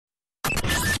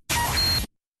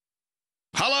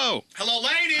Hello. Hello,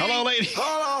 lady. Hello, lady.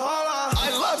 I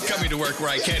love coming to work where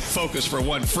I can't focus for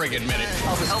one friggin' minute.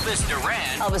 Elvis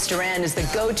Duran. Elvis Duran is the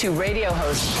go-to radio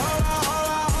host.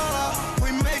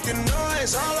 We making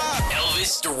noise.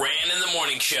 Elvis Duran in the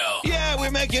Morning Show. Yeah, we're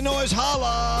making noise.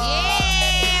 Holla.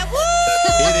 Yeah,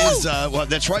 woo! It is, well,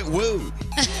 that's right, woo.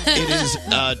 It is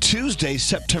Tuesday,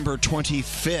 September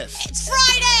 25th. It's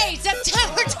Friday,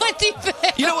 September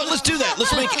 25th. You know what? Let's do that.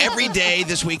 Let's make every day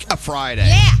this week a Friday.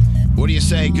 Yeah. What do you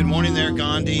say? Good morning there,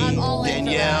 Gandhi. I'm all in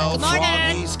for Danielle, that. Good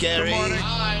morning. Froggy, Scary. Good morning.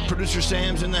 Hi. Producer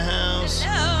Sam's in the house.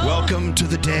 Hello. Welcome to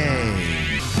the day.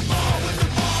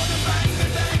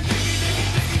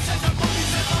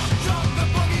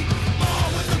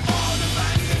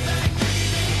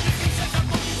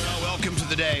 Welcome to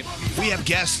the day. We have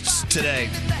guests today.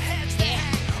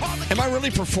 Am I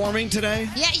really performing today?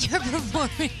 Yeah, you're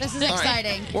performing. This is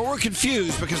exciting. Well, we're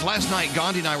confused because last night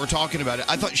Gandhi and I were talking about it.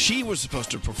 I thought she was supposed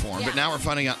to perform, but now we're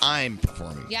finding out I'm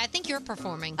performing. Yeah, I think you're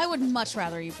performing. I would much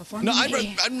rather you perform. No, than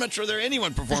me. I'm not sure there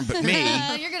anyone performed but me.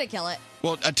 You're gonna kill it.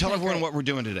 Well, tell everyone what we're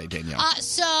doing today, Danielle.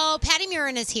 So Patty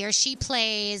Murin is here. She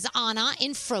plays Anna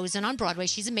in Frozen on Broadway.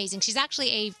 She's amazing. She's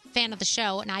actually a fan of the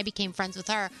show, and I became friends with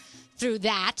her through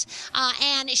that.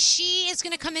 And she is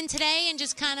going to come in today and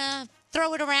just kind of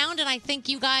throw it around, and I think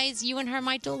you and her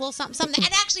might do a little something.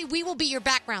 And actually, we will be your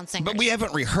background singers. But we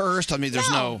haven't rehearsed. I mean, there's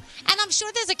no... And I'm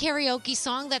sure there's a karaoke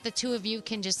song that the two of you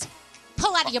can just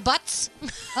pull out of your butts.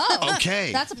 Oh,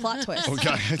 okay. That's a plot twist.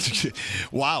 Okay.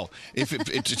 Wow.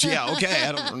 Yeah, okay.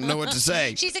 I don't know what to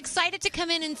say. She's excited to come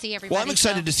in and see everybody. Well, I'm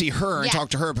excited to see her and Yeah. talk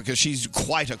to her because she's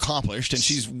quite accomplished and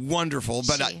she's wonderful.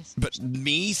 But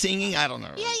me singing, I don't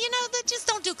know. Yeah, just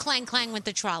don't do clang clang with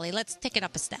the trolley. Let's take it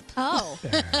up a step. Oh,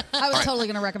 I was totally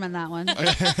going to recommend that one. All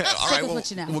right, with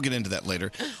what you know. we'll get into that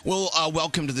later. Well,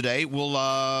 welcome to the day. We'll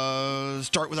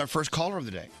start with our first caller of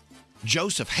the day,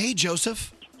 Joseph. Hey,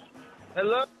 Joseph.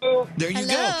 Hello. There you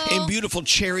go. In beautiful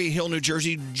Cherry Hill, New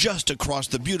Jersey, just across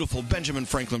the beautiful Benjamin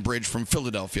Franklin Bridge from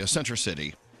Philadelphia, Center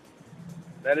City.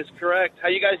 That is correct. How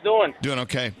you guys doing? Doing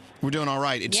okay. We're doing all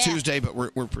right. It's Tuesday, but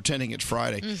we're pretending it's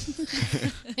Friday.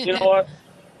 You know what?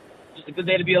 Just a good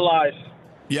day to be alive.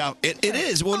 Yeah, it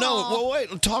is. Well,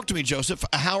 wait. Talk to me, Joseph.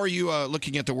 How are you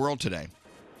looking at the world today?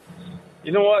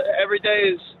 You know what? Every day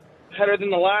is better than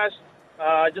the last.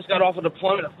 I just got off a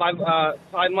deployment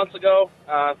 5 months ago.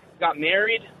 Got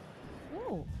married.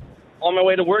 Ooh. On my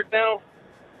way to work now.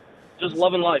 Just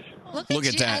loving life. Look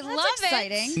at that. I love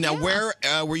exciting. Now, where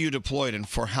were you deployed and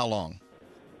for how long?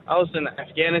 I was in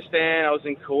Afghanistan. I was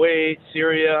in Kuwait,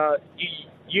 Syria.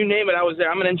 You name it, I was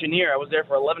there. I'm an engineer. I was there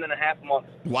for 11 and a half months.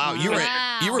 Wow,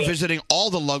 you were visiting all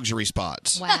the luxury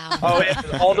spots. Wow. Oh,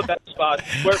 yeah, all the best spots.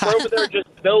 We're over there just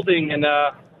building and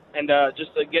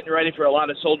just getting ready for a lot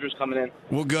of soldiers coming in.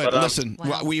 Well, good. But, Listen,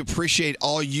 we appreciate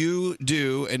all you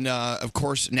do, and of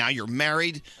course, now you're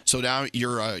married, so now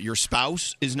your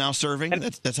spouse is now serving.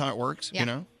 That's how it works, you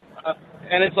know.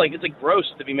 And it's like gross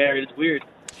to be married. It's weird.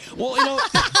 Well,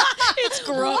 It's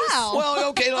gross. Wow. Well,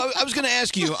 okay. I was going to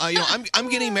ask you. I'm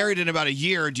getting married in about a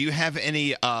year. Do you have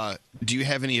any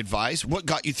advice? What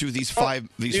got you through these 5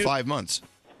 months?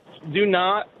 Do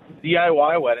not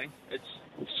DIY wedding.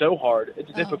 It's so hard.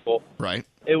 It's difficult. Right.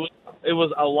 It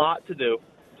was a lot to do.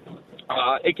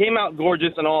 It came out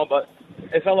gorgeous and all, but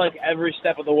it felt like every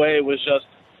step of the way was just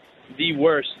the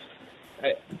worst.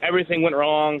 Everything went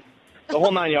wrong. The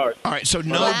whole 9 yards. All right, so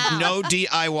no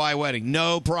DIY wedding,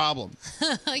 no problem.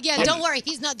 Yeah, don't worry,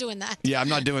 he's not doing that. Yeah, I'm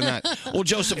not doing that. Well,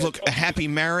 Joseph, look, a happy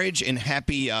marriage and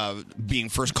happy being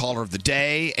first caller of the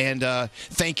day, and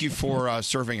thank you for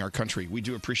serving our country. We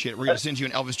do appreciate it. We're going to send you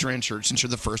an Elvis Duran shirt since you're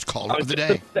the first caller of the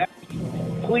day.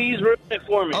 Please ruin it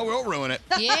for me. Oh, we'll ruin it.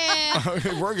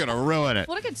 Yeah. We're going to ruin it.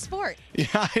 What a good sport. Yeah,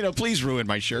 I know. Please ruin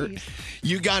my shirt.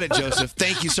 You got it, Joseph.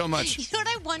 Thank you so much. You know what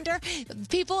I wonder?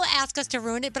 People ask us to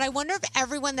ruin it, but I wonder if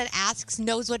everyone that asks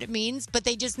knows what it means, but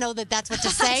they just know that that's what to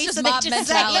say. Just so mob they just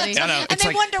mentality. say it. I know. And It's they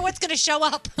like- wonder what's going to show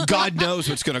up. God knows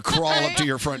what's going to crawl up to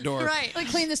your front door. Right. Like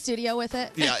clean the studio with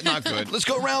it. Yeah, not good. Let's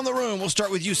go around the room. We'll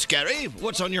start with you, Scary.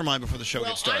 What's on your mind before the show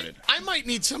gets started? I might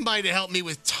need somebody to help me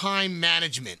with time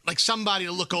management. Like somebody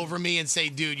to look over me and say,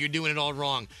 dude, you're doing it all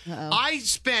wrong. I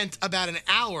spent about an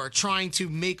hour trying to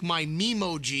make my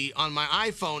Memoji on my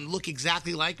iPhone look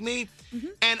exactly like me.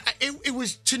 And it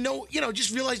was to know,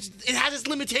 just realize it has its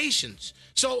limitations.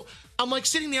 So I'm like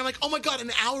sitting there, I'm like, oh my God,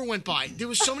 an hour went by. There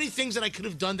were so many things that I could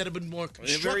have done that have been more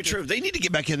constructive. Very true. They need to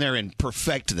get back in there and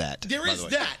perfect that. There is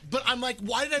that. But I'm like,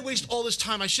 why did I waste all this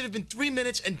time? I should have been 3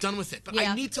 minutes and done with it. But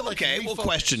I need to well,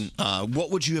 question. What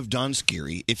would you have done,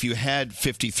 Scary, if you had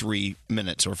 53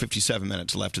 minutes or 57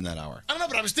 minutes left in that hour? I don't know,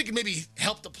 but I was thinking maybe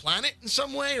help the planet in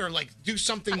some way or like do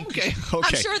something. Okay. I'm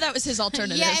sure that was his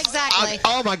alternative. Yeah, exactly.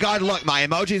 Oh my God! Look, my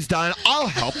emoji's done. I'll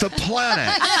help the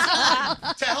planet.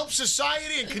 To help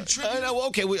society and contribute.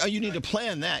 Okay, you need to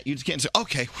plan that. You just can't say,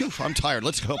 okay, whew, I'm tired.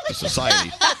 Let's help the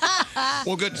society.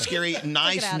 Well, good, Scary.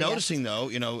 Nice noticing, though.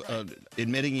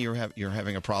 Admitting you're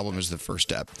having a problem is the first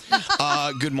step.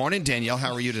 Good morning, Danielle.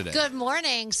 How are you today? Good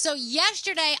morning. So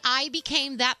yesterday, I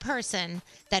became that person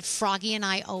that Froggy and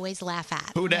I always laugh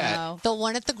at. Who dat? The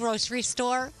one at the grocery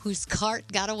store whose cart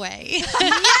got away.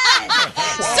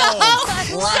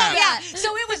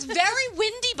 So it was very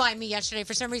windy by me yesterday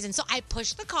for some reason. So I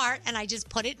pushed the cart and I just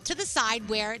put it to the side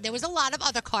where there was a lot of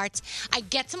other carts. I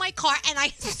get to my car and I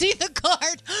see the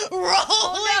cart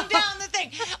rolling down the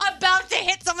thing, about to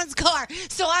hit someone's car.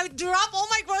 So I drop all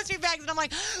my grocery bags and I'm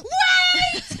like,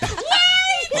 wait!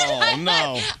 Oh,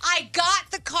 no. I got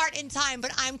the cart in time,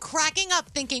 but I'm cracking up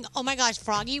thinking, oh my gosh,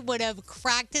 Froggy would have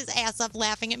cracked his ass up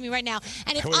laughing at me right now.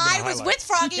 And if I was with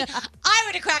Froggy, I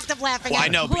would have cracked up laughing at I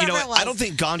know, but you know whoever it what? was. I don't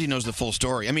think Gandhi knows the full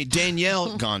story. I mean,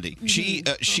 Danielle Gandhi,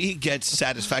 she gets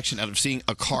satisfaction out of seeing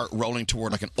a cart rolling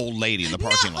toward like an old lady in the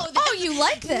parking lot. Oh, you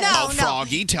like this?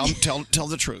 Froggy, tell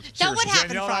the truth. Tell what happened,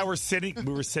 Danielle and I were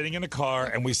sitting in a car,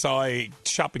 and we saw a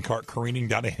shopping cart careening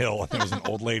down a hill, and there was an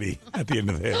old lady at the end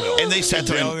of the hill. And they sat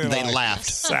there and they laughed.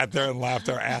 Sat there and laughed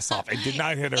their ass off. It did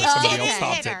not hit her. Somebody else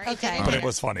stopped it. Okay. But it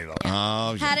was funny, though.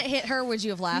 Had it hit her, would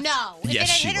you have laughed? No. If Yes,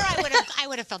 it she had hit her, I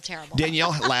would have felt terrible.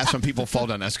 Danielle laughs when people fall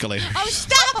down escalators. Oh,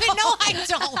 stop it. No, I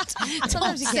don't.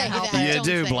 Sometimes you can't help that. You Don't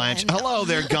do, say Blanche. that. Hello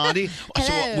there, Gandhi.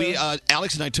 Hello. So we,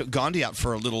 Alex and I took Gandhi out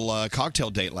for a little cocktail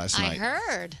date last I night.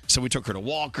 heard. So we took her to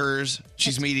Walker's.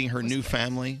 She's meeting her new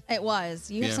family. It was.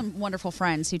 You have Yeah. some wonderful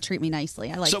friends who treat me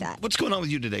nicely. I like So that. what's going on with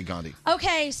you today, Gandhi?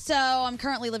 Okay, so I'm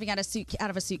currently living out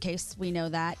of a suitcase. We know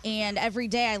that. And every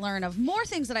day I learn of more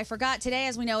things that I forgot. Today,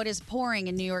 as we know, it is pouring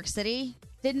in New York City.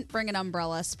 Didn't bring an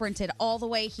umbrella. Sprinted all the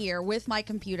way here with my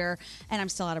computer, and I'm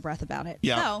still out of breath about it.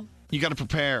 Yeah. So You got to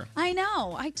prepare. I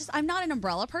know. I'm not an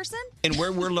umbrella person. And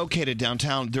where we're located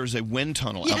downtown, there's a wind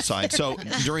tunnel Yes, outside. So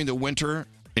during the winter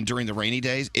and during the rainy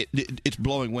days, it's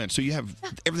blowing wind. So you have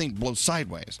everything blows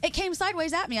sideways. It came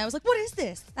sideways at me. I was like, what is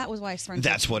this? That was why I sprinted.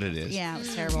 That's what it is. Yeah, it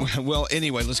was terrible. Well,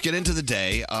 anyway, let's get into the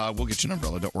day. We'll get you an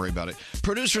umbrella. Don't worry about it.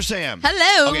 Producer Sam.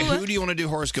 Hello. Okay, who do you want to do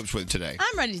horoscopes with today?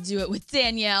 I'm ready to do it with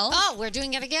Danielle. Oh, we're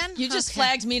doing it again? You just Okay.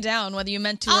 flagged me down, whether you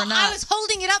meant to or not. I was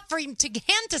holding it up for you to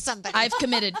hand to somebody. I've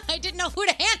committed. I didn't know who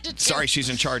to hand it to. Sorry, she's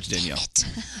in charge, Danielle.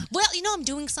 Well, I'm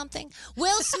doing something.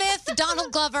 Will Smith,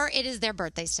 Donald Glover, it is their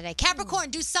birthdays today. Capricorn,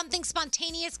 do something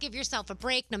spontaneous. Give yourself a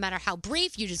break, no matter how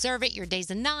brief. You deserve it. Your day's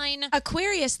a 9.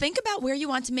 Aquarius, think about where you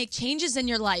want to make changes in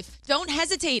your life. Don't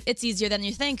hesitate. It's easier than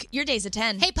you think. Your day's a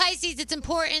 10. Hey, Pisces, it's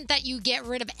important that you get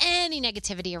rid of any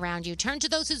negativity around you. Turn to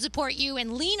those who support you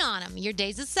and lean on them. Your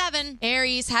day's a 7.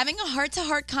 Aries, having a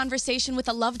heart-to-heart conversation with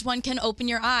a loved one can open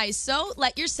your eyes, so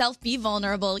let yourself be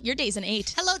vulnerable. Your day's an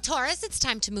 8. Hello, Taurus. It's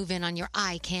time to move in on your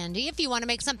eye candy. If you want to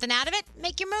make something out of it,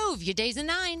 make your move. Your day's a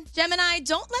 9. Gemini,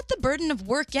 don't let the burden of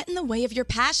work get in the way of your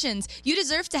passions. You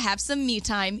deserve to have some me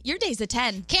time. Your day's a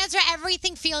 10. Cancer,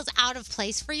 everything feels out of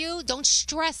place for you. Don't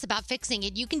stress about fixing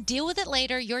it. You can deal with it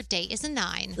later. Your day is a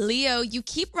 9. Leo, you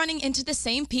keep running into the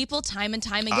same people time and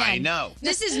time again. I know.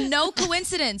 This is no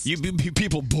coincidence. You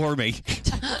people bore me.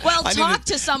 Well, I need talk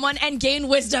to- to someone and gain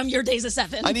wisdom. Your day's a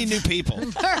 7. I need new people.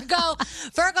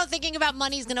 Virgo, thinking about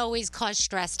money is going to always cause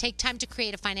stress. Take time to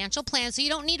create a financial plan so you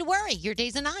don't need to worry. Your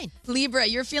day's a 9. Libra,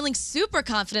 you're feeling super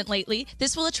confident lately.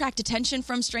 This will attract attention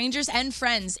from strangers and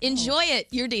friends. Enjoy it.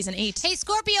 Your day's an 8. Hey,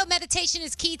 Scorpio, meditation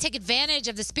is key. Take advantage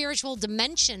of the spiritual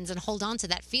dimensions and hold on to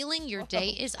that feeling. Your day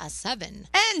is a 7.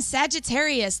 And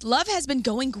Sagittarius, love has been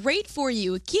going great for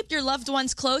you. Keep your loved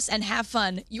ones close and have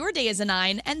fun. Your day is a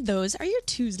 9, and those are your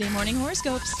Tuesday morning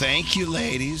horoscopes. Thank you,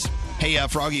 ladies. Hey,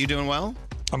 Froggy, you doing well?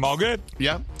 I'm all good.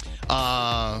 Yeah.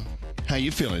 How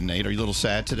you feeling, Nate? Are you a little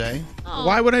sad today?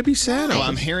 Why would I be sad? Well,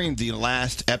 I'm hearing the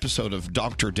last episode of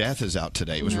Dr. Death is out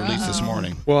today. It was released this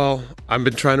morning. Well, I've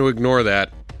been trying to ignore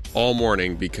that all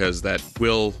morning because that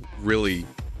will really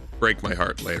break my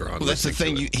heart later on. Well, that's the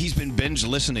listening thing. to it. He's been binge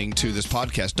listening to this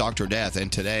podcast, Dr. Death,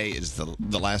 and today is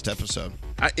the last episode.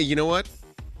 You know what?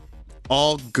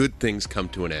 All good things come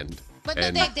to an end. But,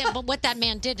 And- but what that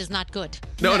man did is not good.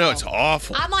 No, it's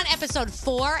awful. I'm on episode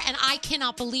 4, and I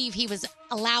cannot believe he was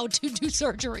allowed to do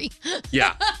surgery.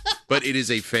 Yeah, but it is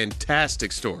a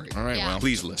fantastic story. All right, Yeah. well,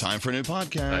 Please listen. time for a new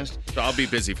podcast. So I'll be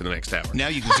busy for the next hour. Now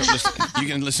you can you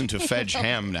can listen to Fedge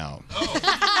Ham now. No,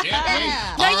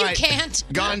 All you right. can't.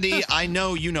 Gandhi, I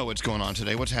know you know what's going on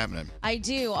today. What's happening? I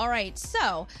do. All right.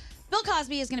 So, Bill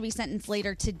Cosby is going to be sentenced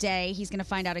later today. He's going to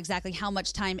find out exactly how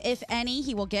much time, if any,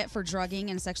 he will get for drugging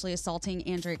and sexually assaulting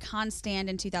Andrea Constand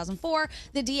in 2004.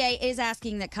 The DA is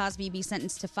asking that Cosby be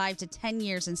sentenced to 5 to 10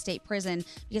 years in state prison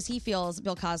because he feels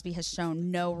Bill Cosby has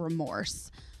shown no remorse.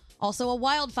 Also, a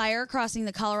wildfire crossing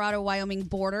the Colorado-Wyoming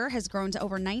border has grown to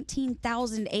over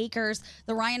 19,000 acres.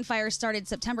 The Ryan fire started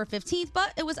September 15th,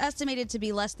 but it was estimated to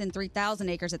be less than 3,000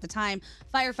 acres at the time.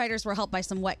 Firefighters were helped by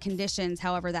some wet conditions.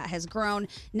 However, that has grown.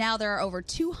 Now there are over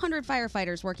 200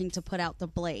 firefighters working to put out the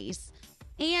blaze.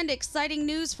 And exciting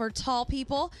news for tall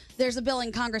people. There's a bill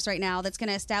in Congress right now that's going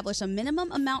to establish a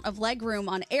minimum amount of leg room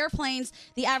on airplanes.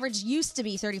 The average used to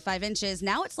be 35 inches.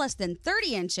 Now it's less than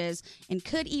 30 inches and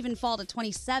could even fall to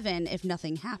 27 if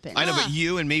nothing happens. I know, but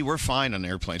you and me, we're fine on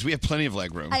airplanes. We have plenty of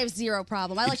leg room. I have zero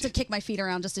problem. I like to kick my feet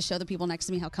around just to show the people next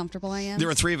to me how comfortable I am. There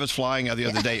were 3 of us flying the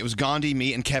other day. It was Gandhi,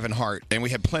 me, and Kevin Hart, and we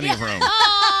had plenty of room.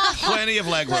 Plenty of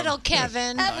leg room. Little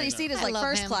Kevin. Every seat is like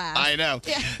first class. I know.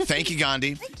 Thank you,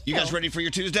 Gandhi. You guys ready for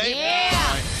your Tuesday?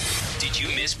 Yeah. Did you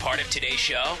miss part of today's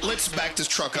show? Let's back this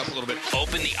truck up a little bit.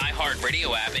 Open the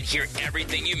iHeartRadio app and hear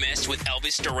everything you missed with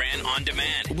Elvis Duran on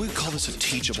demand. We call this a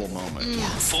teachable moment.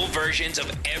 Full versions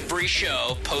of every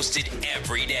show posted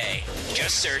every day.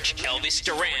 Just search Elvis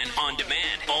Duran on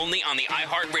demand. Only on the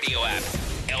iHeartRadio app.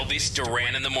 Elvis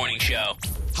Duran in the Morning Show.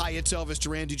 Hi, it's Elvis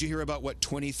Duran. Did you hear about what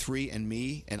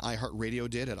 23andMe and iHeartRadio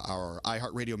did at our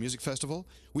iHeartRadio Music Festival?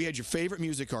 We had your favorite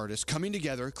music artists coming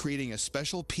together, creating a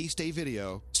special Peace Day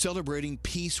video celebrating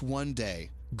Peace One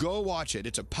Day. Go watch it.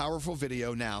 It's a powerful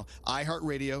video now.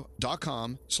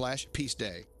 iHeartRadio.com/Peace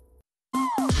Day.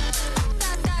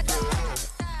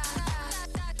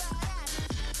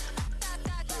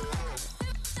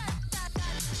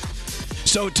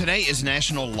 So today is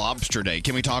National Lobster Day.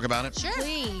 Can we talk about it? Sure.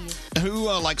 Please.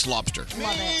 Who likes lobster?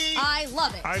 Love it. I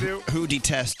love it. I do. Who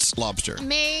detests lobster?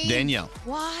 Me. Danielle.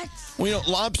 What? Well, you know,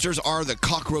 lobsters are the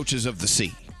cockroaches of the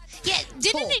sea. Yeah,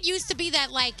 didn't it used to be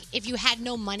that, like, if you had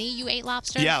no money, you ate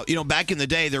lobster? Yeah, you know, back in the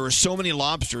day, there were so many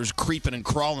lobsters creeping and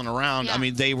crawling around. Yeah. I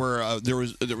mean, they were there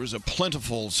was a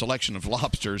plentiful selection of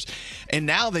lobsters, and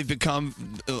now they've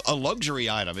become a luxury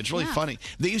item. It's really funny.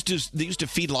 They used to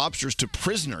feed lobsters to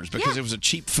prisoners because it was a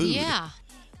cheap food. Yeah.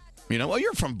 You know, well,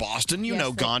 you're from Boston. You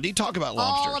know Gandhi. Talk about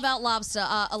lobsters. All about lobster.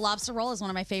 A lobster roll is one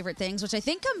of my favorite things, which I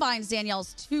think combines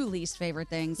Danielle's 2 least favorite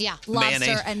things. Yeah. Lobster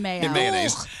Mayonnaise. and mayo. And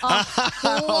mayonnaise.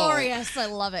 Glorious. I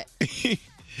love it.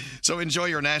 So enjoy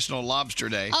your National Lobster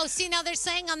Day. Oh, see, now they're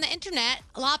saying on the internet,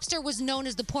 lobster was known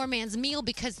as the poor man's meal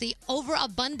because the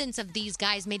overabundance of these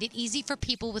guys made it easy for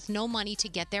people with no money to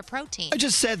get their protein. I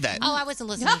just said that. Oh, I wasn't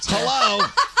listening to you. Hello.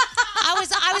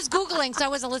 I was Googling, so I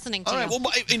wasn't listening to All right. you.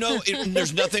 Well, you know,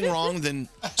 there's nothing wrong than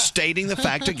stating the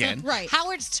fact again. Right.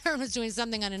 Howard Stern was doing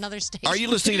something on another station. Are you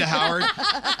listening to Howard?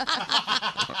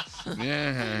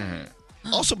 Yeah.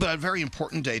 Also, but a very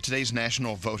important day. Today's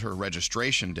National Voter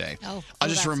Registration Day. I'm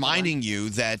just reminding you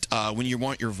that when you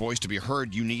want your voice to be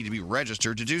heard, you need to be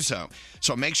registered to do so.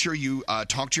 So make sure you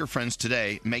talk to your friends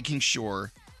today, making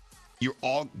sure you're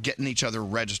all getting each other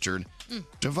registered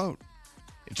to vote.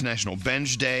 It's National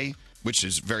Binge Day, which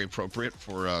is very appropriate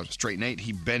for Straight Nate.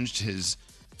 He binged his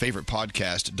favorite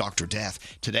podcast, Dr.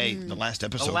 Death. Today, the last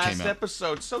episode came out. The last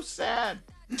episode, so sad.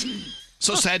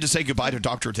 So sad to say goodbye to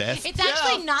Dr. Death. It's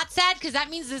actually not sad because that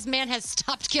means this man has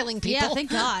stopped killing people. Yeah,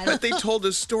 thank God. But they told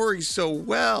the story so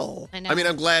well. I know. I mean,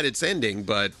 I'm glad it's ending,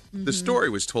 but the story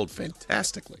was told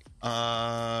fantastically. Do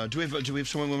we have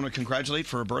someone we want to congratulate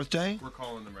for her birthday? We're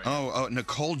calling them right Oh,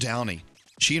 Nicole Downey.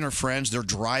 She and her friends, they're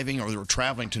driving or they're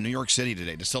traveling to New York City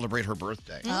today to celebrate her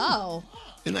birthday. Oh.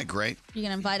 Isn't that great? You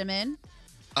going to invite him in?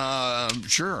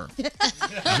 Sure.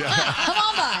 Come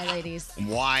on by, ladies.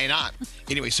 Why not?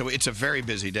 Anyway, so it's a very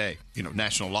busy day. You know,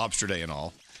 National Lobster Day and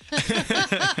all.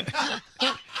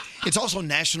 It's also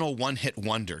National One Hit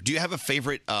Wonder. Do you have a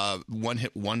favorite One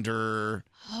Hit Wonder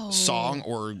song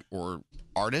or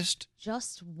artist?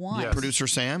 Just one. Yes. Producer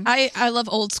Sam? I love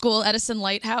old school Edison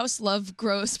Lighthouse. Love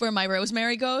Gross Where My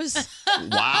Rosemary Goes.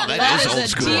 Wow, that is old a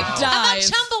school. deep dive.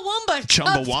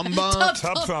 Chumbawamba.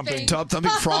 Tub thumping. Tub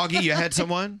thumping. Froggy, you had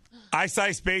someone? Ice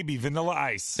Ice Baby, Vanilla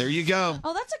Ice. There you go.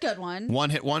 Oh, that's a good one. One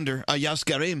hit wonder. Yas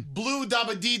Karim. Blue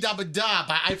Dabba Dee Dabba Da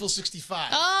by Eiffel 65.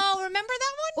 Oh, remember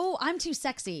that one? Oh, I'm too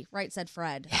sexy, right? Said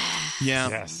Fred. Yeah.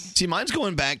 Yes. See, mine's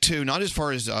going back to not as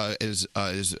far as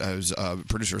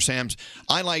producer Sam's.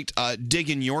 I liked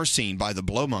 "Digging Your Scene" by the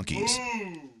Blow Monkeys.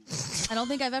 I don't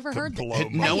think I've ever heard that. Blow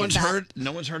No one's heard.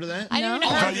 No one's heard of that. I didn't I know.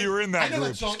 thought you were in that I know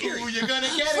group. that song. Ooh, you're gonna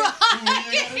get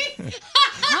it.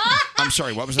 I'm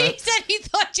sorry. What was He that? said he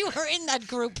thought you were in that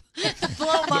group. The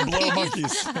Blow The Monkeys. Blow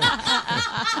Monkeys. Wasn't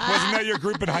that your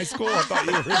group in high school? I thought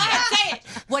you were in that. Say it.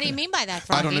 What do you mean by that,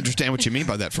 Froggy? I don't understand what you mean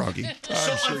by that, Froggy.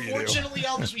 Unfortunately,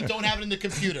 Elvis, we don't have it in the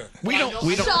computer. We don't- I know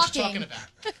we what don't- you're talking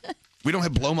about. We don't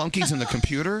have blow monkeys in the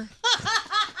computer?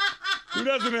 Who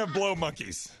doesn't have blow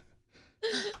monkeys?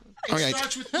 It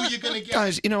starts with who you're going to get.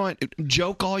 Guys, you know what?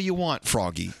 Joke all you want,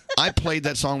 Froggy. I played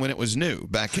that song when it was new,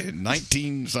 back in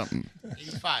 19-something.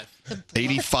 85.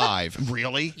 85.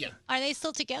 Really? Yeah. Are they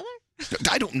still together?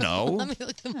 I don't know. Let me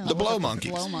look them up. The blow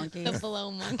monkeys. Blow monkeys. The blow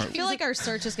monkeys. I feel like our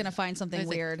search is going to find something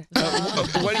weird.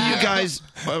 What are you guys...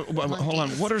 hold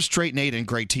on. What are Straight Nate and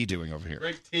Great T doing over here?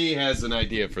 Greg T has an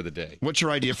idea for the day. What's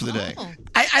your idea for the day?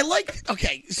 I like,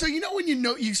 okay, so when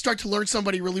you start to learn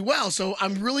somebody really well, so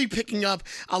I'm really picking up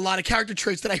a lot of character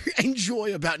traits that I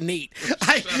enjoy about Nate.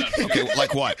 Okay,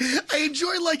 like what? I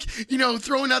enjoy,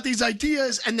 throwing out these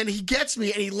ideas, and then he gets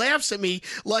me, and he laughs at me,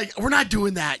 like, we're not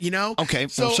doing that, Okay,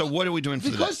 so what are we doing for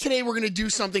the day? Because today we're going to do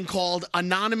something called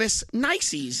Anonymous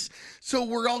Niceys. So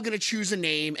we're all going to choose a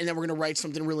name, and then we're going to write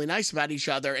something really nice about each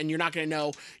other, and you're not going to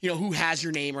know, who has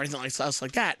your name or anything else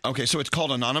like that. Okay, so it's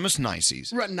called Anonymous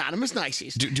Niceys. Right, Anonymous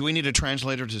Niceys. Do we need a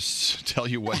translator to tell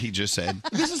you what he just said?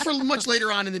 This is for much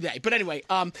later on in the day. But anyway,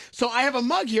 so I have a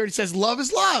mug here that says love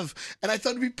is love. And I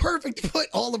thought it'd be perfect to put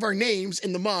all of our names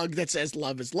in the mug that says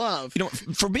love is love.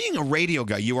 For being a radio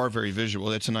guy, you are very visual.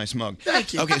 That's a nice mug.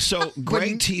 Thank you. Okay, so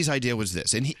Greg T's idea was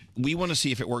this, and we want to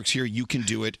see if it works here. You can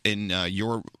do it in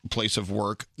your place of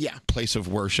work, place of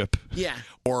worship,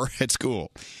 or at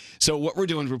school. So what we're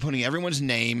doing is we're putting everyone's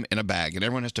name in a bag, and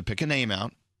everyone has to pick a name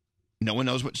out. No one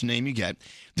knows which name you get.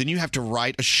 Then you have to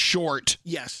write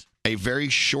a very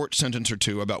short sentence or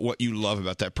two about what you love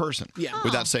about that person,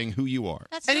 without saying who you are.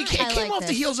 And it came off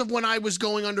the heels of when I was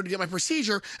going under to get my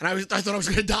procedure, and I thought I was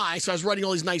going to die, so I was writing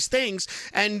all these nice things.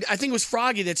 And I think it was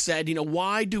Froggy that said,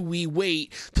 why do we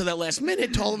wait till that last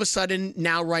minute to all of a sudden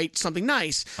now write something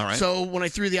nice? All right. So when I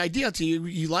threw the idea to you,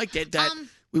 you liked it, that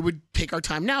we would take our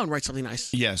time now and write something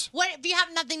nice. Yes. What if you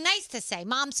have nothing nice to say?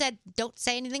 Mom said, don't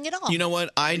say anything at all. You know what?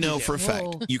 I know for a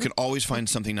fact you can always find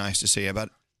something nice to say about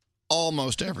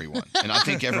almost everyone. And I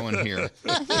think everyone here.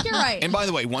 I think you're right. And by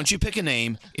the way, once you pick a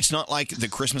name, it's not like the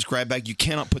Christmas grab bag. You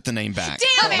cannot put the name back.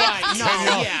 Damn it! Right,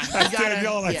 no, That's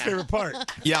Danielle, my favorite part.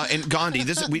 Yeah, and Gandhi,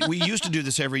 we used to do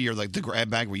this every year, like the grab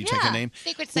bag where you take a name.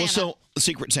 Secret Santa. Well, so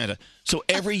Secret Santa. So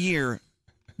every year,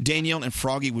 Danielle and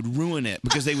Froggy would ruin it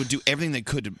because they would do everything they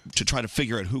could to try to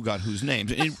figure out who got whose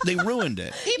names. And they ruined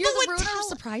it. People would ruiner of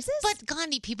surprises? But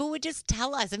Gandhi, people would just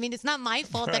tell us. I mean, it's not my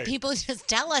fault that people just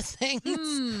tell us things.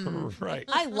 Right.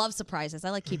 I love surprises. I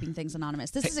like keeping things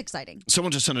anonymous. This is exciting.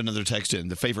 Someone just sent another text in.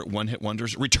 The favorite one-hit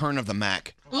wonders, Return of the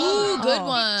Mac. Ooh, good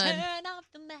one. Turn off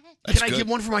the Mac. That's Can I good. give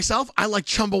one for myself? I like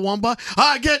Chumbawamba.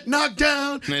 I get knocked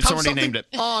down. And it's already named it.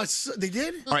 Oh, they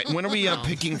did? All right, when are we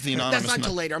picking the anonymous? That's not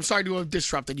until later. I'm sorry to have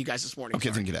disrupted you guys this morning. Okay,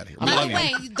 then get out of here. We By love the you.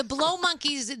 way, the Blow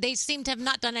Monkeys, they seem to have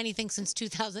not done anything since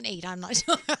 2008. I'm not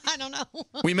sure. I don't know.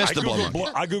 We missed the Blow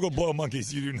Monkeys. I Googled blow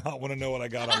monkeys. You do not want to know what I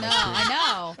got on my No, screen. I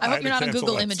know. I hope had you're to not on cancel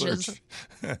Google that Images.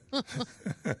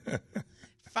 search.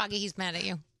 Froggy, he's mad at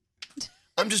you.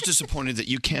 I'm just disappointed that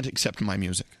you can't accept my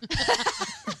music.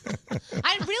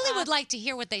 I really would like to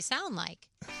hear what they sound like.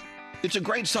 It's a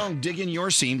great song, Dig in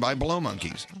Your Scene by Blow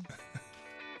Monkeys.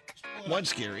 What's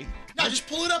scary? No, just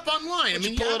pull it up online. I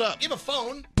mean, pull it up. You have a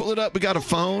phone. Pull it up. We got a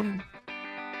phone.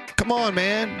 Come on,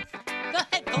 man. Go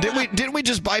ahead. pull Didn't it we? up. Didn't we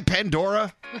just buy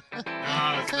Pandora?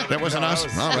 That wasn't us.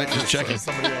 All right, just checking.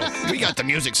 Somebody else. We got the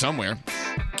music somewhere.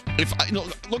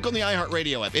 Look on the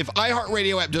iHeartRadio app. If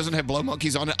iHeartRadio app doesn't have Blow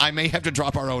Monkeys on it, I may have to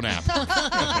drop our own app.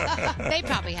 They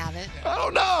probably have it. I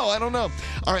don't know.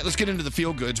 All right, let's get into the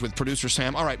feel goods with producer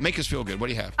Sam. All right, make us feel good. What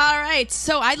do you have? All right,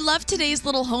 so I love today's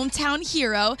little hometown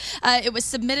hero. It was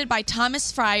submitted by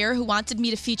Thomas Fryer, who wanted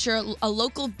me to feature a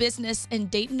local business in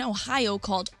Dayton, Ohio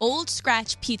called Old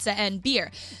Scratch Pizza and Beer.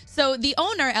 So the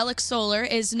owner, Alex Solar,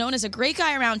 is known as a great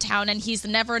guy around town, and he's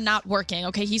never not working,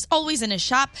 okay? He's always in his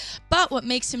shop, but what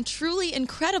makes him truly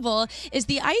incredible is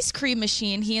the ice cream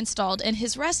machine he installed in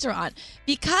his restaurant,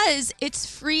 because it's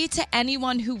free to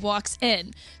anyone who walks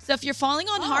in. So if you're falling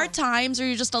on hard times or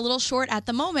you're just a little short at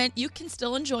the moment, you can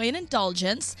still enjoy an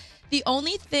indulgence. The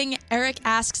only thing Eric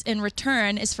asks in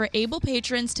return is for able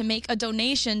patrons to make a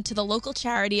donation to the local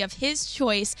charity of his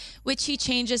choice, which he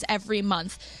changes every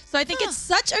month. So I think it's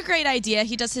such a great idea.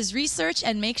 He does his research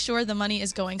and makes sure the money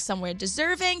is going somewhere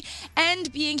deserving.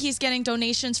 And being he's getting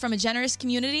donations from a generous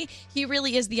community, he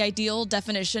really is the ideal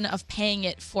definition of paying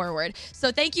it forward.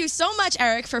 So thank you so much,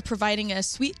 Eric, for providing a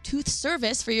sweet tooth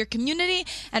service for your community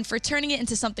and for turning it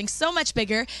into something so much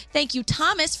bigger. Thank you,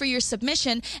 Thomas, for your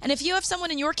submission. And if you have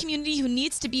someone in your community community who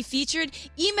needs to be featured,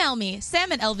 email me,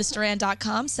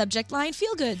 sam@elvisduran.com, subject line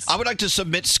feel goods. I would like to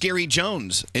submit Scary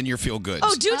Jones in your feel goods.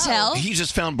 Oh, do tell. He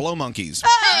just found blow monkeys.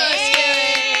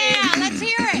 Yeah, let's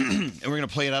hear it. And we're going to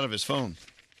play it out of his phone.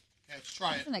 Let's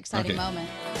try it. It's an exciting Okay. moment.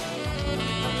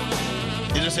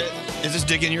 Is this it? Is this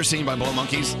Dig In Your Scene by Blow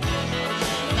Monkeys?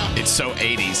 It's so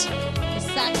 80s. The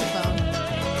saxophone.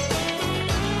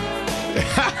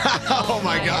 Oh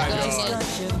my God.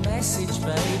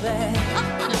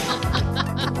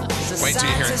 Wait till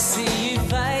you hear it.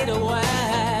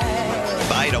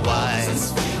 Fade away.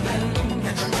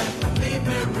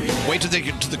 Wait till they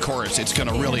get to the chorus. It's going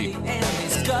to really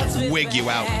wig you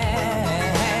out.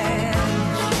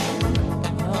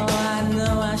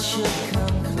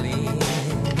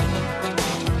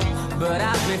 But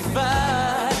I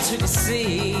prefer to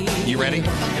deceive. You ready?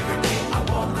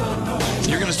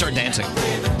 You're going to start dancing. I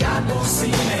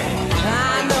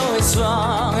know it's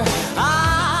wrong.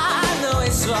 I know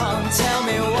it's wrong. Tell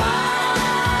me why.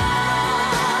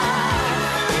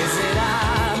 Is it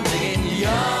I'm digging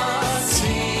your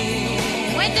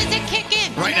scene? When does it kick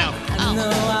in? Right now.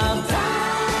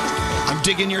 I'm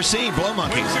digging your scene, Blow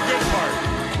Monkeys. When's the good part?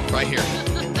 Right here.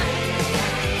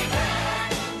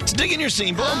 It's digging your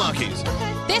scene, Blow Monkeys.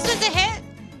 This was a hit?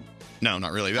 No,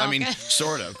 not really. I mean,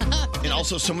 sort of. And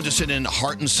also, someone just said in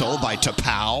Heart and Soul by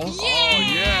Tapao. Yeah. Oh,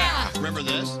 yeah. Remember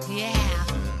this? Yeah.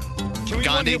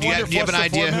 Gandhi, do you have an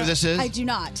idea who this is? I do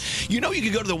not. You know, you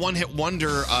could go to the One Hit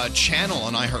Wonder channel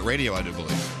on iHeartRadio, I do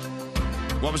believe.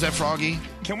 What was that, Froggy?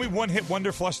 Can we one hit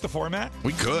wonder flush the format?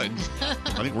 We could. I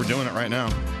think we're doing it right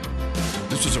now.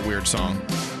 This was a weird song.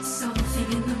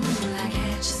 Something in the moonlight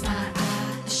catches my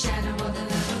eye. The shadow of the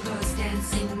lover goes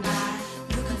dancing by.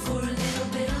 Looking for a little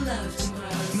bit of love to grow.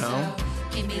 No.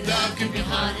 Give me love, give me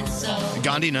heart and soul.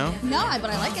 Gandhi, no? No, but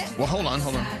I like it. Well, hold on.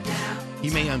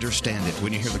 You may understand it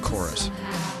when you hear the chorus.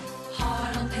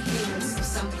 Heart on the heels of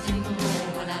something more.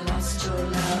 When I lost your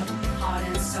love, heart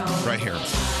and soul. Right here.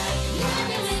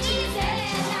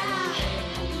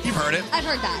 You've heard it. I've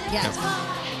heard that, yes.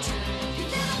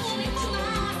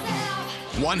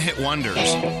 One Hit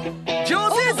Wonders.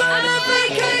 Josie's on a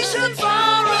vacation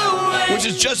far away. Which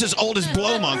is just as old as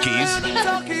Blow Monkeys. I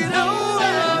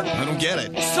don't get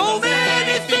it. So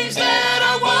many things that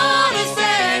I want to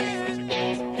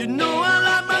say. You know I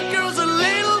like my girls a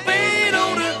little bit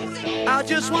older. I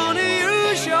just want to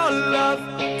use your love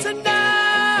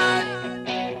tonight.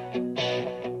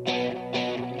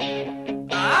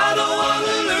 I don't want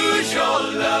to lose your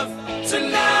love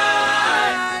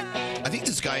tonight. I think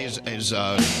this guy is he's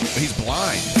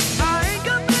blind. I ain't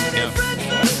got many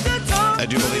friends to talk. I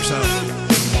do believe so.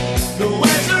 The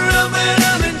ways around when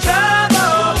I'm in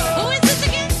trouble. Who is this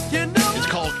again? It's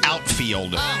called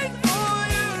Outfield.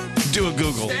 Do a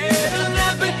Google. It'll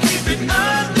never keep it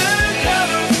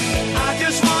undercover. I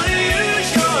just want to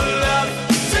use your love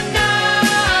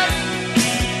tonight.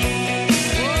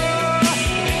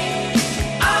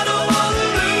 I don't want to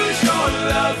lose your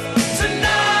love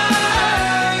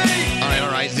tonight.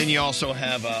 All right. Then you also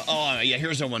have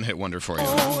here's a one hit wonder for you.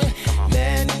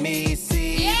 Let me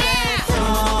see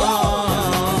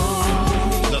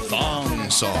The Thong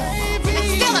Song.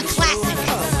 It's still a classic.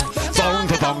 Thong,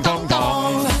 thong, thong,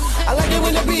 thong. I like it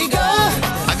when the beat goes.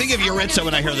 I think of Yuritsa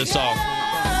when I hear this song.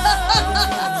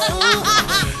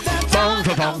 Thong,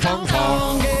 thong, thong,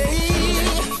 thong.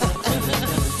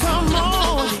 Come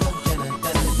on,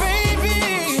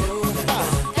 baby.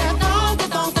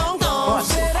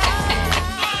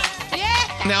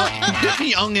 Now, didn't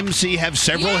Young MC have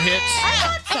several hits?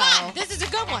 Come on, this is a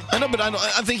good one. I know, but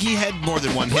I think he had more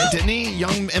than one hit, didn't he?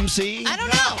 Young MC? I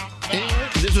don't know.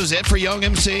 This was it for Young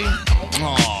MC?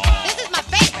 Aww. This is my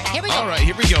favorite. Here we go. All right,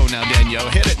 here we go now, Danielle.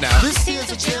 Hit it now. This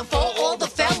is a jam for all the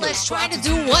fellas. Try to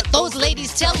do what those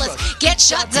ladies tell us. Get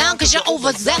shut down because you're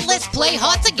overzealous. Play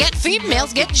hard to get,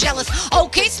 females get jealous.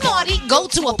 Okay, smarty, go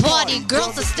to a party.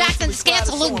 Girls are stacked and scant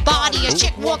a little body. A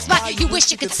chick walks by, you wish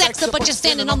you could sex her, but you're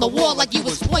standing on the wall like you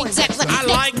was Poindexter. I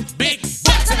like big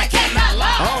butts and I cannot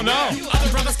lie. Oh, no. You other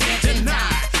brothers can't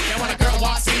deny. And when a girl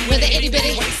walks in With an itty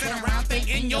bitty. wasting around thing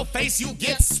in your face, you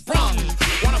get sprung.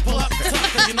 Wanna pull up the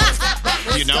tuck 'cause you know it's that butt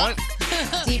You know it?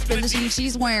 Deep in the jeans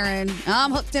she's wearing.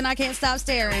 I'm hooked and I can't stop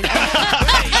staring.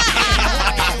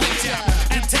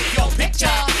 and take your picture.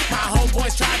 My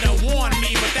homeboys tried to warn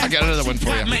me, but that I got another one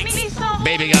for you. makes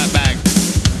Baby got back.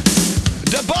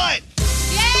 The butt.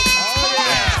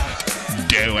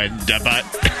 Doing the butt.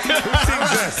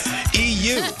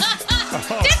 EU.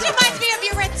 This reminds me of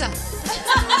Yuritsa.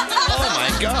 Oh, my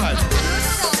God.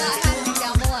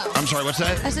 Down below. I'm sorry, what's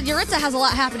that? I said Yuritsa has a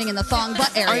lot happening in the thong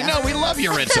butt area. I know, we love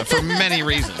Yuritsa for many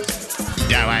reasons.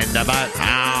 Doing the butt.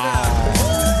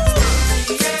 Ow.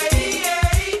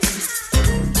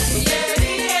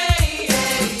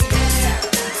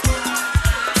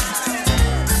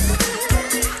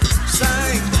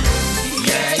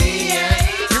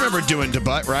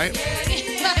 butt, right?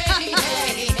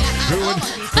 Who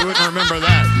wouldn't remember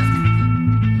that?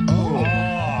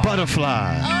 Oh,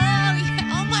 Butterfly.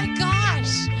 Oh my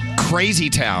gosh. Crazy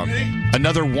Town.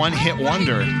 Another one-hit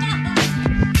wonder.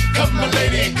 Come, my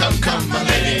lady, come, my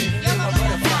lady. You're my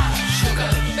butterfly, sugar,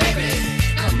 baby.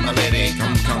 Come, my lady,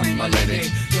 come, my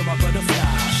lady. You're my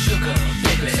butterfly, sugar,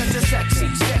 baby. Such a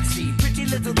sexy, pretty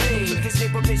little thing. This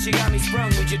April bitch, you got me sprung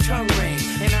with your tongue ring.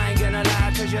 And I ain't gonna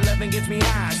lie, cause your loving gets me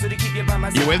high. So to keep you by my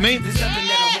side. You with me?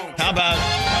 How about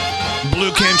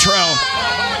Blue Cantrell?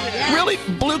 Really?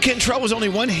 Blue Cantrell was only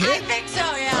one hit? I think so,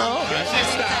 yeah. Oh,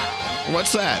 okay.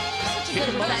 What's that? Good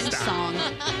revenge song.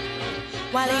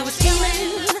 While he was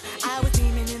steaming, I was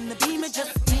beaming in the beamer,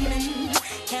 just steaming.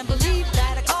 Can't believe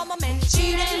that I caught my man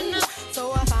cheating.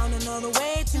 So I found another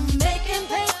way to make him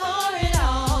pay for it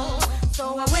all.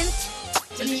 So I went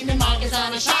to Neiman Marcus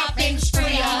on a shopping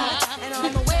spree. And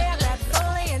on the way I grabbed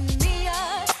Sully and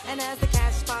Mia. And as the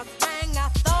cash box rang, I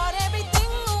thought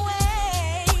everything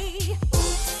away.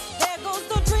 There goes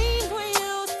the dreams we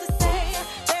used to say.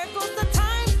 There goes the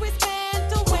times we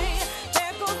spent away.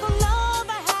 There goes the love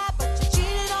I had, but you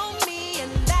cheated on me,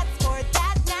 and that's for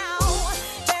that now.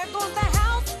 There goes the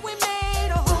house we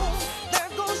made a home. There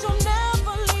goes you'll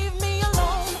never leave me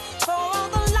alone. For all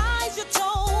the lies you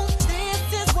told, this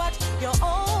is what you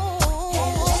own.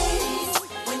 Hey ladies,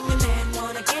 when your man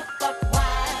wanna get buck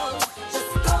wild,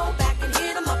 just go back and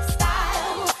hit him up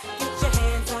style. Get your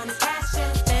hands on his cash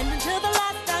and spend until the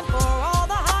last time for all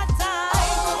the hard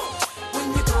times. When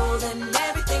you go, then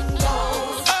everything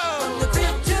goes. From the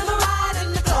crib to the ride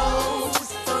and the clothes.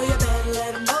 So you better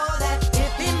let him know that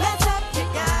if he mess up, you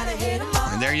gotta hit him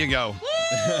up. And there you go.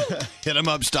 Hit 'em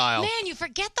up style. Man, you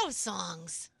forget those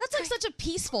songs. That's like such a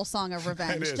peaceful song of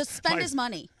revenge. It is. Just spend My- his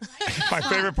money. My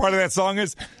favorite part of that song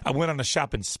is I went on a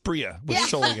shopping spree with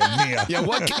Sully and Mia. Yeah,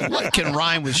 what can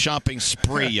rhyme with shopping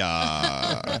spree?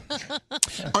 Aren't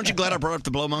you glad I brought up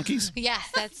the Blow Monkeys? Yes,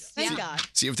 that's thank God.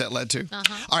 See if that led to.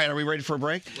 Uh-huh. All right, are we ready for a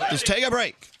break? Let's take a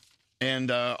break.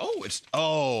 And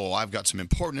I've got some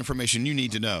important information you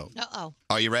need to know. Uh-oh.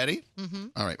 Are you ready? Mm-hmm.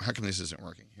 All right. How come this isn't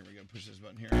working? Here we go. Push this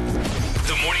button here.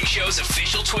 The Morning Show's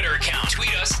official Twitter account.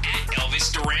 Tweet us at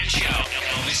Elvis Duran Show.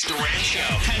 Elvis Duran Show.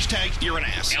 Hashtag you're an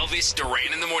ass. Elvis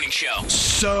Duran in the Morning Show.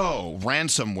 So,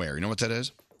 ransomware. You know what that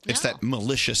is? It's that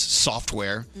malicious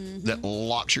software that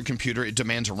locks your computer. It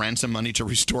demands ransom money to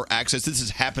restore access. This has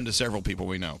happened to several people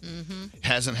we know.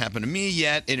 Hasn't happened to me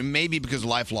yet, and it may be because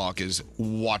LifeLock is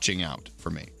watching out for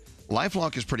me.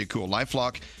 LifeLock is pretty cool.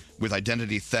 LifeLock with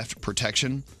identity theft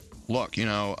protection. Look, you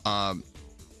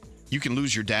can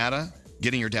lose your data.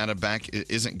 Getting your data back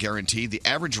isn't guaranteed. The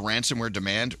average ransomware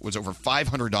demand was over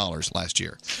 $500 last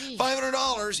year.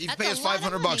 $500. If you pay us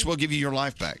 $500, we'll give you your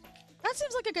life back. That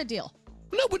seems like a good deal.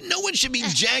 No, but no one should be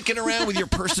jacking around with your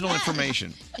personal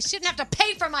information. I shouldn't have to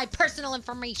pay for my personal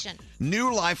information. New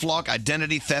LifeLock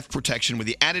identity theft protection with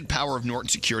the added power of Norton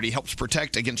Security helps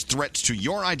protect against threats to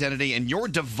your identity and your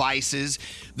devices.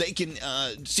 They can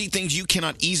see things you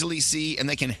cannot easily see, and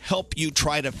they can help you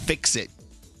try to fix it.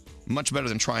 Much better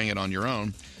than trying it on your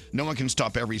own. No one can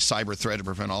stop every cyber threat to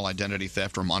prevent all identity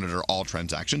theft or monitor all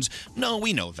transactions. No,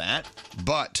 we know that.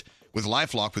 But with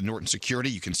LifeLock with Norton Security,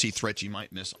 you can see threats you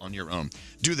might miss on your own.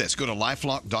 Do this. Go to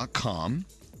LifeLock.com.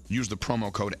 Use the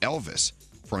promo code Elvis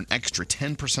for an extra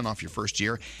 10% off your first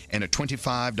year and a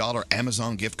 $25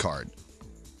 Amazon gift card.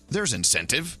 There's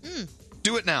incentive.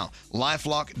 Do it now.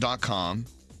 LifeLock.com.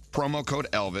 Promo code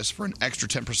Elvis for an extra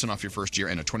 10% off your first year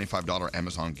and a $25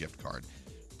 Amazon gift card.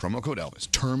 Promo code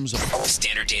Elvis. Terms apply.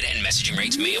 Standard data and messaging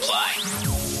rates may apply.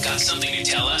 Got something to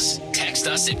tell us? Text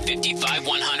us at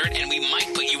 55100 and we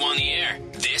might put you on the air.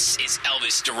 This is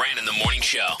Elvis Duran in the Morning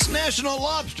Show. It's National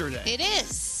Lobster Day. It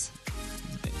is.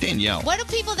 Danielle. What do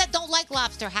people that don't like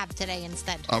lobster have today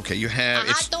instead? Okay, you have...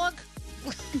 A hot dog?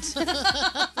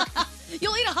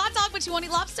 You'll eat a hot dog, but you won't eat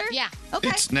lobster? Yeah. Okay.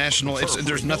 It's national.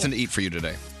 There's nothing to eat for you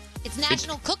today. It's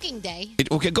National Cooking Day.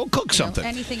 Okay, go cook something.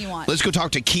 Anything you want. Let's go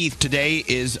talk to Keith. Today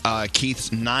is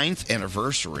Keith's 9th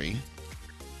anniversary.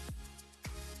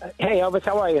 Hey, Elvis,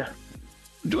 how are you?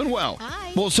 Doing well.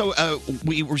 Hi. Well, so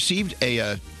we received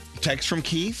a text from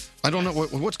Keith. I don't know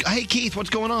what's. Hey, Keith, what's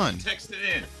going on? Text it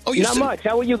in. Oh, you Not much.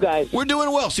 How are you guys? We're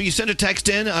doing well. So you sent a text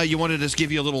in. You wanted us to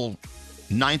give you a little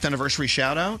 9th anniversary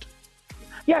shout out.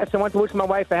 Yes, I want to wish my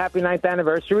wife a happy 9th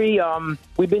anniversary.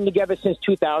 We've been together since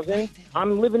 2000.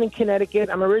 I'm living in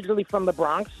Connecticut. I'm originally from the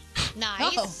Bronx.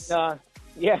 Nice.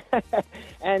 Yeah.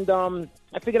 And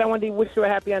I figured I wanted to wish her a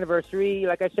happy anniversary.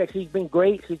 Like I said, she's been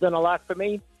great. She's done a lot for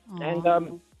me.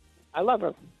 And I love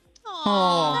her.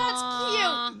 Aw,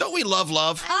 that's cute. Don't we love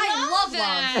love? I love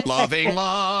love. Loving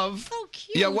love. So cute.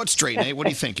 Yeah, what's straight, Nate? What are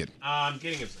you thinking? I'm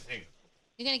getting him some. Hang on.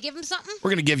 You gonna give him something? We're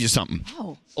going to give you something.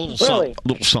 Oh. A little Really? something. A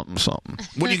little something, something.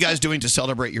 What are you guys doing to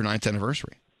celebrate your 9th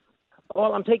anniversary?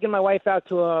 Well, I'm taking my wife out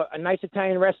to a nice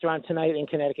Italian restaurant tonight in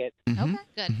Connecticut. Okay,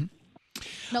 good.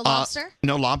 No lobster?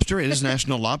 No lobster. It is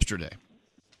National Lobster Day.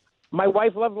 My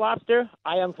wife loves lobster.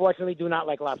 I unfortunately do not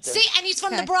like lobster. See, and he's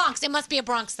from the Bronx. It must be a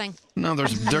Bronx thing. No,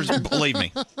 there's believe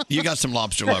me, you got some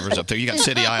lobster lovers up there. You got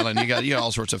City Island. You got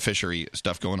all sorts of fishery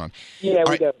stuff going on. Yeah,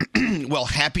 All we do. Well,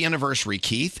 happy anniversary,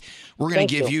 Keith. We're going Thank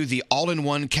to give you. you the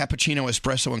all-in-one cappuccino,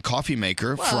 espresso, and coffee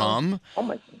maker from. Oh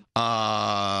my.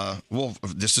 Well,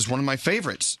 this is one of my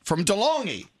favorites from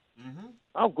DeLonghi.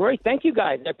 Oh, great. Thank you,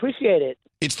 guys. I appreciate it.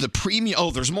 It's the premium. Oh,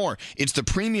 there's more. It's the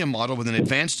premium model with an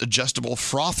advanced adjustable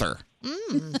frother.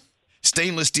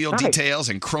 Stainless steel Nice. details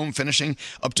and chrome finishing.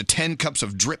 Up to 10 cups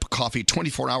of drip coffee.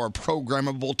 24-hour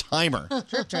programmable timer.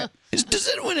 Drip, drip. Does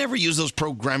anyone ever use those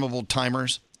programmable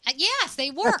timers? Yes,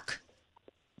 they work.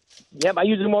 Yep, I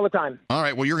use them all the time. All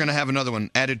right. Well, you're going to have another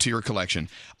one added to your collection.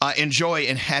 Enjoy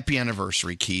and happy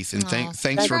anniversary, Keith. And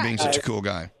thanks for being such a cool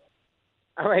guy.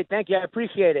 All right, thank you. I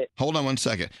appreciate it. Hold on one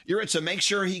second. Yuritsa, make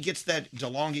sure he gets that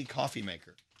DeLonghi coffee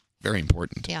maker. Very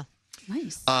important. Yeah.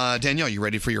 Nice. Danielle, you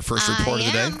ready for your first report of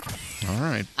the day? All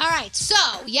right. All right, so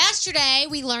yesterday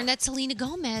we learned that Selena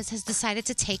Gomez has decided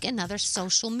to take another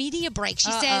social media break.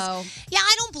 She says, yeah,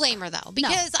 I don't blame her though,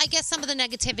 because I guess some of the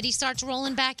negativity starts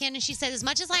rolling back in. And she said, as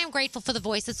much as I am grateful for the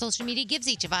voice that social media gives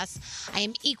each of us, I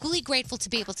am equally grateful to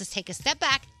be able to take a step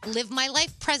back, live my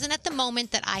life present at the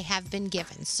moment that I have been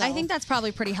given. So I think that's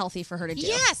probably pretty healthy for her to do.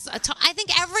 Yes, I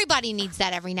think everybody needs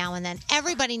that every now and then.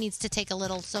 Everybody needs to take a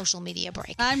little social media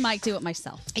break. I might do it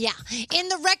myself. Yeah. In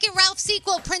the Wreck-It Ralph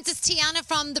sequel, Princess Tiana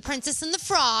from The Princess and the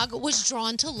Frog was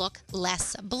drawn to look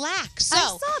less black. So, I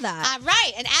saw that.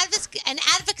 Right. An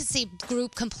advocacy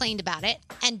group complained about it,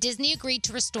 and Disney agreed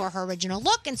to restore her original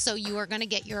look, and so you are going to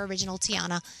get your original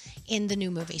Tiana in the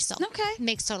new movie. So,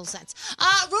 makes total sense.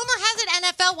 Rumor has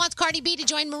it NFL wants Cardi B to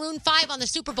join Maroon 5 on the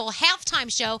Super Bowl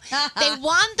halftime show. They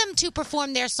want them to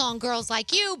perform their song Girls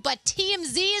Like You, but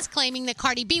TMZ is claiming that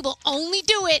Cardi B will only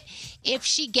do it if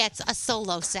she gets a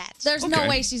solo set. There's no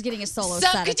way she's getting a solo So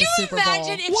set at could the you Super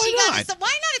imagine Bowl. if she got a why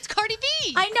not? It's Cardi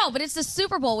B. I know, but it's the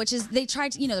Super Bowl, which is they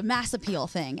tried to, the mass appeal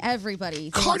thing. Everybody. they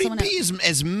want Cardi someone B to- is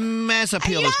as mass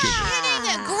appeal as can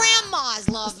be. Grandmas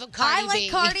love Cardi I like B.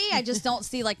 Cardi. I just don't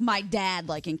see like my dad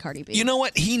liking Cardi B. You know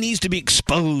what? He needs to be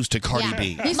exposed to Cardi Yeah.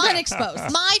 B. He's been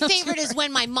exposed. My favorite is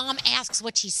when my mom asks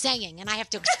what she's saying, and I have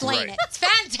to explain it. It's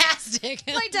fantastic.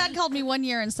 My dad called me one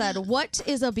year and said, "What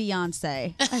is a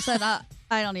Beyonce?" I said,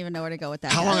 "I don't even know where to go with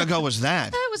that." How long ago was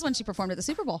that? It was when she performed at the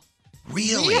Super Bowl.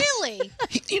 Really? Really?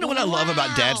 You know what I love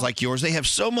about dads like yours? They have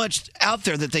so much out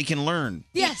there that they can learn.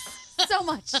 Yes, so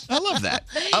much. I love that.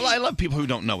 I love people who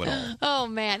don't know it all. Oh,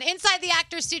 man. Inside the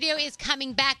Actors Studio is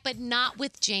coming back, but not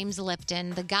with James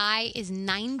Lipton. The guy is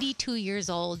 92 years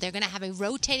old. They're going to have a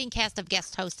rotating cast of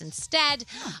guest hosts instead.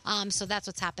 So that's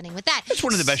what's happening with that. It's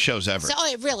one of the best shows ever. So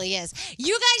it really is.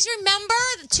 You guys remember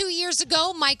 2 years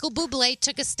ago, Michael Bublé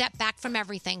took a step back from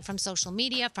everything, from social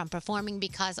media, from performing,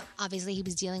 because obviously he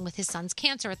was dealing with his son's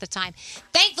cancer at the time.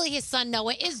 Thankfully, his son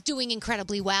Noah is doing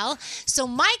incredibly well. So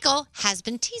Michael has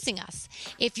been teasing us.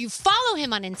 If you follow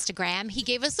him on Instagram, he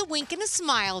gave us a wink and a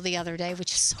smile the other day,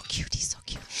 which is so cute. He's so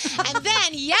cute. And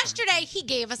then yesterday, he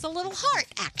gave us a little heart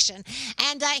action.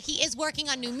 And he is working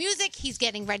on new music. He's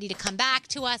getting ready to come back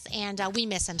to us, and we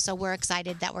miss him. So we're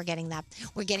excited that we're getting that.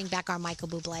 We're getting back our Michael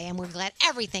Bublé, and we're glad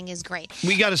everything is great.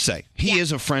 We got to say, he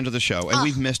is a friend of the show, and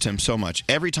we've missed him so much.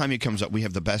 Every time he comes up, we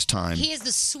have the best time. He is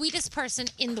the sweetest person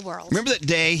in the world. Remember that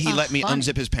day he let me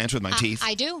unzip his pants with my teeth?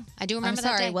 I do. I do remember I'm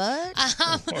sorry, that day.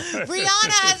 what?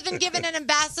 Rihanna has been given an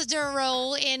ambassador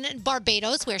role in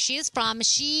Barbados, where she is from.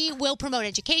 She will promote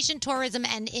education, tourism,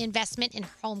 and investment in her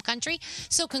home country.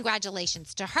 So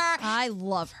congratulations to her. I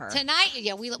love her. Tonight,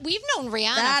 yeah, we've known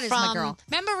Rihanna That is from. my girl.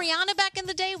 Remember Rihanna back in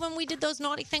the day when we did those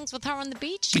naughty things with her on the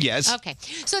beach? Yes. Okay.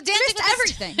 So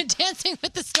Dancing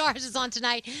with the Stars is on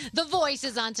tonight. The Voice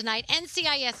is on tonight.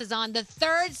 NCIS is on. The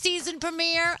third season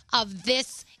premiere of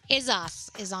This Is Us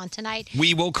is on tonight.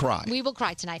 We will cry. We will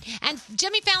cry tonight. And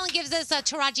Jimmy Fallon gives us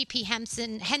Taraji P.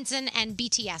 Henson and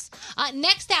BTS.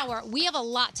 Next hour, we have a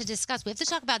lot to discuss. We have to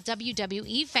talk about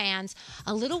WWE fans.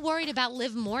 A little worried about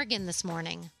Liv Morgan this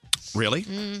morning. Really?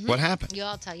 Mhm. What happened?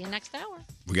 I'll tell you next hour.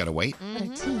 We got to wait.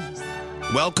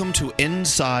 Mhm. Welcome to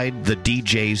Inside the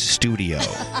DJ's Studio.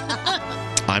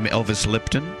 I'm Elvis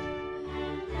Lipton.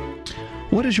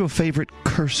 What is your favorite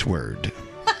curse word?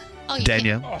 Oh, you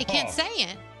Danielle? You can't say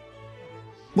it.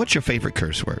 What's your favorite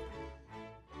curse word?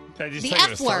 The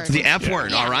F word. The F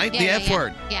word, Yeah, all right? yeah, the yeah, F yeah.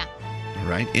 word. Yeah.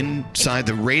 right? Inside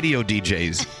the radio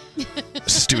DJ's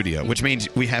studio, which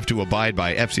means we have to abide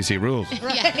by FCC rules.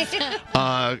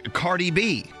 Right. Cardi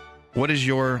B.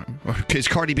 Is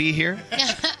Cardi B here?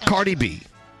 Cardi B.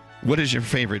 What is your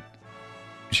favorite?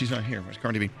 She's not here. Where's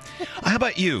Cardi B? How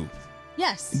about you?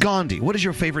 Yes. Gandhi, what is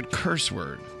your favorite curse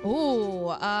word? Ooh,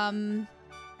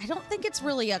 I don't think it's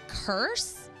really a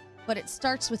curse, but it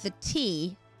starts with a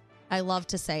T. I love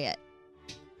to say it.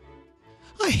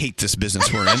 I hate this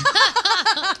business we're in.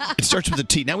 It starts with a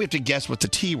T. Now we have to guess what the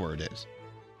T word is.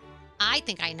 I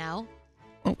think I know.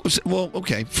 Oh, well,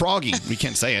 okay. Froggy. We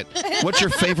can't say it. What's your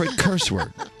favorite curse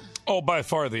word? Oh, by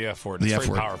far the F word. The It's F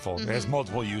very word. powerful. It has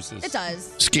multiple uses. It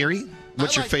does. Scary?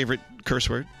 What's your favorite curse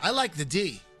word? I like the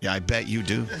D. Yeah, I bet you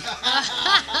do.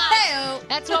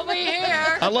 That's what we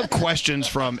hear. I love questions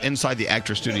from inside the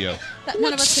actor studio. That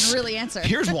none of us can really answer.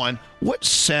 Here's one. What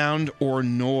sound or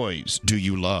noise do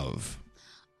you love?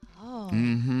 Oh.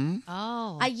 Mm-hmm.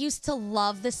 Oh. I used to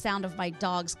love the sound of my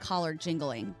dog's collar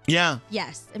jingling. Yeah.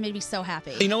 Yes, it made me so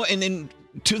happy. You know, and then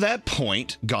to that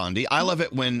point, Gandhi, I love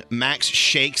it when Max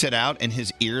shakes it out and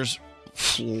his ears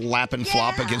flap and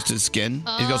flop against his skin.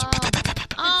 He goes,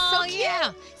 Oh,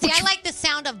 yeah. See, I like the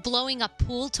sound of blowing up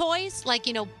pool toys, like,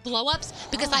 blow-ups,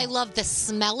 because I love the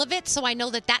smell of it, so I know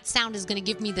that sound is going to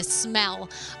give me the smell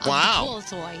of Wow. the pool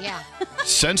toy. Yeah.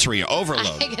 sensory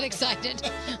overload. I get excited.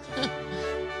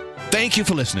 Thank you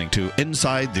for listening to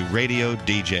Inside the Radio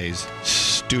DJ's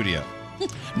Studio.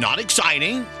 Not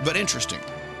exciting, but interesting.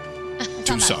 I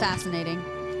found that some.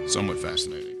 fascinating. Somewhat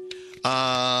fascinating.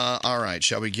 All right,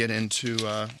 shall we get into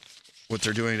what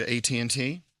they're doing to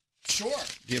AT&T? Sure.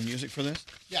 Do you have music for this?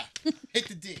 Yeah. Hit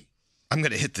the D. I'm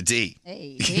going to hit the D.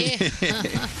 Hey.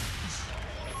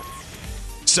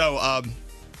 So,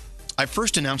 I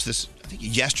first announced this, I think,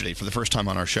 yesterday for the first time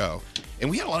on our show. And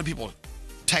we had a lot of people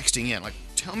texting in, like,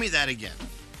 tell me that again.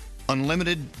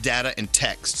 Unlimited data and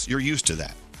texts. You're used to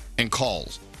that. And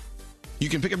calls. You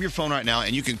can pick up your phone right now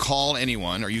and you can call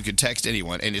anyone or you can text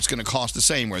anyone, and it's going to cost the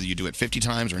same whether you do it 50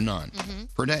 times or none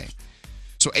per day.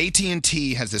 So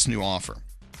AT&T has this new offer.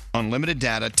 Unlimited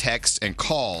data, texts, and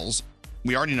calls.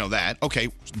 We already know that. Okay,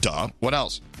 duh. What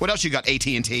else? What else you got,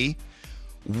 AT&T?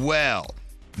 Well,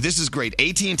 this is great.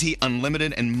 AT&T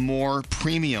Unlimited and More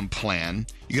Premium Plan.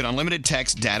 You get unlimited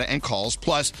text, data, and calls,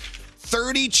 plus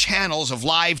 30 channels of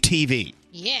live TV.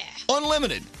 Yeah.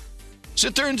 Unlimited.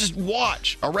 Sit there and just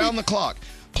watch around the clock.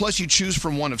 Plus, you choose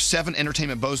from one of 7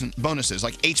 entertainment bonuses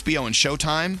like HBO and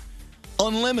Showtime.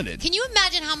 Unlimited. Can you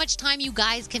imagine how much time you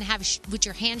guys can have with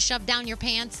your hand shoved down your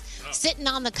pants, sitting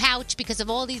on the couch because of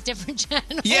all these different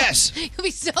channels? Yes. You'll be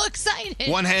so excited.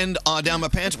 One hand down my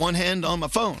pants, one hand on my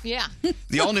phone. Yeah.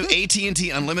 The all-new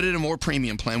AT&T Unlimited and More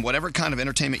Premium Plan. Whatever kind of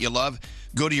entertainment you love,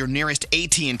 go to your nearest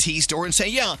AT&T store and say,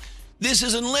 yeah, this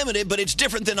is unlimited, but it's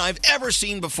different than I've ever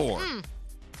seen before.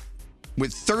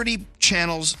 With 30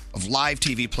 channels of live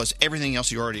TV plus everything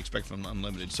else you already expect from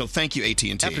Unlimited. So thank you,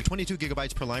 AT&T. After 22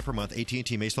 gigabytes per line per month,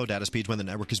 AT&T may slow data speeds when the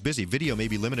network is busy. Video may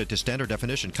be limited to standard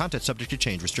definition. Content subject to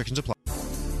change. Restrictions apply.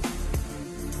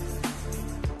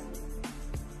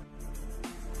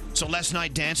 So last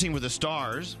night, Dancing with the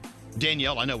Stars,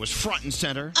 Danielle, I know, was front and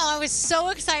center. Oh, I was so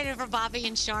excited for Bobby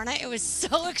and Sharna. It was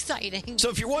so exciting. So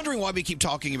if you're wondering why we keep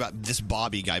talking about this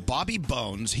Bobby guy, Bobby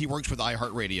Bones, he works with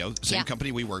iHeartRadio, the same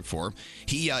company we work for.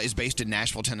 He is based in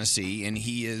Nashville, Tennessee, and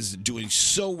he is doing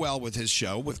so well with his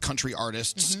show with country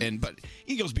artists, but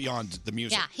he goes beyond the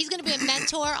music. Yeah, he's going to be a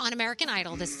mentor on American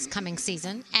Idol this coming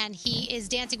season, and he is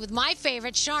dancing with my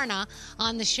favorite, Sharna,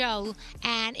 on the show,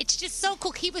 and it's just so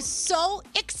cool. He was so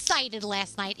excited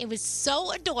last night. It was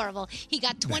so adorable. He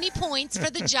got 20 points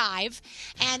for the jive,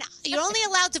 and you're only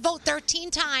allowed to vote 13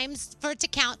 times for it to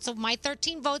count, so my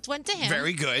 13 votes went to him.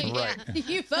 Very good. Yeah.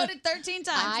 You voted 13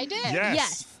 times. I did.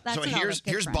 Yes. That's So an here's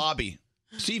good friend. Bobby.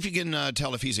 See if you can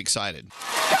tell if he's excited.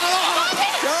 All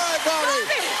right, Bobby.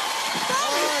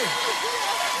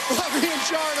 Bobby and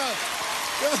Sharna.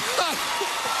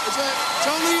 It's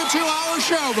only a 2-hour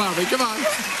show, Bobby. Come on.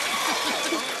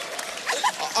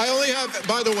 I only have,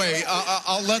 by the way,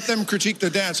 I'll let them critique the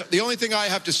dance. The only thing I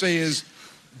have to say is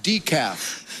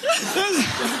decaf.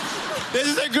 This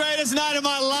is the greatest night of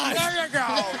my life. There you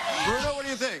go. Bruno, what do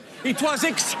you think? It was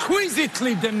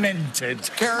exquisitely demented.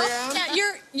 Carrie Ann? Now,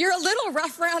 you're a little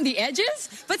rough around the edges,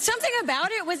 but something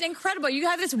about it was incredible. You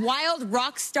have this wild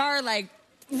rock star, like,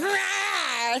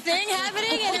 rah, thing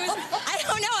happening, and it was, I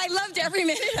don't know, I loved every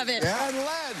minute of it. Yeah, and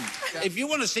Len. If you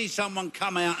want to see someone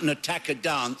come out and attack a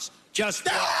dance, Just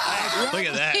Look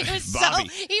at that, He was Bobby.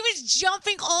 he was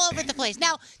jumping all over the place.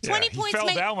 Now, 20 he points fell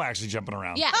may down while actually jumping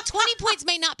around. Yeah, 20 points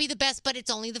may not be the best, but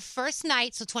it's only the first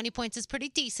night, so 20 points is pretty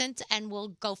decent, and we'll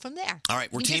go from there. All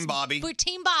right, we're You Team just- Bobby. We're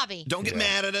Team Bobby. Don't get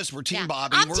mad at us. We're Team Yeah.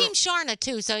 Bobby. I'm We're- Team Sharna,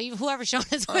 too, so whoever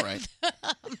Sharna's All with. right.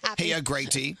 Hey,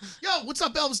 Great T. Yo, what's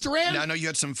up, Elvis Duran? Now, I know you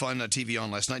had some fun TV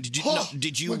on last night. Did you? Oh,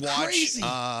 Did you went watch crazy.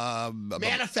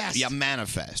 Manifest? Yeah,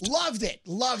 Manifest. Loved it.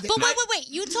 But wait.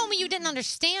 You told me you didn't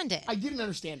understand it. I didn't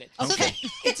understand it. Okay.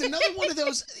 It's another one of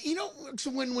those,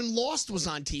 so when Lost was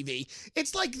on TV,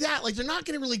 it's like that. Like, they're not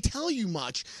going to really tell you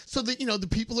much. So that, the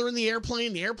people are in the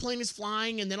airplane is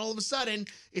flying, and then all of a sudden,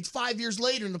 it's 5 years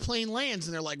later, and the plane lands,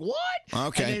 and they're like, what?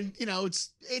 Okay. And then,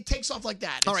 it takes off like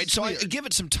that. All It's right, so weird. give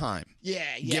it some time. Yeah.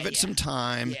 Give it some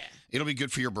time. Yeah. It'll be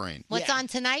good for your brain. What's on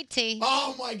tonight, T?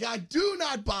 Oh, my God. Do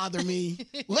not bother me.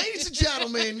 Ladies and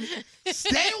gentlemen,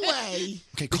 stay away.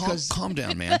 Okay, calm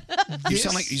down, man. You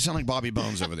sound like Bobby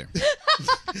Bones over there.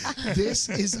 This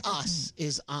Is Us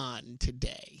is on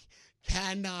today.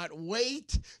 Cannot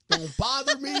wait. Don't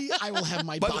bother me. I will have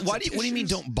my But box what of do you mean? tissues.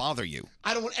 Don't bother you?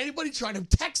 I don't want anybody trying to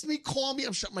text me, call me.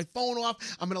 I'm shutting my phone off.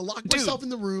 I'm going to lock myself in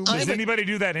the room. Does anybody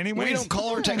do that anyway? We don't call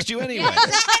or text you anyway.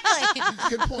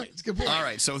 Good point. It's a good point. All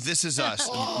right, so This Is Us.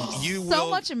 You will. So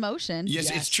much emotion. Yes,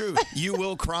 it's true. You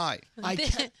will cry.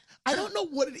 I don't know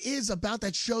what it is about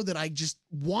that show that I just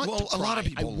want to cry. a lot of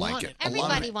people I like want it.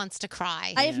 Everybody wants to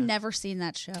cry. I have never seen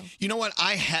that show. You know what?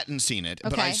 I hadn't seen it,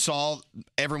 but I Okay. saw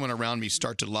everyone around me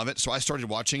start to love it. So I started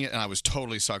watching it, and I was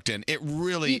totally sucked in. It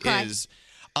really You cried? is.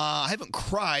 I haven't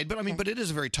cried, but but it is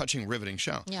a very touching, riveting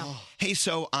show. Yeah. Hey,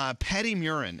 so Patty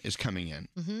Murin is coming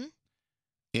in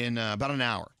in about an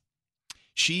hour.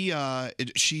 She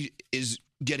is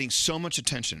getting so much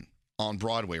attention on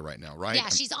Broadway right now, right? Yeah,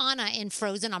 she's Anna in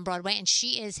Frozen on Broadway, and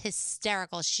she is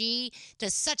hysterical. She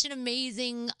does such an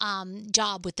amazing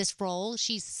job with this role.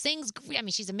 She sings, I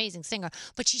mean, she's an amazing singer,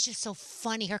 but she's just so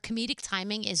funny. Her comedic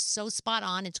timing is so spot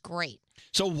on. It's great.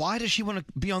 So why does she want to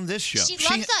be on this show? She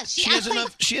loves us. She has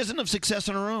enough. She has enough success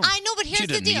on her own. I know, but here's she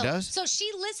the doesn't deal. Need us. So she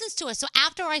listens to us. So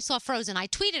after I saw Frozen, I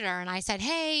tweeted her and I said,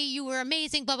 "Hey, you were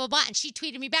amazing, blah blah blah," and she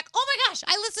tweeted me back, "Oh my gosh,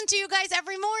 I listen to you guys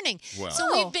every morning." Wow.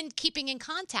 So we've been keeping in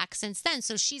contact since then.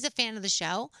 So she's a fan of the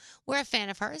show. We're a fan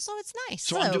of hers, so it's nice.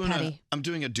 So I'm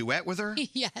doing a duet with her.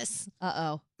 Yes. Uh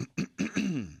oh.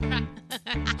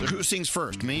 So who sings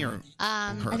first, me or her?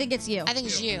 I think it's you. I think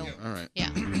it's you. All right. Yeah.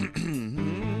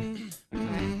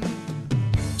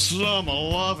 Summer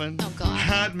loving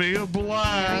had me a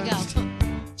blast. There we go.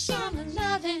 Summer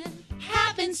loving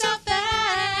happens so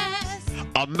fast.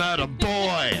 I met a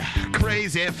boy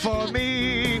crazy for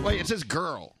me. Wait, it says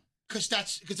girl. Because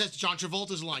that's John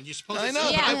Travolta's line. You're supposed I to know,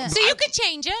 say but Yeah. So you could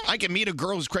change it. I can meet a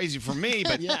girl who's crazy for me,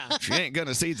 but she ain't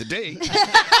gonna see the D.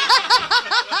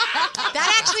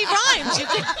 That actually rhymes.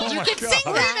 You could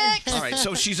sing that. All right,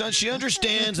 so she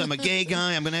understands I'm a gay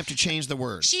guy. I'm gonna have to change the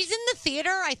words. She's in the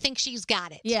theater. I think she's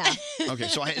got it. Yeah. Okay,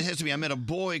 so it has to be I met a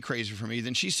boy crazy for me.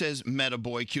 Then she says met a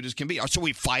boy cute as can be. So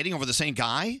we fighting over the same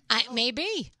guy?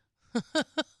 Maybe.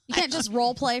 You can't just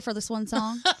role play for this one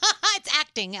song. It's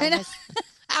acting, Elvis.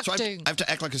 So I Acting. have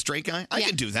to act like a straight guy? I Yeah.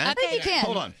 can do that. I think you can.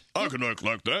 Hold on. I can act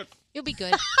like that. You'll be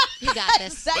good. You got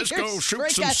this. Let's go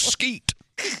shoot some skeet.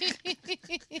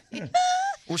 The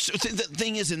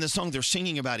thing is, in the song, they're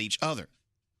singing about each other.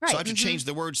 Right. So I have to change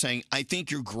the word saying, I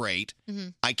think you're great.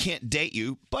 I can't date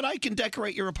you, but I can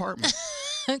decorate your apartment.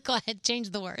 Go ahead.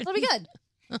 Change the word. It'll be good.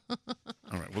 All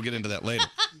right, we'll get into that later.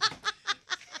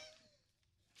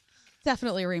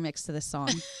 Definitely a remix to this song.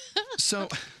 So,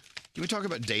 can we talk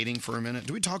about dating for a minute?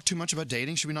 Do we talk too much about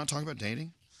dating? Should we not talk about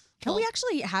dating? No, we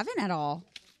actually haven't at all.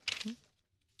 We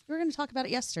were going to talk about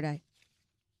it yesterday.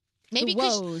 Maybe The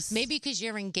woes. because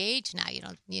you're engaged now. You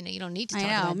don't need to talk I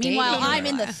know. about Meanwhile, dating. I'm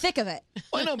in the thick of it.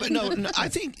 Well, no, but no, I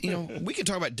think, we can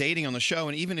talk about dating on the show,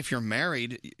 and even if you're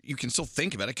married, you can still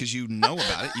think about it because you know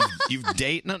about it. You've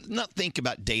dated, not think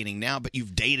about dating now, but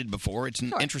you've dated before. It's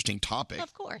an interesting topic.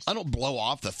 Of course. I don't blow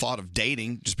off the thought of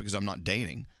dating just because I'm not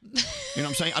dating. You know what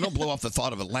I'm saying? I don't blow off the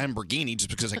thought of a Lamborghini just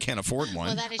because I can't afford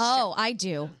one. Oh, I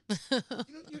do.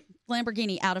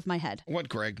 Lamborghini out of my head. What,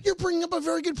 Greg? You're bringing up a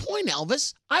very good point,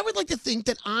 Elvis. I would like to think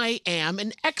that I am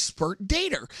an expert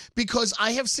dater because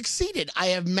I have succeeded. I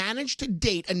have managed to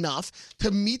date enough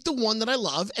to meet the one that I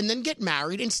love and then get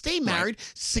married and stay married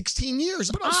 16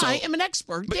 years. But also- I am an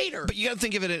expert dater. But you got to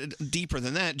think of it deeper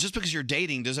than that. Just because you're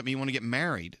dating doesn't mean you want to get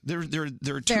married. There are two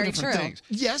Very different true. things.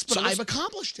 Yes, but So let's- I've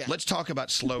accomplished that. Let's talk about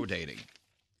slow dating.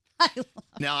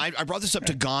 Now, I brought this up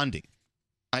to Gandhi.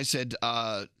 I said,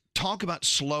 talk about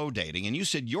slow dating. And you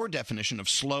said your definition of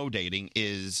slow dating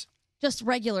is... just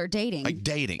regular dating. Like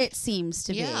dating. It seems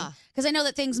to be. Yeah. Because I know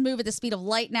that things move at the speed of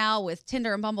light now with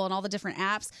Tinder and Bumble and all the different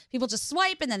apps. People just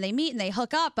swipe and then they meet and they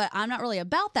hook up, but I'm not really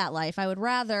about that life. I would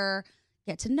rather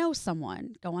get to know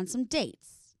someone, go on some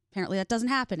dates. Apparently that doesn't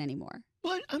happen anymore.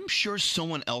 Well, I'm sure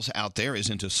someone else out there is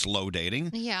into slow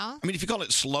dating. Yeah. I mean, if you call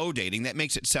it slow dating, that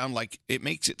makes it sound like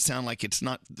it's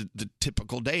not the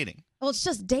typical dating. Well, it's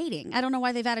just dating. I don't know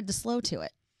why they've added the slow to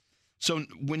it. So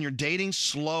when you're dating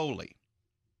slowly,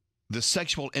 the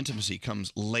sexual intimacy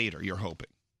comes later, you're hoping.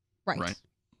 Right.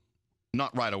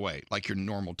 Not right away, like your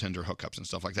normal Tinder hookups and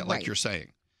stuff like that, Right. like you're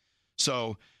saying.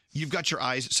 So you've got your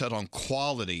eyes set on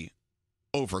quality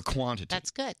over quantity. That's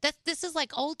good. This is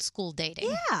like old school dating.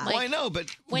 Yeah. Well, I know, but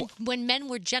when men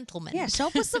were gentlemen. Yeah, show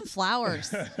up with some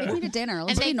flowers. Take me to dinner.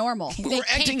 Let's be normal. we're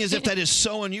acting as if that is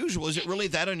so unusual. Is it really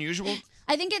that unusual?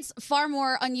 I think it's far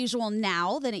more unusual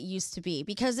now than it used to be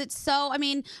because it's so, I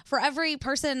mean, for every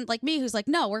person like me who's like,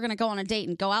 no, we're going to go on a date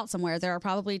and go out somewhere, there are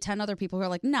probably 10 other people who are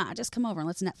like, nah, just come over and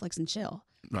let's Netflix and chill.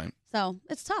 Right. So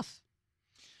it's tough.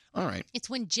 All right. It's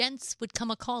when gents would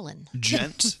come a calling.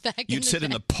 Gents? You'd sit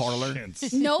in the parlor?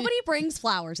 Nobody brings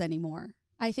flowers anymore.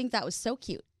 I think that was so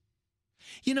cute.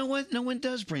 You know what? No one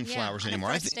does bring Yeah, flowers on a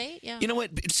anymore. first date, yeah. You know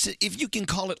what? If you can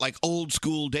call it like old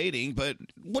school dating, but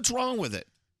what's wrong with it?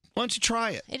 Why don't you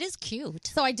try it? It is cute.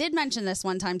 So I did mention this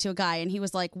one time to a guy, and he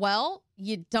was like, well,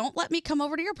 you don't let me come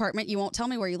over to your apartment. You won't tell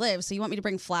me where you live. So you want me to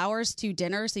bring flowers to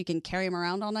dinner so you can carry them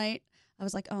around all night? I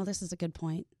was like, oh, this is a good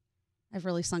point. I've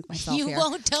really sunk myself You here.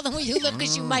 won't tell them where you live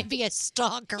because you might be a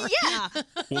stalker. Yeah.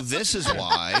 Well, this is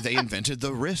why they invented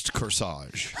the wrist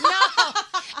corsage.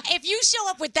 If you show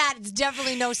up with that, it's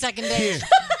definitely no second date.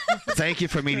 Thank you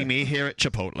for meeting me here at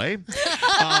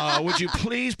Chipotle. Would you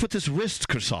please put this wrist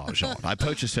corsage on? I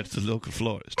purchased it at the local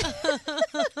florist.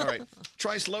 All right.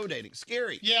 Try slow dating.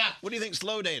 Scary. Yeah. What do you think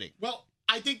slow dating? Well,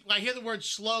 I think when I hear the word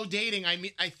slow dating,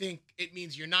 I think it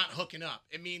means you're not hooking up.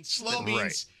 It means slow Right.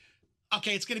 means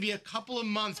okay, it's going to be a couple of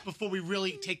months before we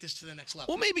really take this to the next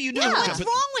level. Well, maybe you do hook up.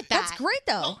 with that? That's great,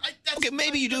 though. Okay,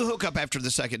 maybe you do hook up after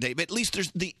the second date, but at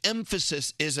least the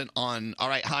emphasis isn't on, all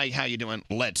right, hi, how you doing?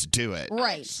 Let's do it.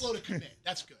 Right. Slow to commit.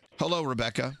 That's good. Hello,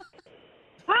 Rebecca.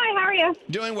 Hi, how are you?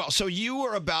 Doing well. So you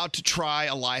were about to try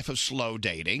a life of slow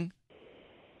dating.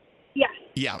 Yes.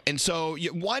 Yeah. And so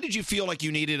why did you feel like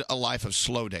you needed a life of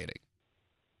slow dating?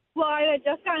 Well, I had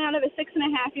just gotten out of a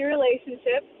 6.5-year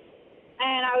relationship,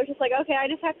 and I was just like, okay, I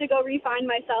just have to go refine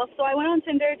myself. So I went on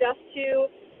Tinder just to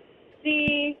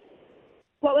see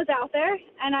what was out there,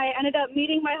 and I ended up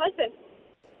meeting my husband.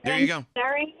 There you go.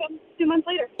 Marrying him 2 months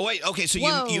later. Oh, wait, okay, so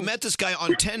you met this guy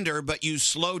on Tinder, but you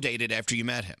slow dated after you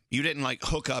met him. You didn't like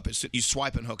hook up. You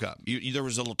swipe and hook up. There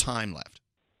was a little time left.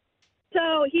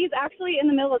 So he's actually in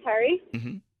the military.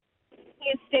 Mm-hmm.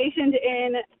 He's stationed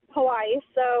in Hawaii,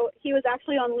 so he was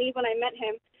actually on leave when I met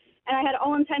him. And I had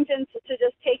all intentions to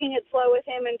just taking it slow with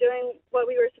him and doing what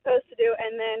we were supposed to do.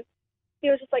 And then he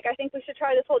was just like, I think we should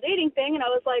try this whole dating thing. And I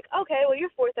was like, okay, well, you're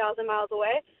 4,000 miles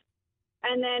away.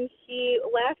 And then he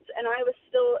left, and I was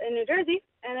still in New Jersey.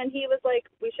 And then he was like,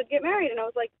 we should get married. And I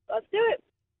was like, let's do it.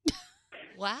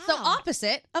 Wow. So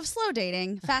opposite of slow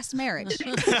dating, fast marriage.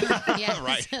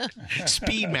 Right.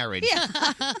 Speed marriage.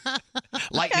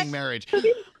 Lightning marriage.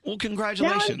 Well,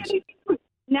 congratulations.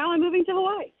 Now I'm moving to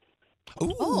Hawaii.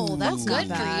 Oh, that's good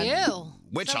not for bad. you.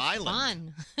 Which So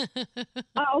island? Fun.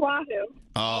 Oahu.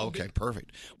 Oh, okay,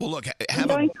 perfect. Well, look, I'm have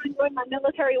going to enjoy my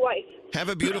military wife.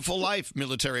 a beautiful life,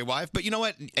 military wife. But you know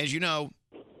what? As you know,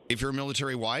 if you're a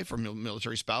military wife or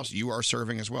military spouse, you are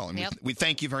serving as well. And Yep. we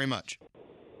thank you very much.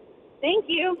 Thank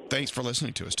you. Thanks for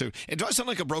listening to us, too. And do I sound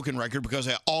like a broken record? Because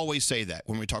I always say that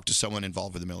when we talk to someone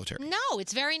involved with the military. No,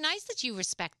 it's very nice that you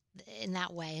respect in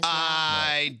that way as well.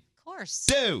 I Of course.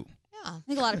 do. I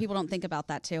think a lot of people don't think about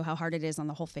that, too, how hard it is on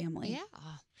the whole family. Yeah.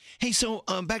 Hey, so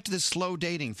back to this slow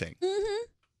dating thing. Mm-hmm.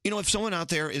 You know, if someone out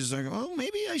there is like, oh,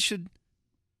 maybe I should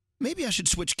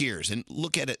switch gears and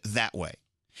look at it that way.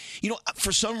 You know,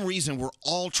 for some reason, we're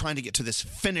all trying to get to this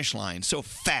finish line so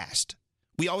fast.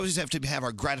 We always have to have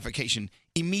our gratification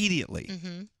immediately.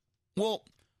 Mm-hmm. Well,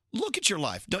 look at your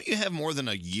life. Don't you have more than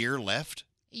a year left?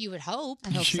 You would hope. I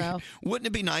hope so. Wouldn't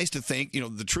it be nice to think,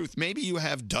 the truth? Maybe you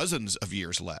have dozens of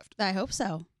years left. I hope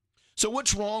so. So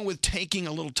what's wrong with taking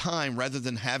a little time rather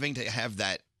than having to have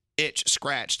that itch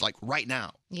scratched like right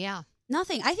now? Yeah.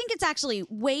 Nothing. I think it's actually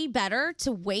way better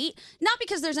to wait. Not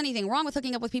because there's anything wrong with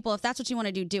hooking up with people. If that's what you want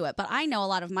to do it. But I know a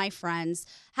lot of my friends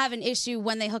have an issue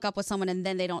when they hook up with someone and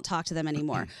then they don't talk to them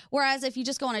anymore. Whereas if you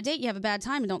just go on a date, you have a bad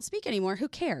time and don't speak anymore, who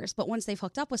cares? But once they've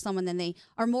hooked up with someone, then they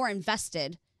are more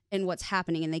invested in what's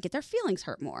happening and they get their feelings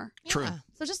hurt more. True.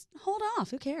 So just hold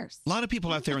off. Who cares? A lot of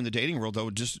people out there in the dating world,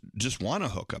 though, just want to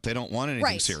hook up. They don't want anything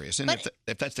Right. serious. And But-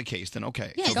 if that's the case, then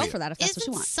okay. Yeah, so go be for it. that if that's what you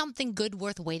Isn't want. something good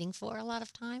worth waiting for a lot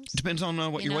of times? Depends on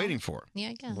what You you're know? waiting for. Yeah,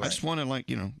 I guess. I just want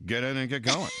to, get in and get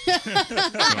going. You know what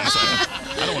I'm saying?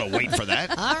 I don't want to wait for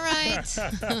that. All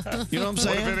right. You know what I'm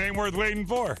saying? What if it ain't worth waiting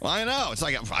for? Well, I know. It's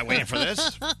like, I'm waiting for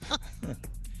this.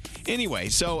 Anyway,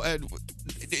 so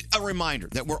a reminder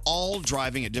that we're all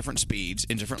driving at different speeds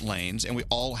in different lanes, and we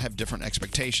all have different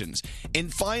expectations.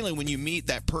 And finally, when you meet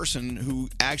that person who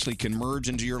actually can merge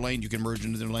into your lane, you can merge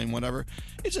into their lane, whatever,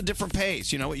 it's a different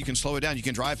pace. You know what? You can slow it down. You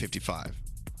can drive 55.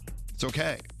 It's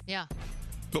okay. Yeah.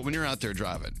 But when you're out there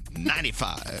driving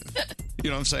 95, you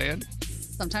know what I'm saying?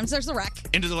 Sometimes there's a wreck.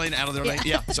 Into the lane, out of their lane.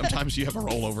 Yeah, sometimes you have a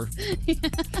rollover.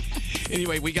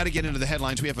 Anyway, we got to get into the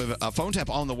headlines. We have a phone tap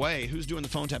on the way. Who's doing the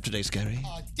phone tap today, Scary?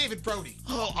 David Brody.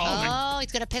 Oh,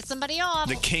 he's going to piss somebody off.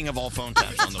 The king of all phone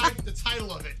taps on the way. The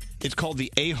title of it. It's called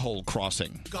the A-hole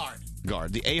crossing.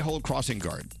 Guard. The A-hole crossing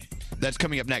guard. That's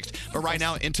coming up next. But right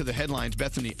now, into the headlines.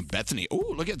 Bethany.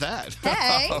 Ooh, look at that.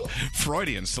 Hey.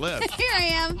 Freudian slip. Here I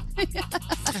am.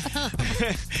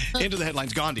 Into the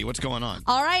headlines. Gandhi, what's going on?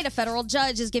 All right, a federal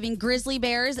judge is giving grizzly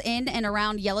bears in and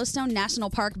around Yellowstone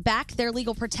National Park back their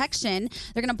legal protection.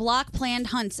 They're going to block planned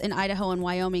hunts in Idaho and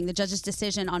Wyoming. The judge's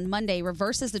decision on Monday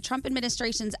reverses the Trump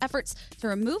administration's efforts to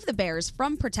remove the bears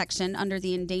from protection under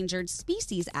the Endangered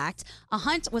Species Act. A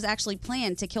hunt was actually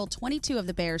planned to kill 22 of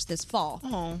the bears this fall.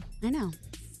 Oh. I know.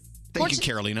 Thank you,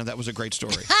 Carolina. That was a great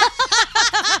story.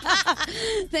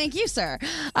 Thank you, sir.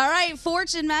 All right,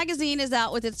 Fortune magazine is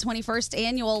out with its 21st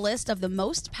annual list of the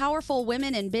most powerful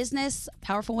women in business.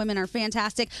 Powerful women are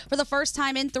fantastic. For the first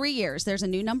time in 3 years, there's a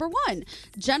new number one.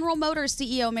 General Motors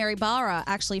CEO Mary Barra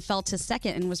actually fell to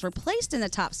second and was replaced in the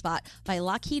top spot by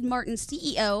Lockheed Martin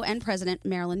CEO and President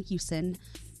Marilyn Houston.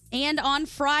 And on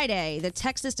Friday, the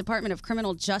Texas Department of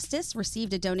Criminal Justice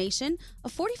received a donation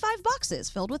of 45 boxes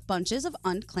filled with bunches of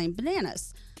unclaimed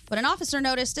bananas. But an officer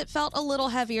noticed it felt a little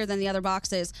heavier than the other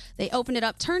boxes. They opened it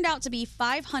up, turned out to be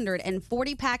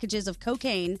 540 packages of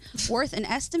cocaine worth an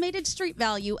estimated street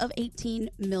value of $18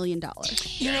 million.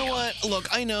 You know what? Look,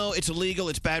 I know it's illegal.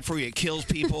 It's bad for you. It kills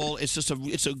people. It's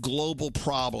a global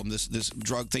problem, this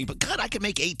drug thing. But God, I could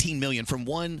make $18 million from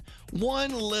one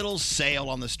little sale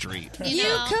on the street. You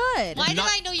could. Why did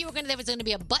I know there was going to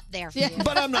be a butt there for you?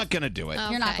 But I'm not going to do it.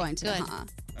 You're not going to. Good.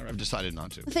 I've decided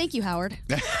not to. Thank you, Howard.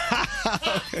 Good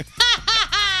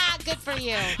for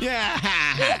you.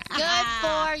 Yeah. Good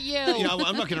for you. You know,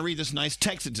 I'm not going to read this nice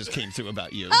text that just came through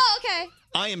about you. Oh, okay.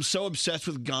 I am so obsessed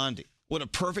with Gandhi. What a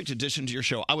perfect addition to your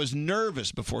show. I was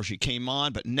nervous before she came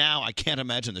on, but now I can't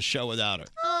imagine the show without her.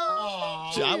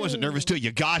 Oh. See, I wasn't nervous till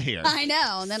you got here. I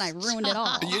know, and then I ruined it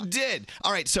all. You did.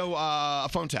 All right, so a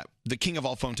phone tap. The king of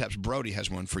all phone taps, Brody, has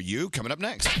one for you. Coming up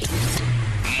next.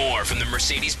 More from the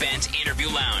Mercedes-Benz Interview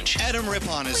Lounge. Adam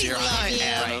Rippon is here. Hi, you.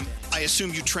 Adam. I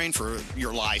assume you trained for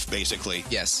your life, basically.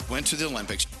 Yes. Went to the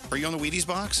Olympics. Are you on the Wheaties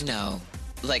box? No.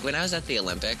 Like, when I was at the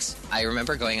Olympics, I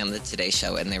remember going on the Today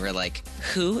Show, and they were like,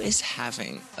 who is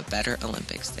having a better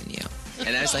Olympics than you?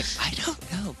 And I was like, I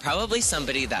don't know. Probably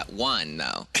somebody that won,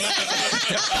 though.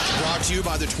 Brought to you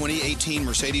by the 2018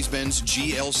 Mercedes-Benz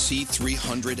GLC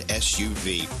 300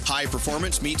 SUV. High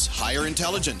performance meets higher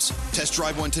intelligence. Test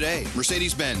drive one today.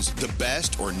 Mercedes-Benz, the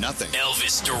best or nothing.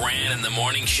 Elvis Duran in the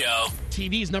Morning Show.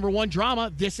 TV's #1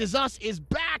 drama, This Is Us, is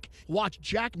back. Watch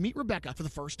Jack meet Rebecca for the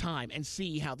first time and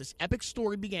see how this epic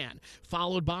story began.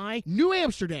 Followed by New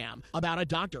Amsterdam, about a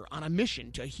doctor on a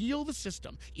mission to heal the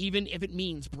system, even if it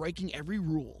means breaking every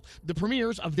rule. The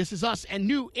premieres of This Is Us and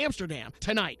New Amsterdam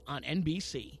tonight on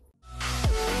NBC.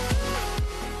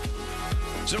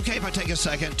 Is it okay if I take a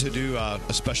second to do a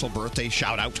special birthday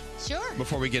shout out? Sure.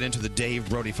 Before we get into the Dave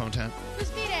Brody phone tap? Who's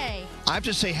B-Day? I have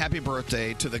to say happy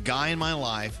birthday to the guy in my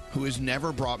life who has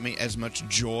never brought me as much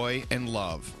joy and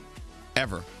love.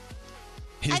 Ever.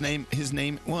 His name,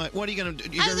 what are you going to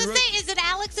do? I was going to say, is it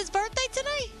Alex's birthday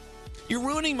today? You're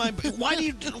ruining my, why do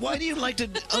you like to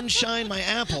unshine my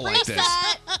apple like this?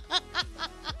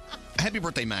 Happy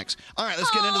birthday, Max. All right,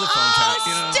 let's get into the phone tap.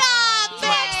 Stop,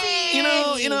 Maxie! You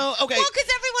know, okay. Well, because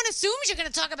everyone assumes you're going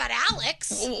to talk about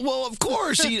Alex. Well, of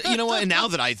course. You know what? And now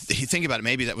that I think about it,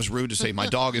 maybe that was rude to say my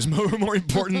dog is more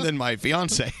important than my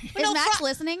fiance. Is Max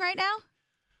listening right now?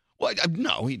 Well,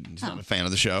 no, he's not a fan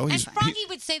of the show. And Froggy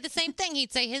would say the same thing.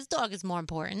 He'd say his dog is more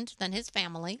important than his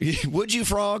family. Would you,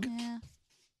 Frog? Yeah.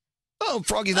 Oh,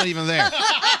 Froggy's not even there.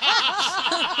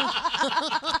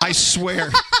 I swear.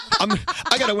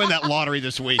 I got to win that lottery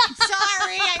this week.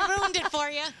 Sorry, I ruined it for for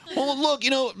you. Well, look,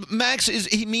 Max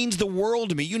he means the world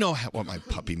to me. You know what my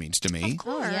puppy means to me. Of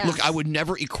course. Yes. Look, I would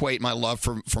never equate my love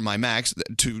for my Max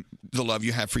to the love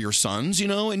you have for your sons,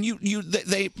 and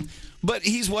they but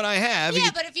he's what I have. Yeah,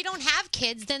 but if you don't have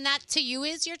kids, then that to you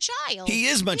is your child. He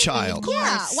is my child. Of course.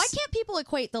 Yeah. Why can't people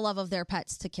equate the love of their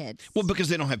pets to kids? Well, because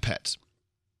they don't have pets.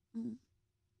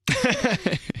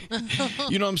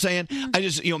 You know what I'm saying? I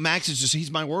just, Max is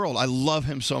he's my world. I love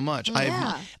him so much.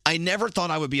 Yeah. I never thought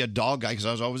I would be a dog guy because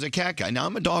I was always a cat guy. Now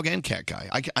I'm a dog and cat guy.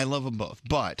 I love them both.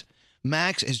 But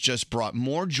Max has just brought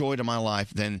more joy to my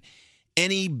life than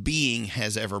any being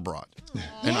has ever brought.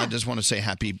 And I just want to say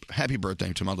happy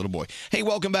birthday to my little boy. Hey,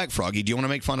 welcome back, Froggy. Do you want to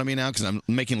make fun of me now because I'm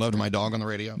making love to my dog on the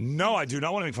radio? No, I do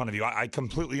not want to make fun of you. I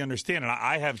completely understand. And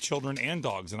I have children and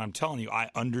dogs. And I'm telling you, I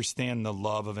understand the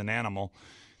love of an animal,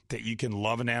 that you can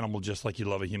love an animal just like you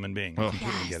love a human being. I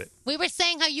completely get it. We were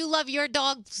saying how you love your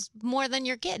dogs more than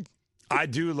your kid. I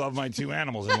do love my two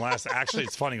animals. And actually,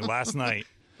 it's funny. Last night,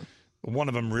 one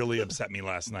of them really upset me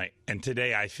last night. And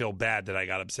today I feel bad that I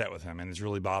got upset with him. And it's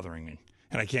really bothering me.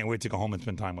 And I can't wait to go home and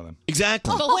spend time with him.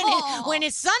 Exactly. But when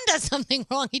his son does something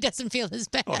wrong, he doesn't feel as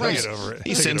bad. Oh, he'll get over it.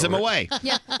 He sends him away.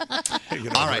 Yeah.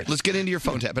 All right, let's get into your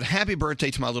phone tap. But happy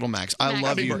birthday to my little Max. I love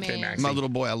Happy you. birthday, Maxie. My little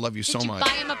boy, I love you so Did you much.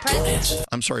 buy him a present?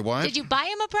 I'm sorry, what? Did you buy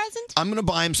him a present? I'm going to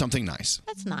buy him something nice.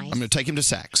 That's nice. I'm going to take him to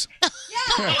Saks.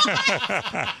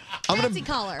 Fancy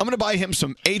collar. I'm going to buy him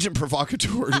some Agent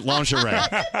Provocateur lingerie.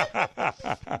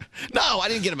 No, I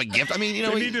didn't get him a gift. I mean,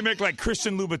 they need to make like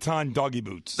Christian Louboutin doggy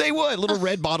boots. They would. Little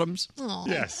red bottoms. Aw.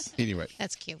 Yes. Anyway.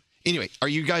 That's cute. Anyway, are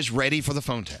you guys ready for the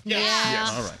phone tap? Yeah.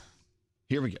 Yes. All right.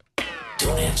 Here we go.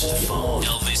 Don't answer the phone.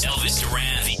 Elvis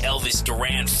Duran, the Elvis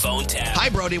Duran phone tap. Hi,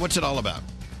 Brody. What's it all about?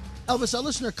 Elvis, our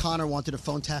listener Connor wanted to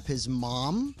phone tap his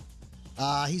mom.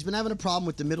 He's been having a problem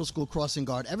with the middle school crossing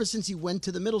guard ever since he went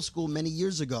to the middle school many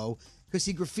years ago because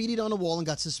he graffitied on a wall and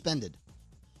got suspended.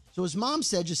 So his mom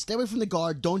said, just stay away from the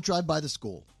guard. Don't drive by the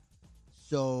school.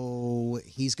 So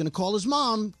he's going to call his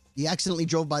mom. He accidentally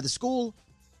drove by the school,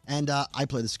 and I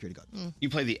play the security guard. You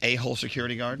play the a-hole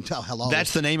security guard? Oh, hello.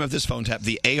 That's the name of this phone tap,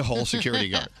 the a-hole security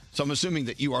guard. So I'm assuming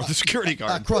that you are the security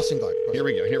guard. Crossing guard. Here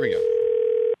we go.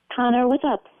 Connor, what's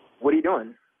up? What are you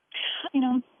doing?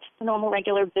 Normal,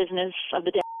 regular business of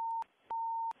the day.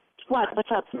 What's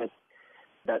up?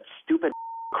 That stupid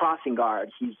crossing guard.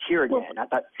 He's here again. I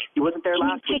thought he wasn't there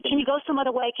last week. Can you go some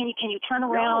other way? Can you turn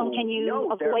around? Can you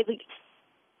avoid the...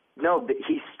 No,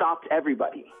 he stopped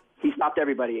everybody.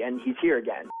 And he's here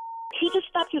again. He just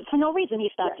stopped you for no reason. He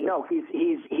stopped you. No, he's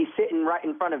sitting right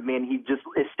in front of me, and he just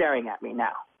is staring at me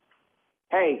now.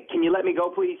 Hey, can you let me go,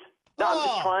 please? No, I'm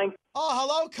just trying. Oh,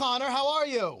 hello, Connor. How are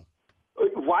you?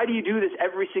 Why do you do this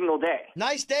every single day?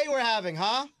 Nice day we're having,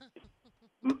 huh?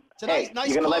 It's a Hey, nice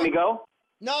you gonna let me go?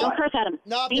 No. Don't curse at him.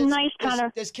 No, Be nice,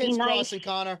 Connor. There's kids Be nice. crossing,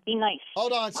 Connor. Be nice.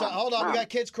 Hold on, sir. Hold on. We got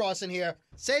kids crossing here.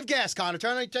 Save gas, Connor.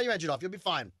 Turn your engine off. You'll be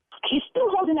fine. He's still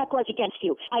holding that grudge against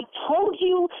you. I told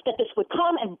you that this would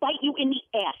come and bite you in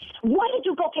the ass. Why did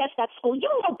you go past that school? You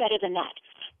know better than that.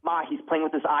 Ma, he's playing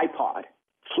with his iPod.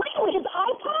 Playing with his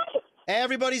iPod?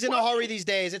 Everybody's in a hurry these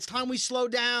days. It's time we slow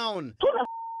down. Who the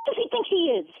does he think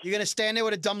he is? You gonna stand there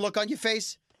with a dumb look on your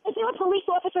face? Is there a police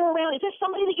officer around? Is there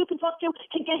somebody that you can talk to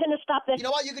get him to stop this? You know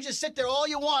what? You can just sit there all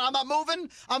you want. I'm not moving.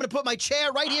 I'm going to put my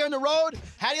chair right here in the road.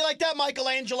 How do you like that,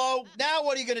 Michelangelo? Now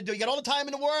what are you going to do? You got all the time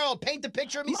in the world. Paint the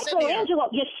picture of me sitting here. Michelangelo,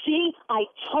 you see, I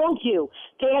told you.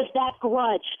 There's that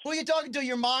grudge. Who are you talking to?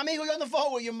 Your mommy? Who are you on the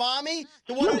phone with? Your mommy?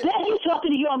 The You bet you talking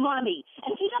to your mommy.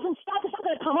 And if he doesn't stop this, I'm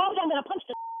going to come over and I'm going to punch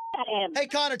the at him. Hey,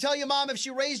 Connor, tell your mom if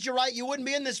she raised you right, you wouldn't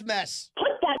be in this mess.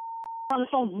 Put that on the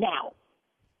phone now.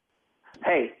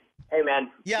 Hey,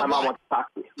 man. Yeah, my mom wants to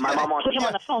talk to you. My mom wants to Put him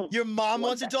on the phone. Your mom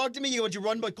wants to talk to me? You want you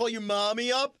run but call your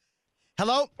mommy up?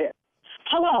 Hello?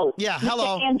 Hello. Yeah, Mr.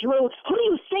 hello. Andrew, who do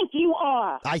you think you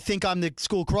are? I think I'm the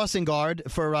school crossing guard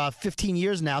for 15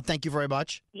 years now. Thank you very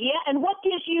much. Yeah, and what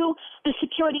gives you the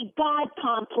security guard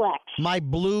complex? My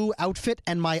blue outfit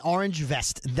and my orange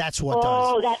vest. That's what does.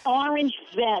 Oh, that orange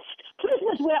vest.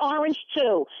 Prisoners wear orange,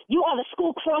 too. You are the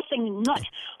school crossing nut.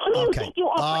 Who do you think you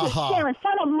are putting a chair in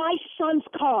front of my son's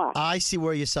car? I see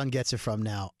where your son gets it from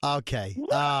now. Okay.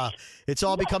 It's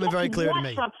all becoming very clear to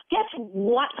me. Guess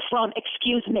what from?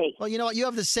 Excuse me. Well, you know what? You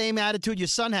have the same attitude your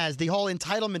son has, the whole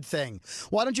entitlement thing.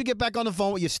 Why don't you get back on the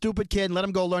phone with your stupid kid and let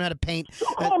him go learn how to paint? You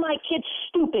call my kid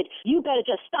stupid. You better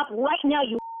just stop right now,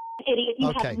 you idiot.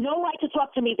 You have no right to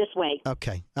talk to me this way.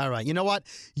 Okay. All right. You know what?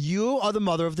 You are the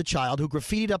mother of the child who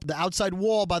graffitied up the outside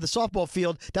wall by the softball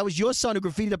field. That was your son who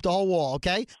graffitied up the whole wall,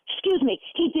 okay? excuse me,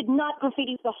 he did not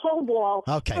graffiti the whole wall.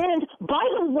 Okay. And by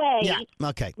the way, Yeah,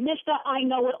 okay. Mr. I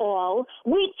Know It All,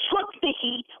 we took the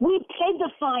heat, we paid the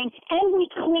fine, and we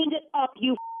cleaned it up,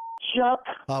 you jerk.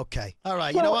 Okay. All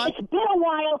right. So You know what? It's been a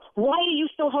while. Why are you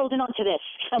still holding on to this?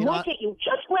 And You know why what? can't you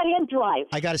just let him drive?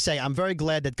 I got to say, I'm very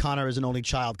glad that Connor is an only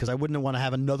child because I wouldn't want to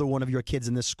have another one of your kids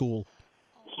in this school.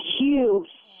 You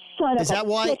son of Is that a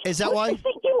why? bitch. Is that Who do why? you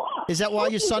think you are? Is that why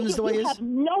Who your do you son think is the you way he You is? have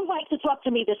no right to talk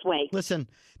to me this way. Listen,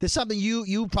 there's something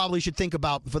you probably should think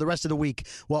about for the rest of the week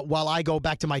while I go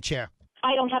back to my chair.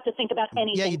 I don't have to think about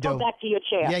anything. Yeah, you Go do. back to your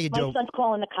chair. Yeah, you do. My son's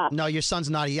calling the cops. No, your son's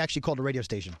not. He actually called the radio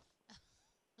station.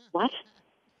 What?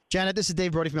 Janet, this is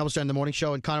Dave Brody from Elvis Sang in the Morning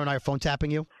Show, and Connor and I are phone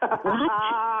tapping you. What?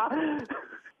 Are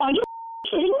you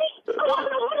kidding me? I'm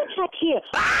having a heart attack here.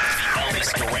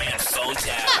 Elvis Duran phone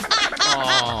tap.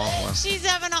 Oh. She's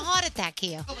having a heart attack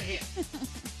here.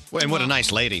 Well, and what a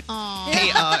nice lady. Aw.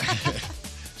 Hey,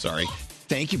 sorry.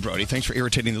 Thank you, Brody. Thanks for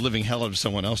irritating the living hell out of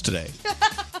someone else today.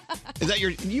 Is that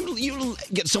you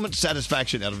get so much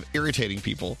satisfaction out of irritating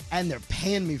people. And they're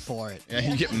paying me for it. Yeah,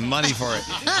 you get money for it.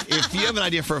 If you have an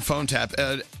idea for a phone tap,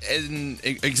 an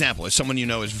example is someone you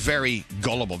know is very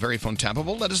gullible, very phone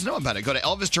tappable, let us know about it. Go to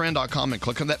elvisduran.com and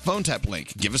click on that phone tap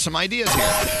link. Give us some ideas here.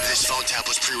 This phone tap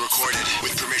was pre-recorded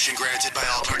with permission granted by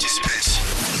all participants.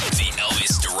 The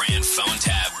Elvis Duran phone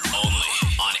tap only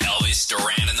on Elvis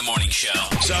Duran in the Morning Show.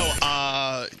 So,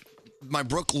 my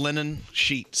Brook linen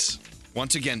sheets.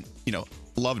 Once again,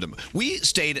 loved them. I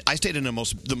stayed in the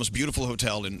most beautiful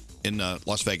hotel in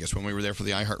Las Vegas when we were there for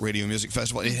the iHeartRadio Music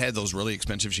Festival. It had those really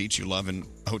expensive sheets you love in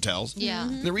hotels. Yeah.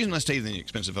 Mm-hmm. The reason I stayed in the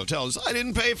expensive hotel is I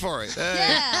didn't pay for it.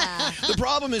 Yeah. The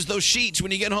problem is those sheets,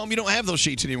 when you get home, you don't have those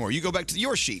sheets anymore. You go back to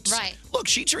your sheets. Right. Look,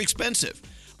 sheets are expensive.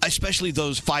 Especially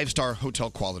those 5-star hotel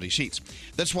quality sheets.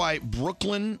 That's why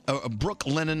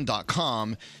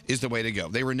brooklinen.com is the way to go.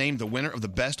 They were named the winner of the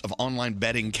best of online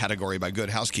bedding category by Good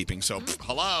Housekeeping. So,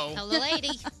 hello. Hello, lady.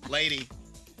 Lady.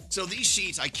 So these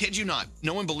sheets, I kid you not,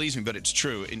 no one believes me, but it's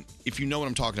true. And if you know what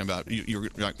I'm talking about, you're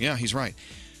like, yeah, he's right.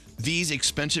 These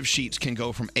expensive sheets can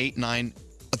go from $900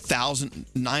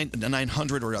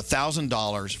 or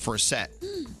 $1,000 for a set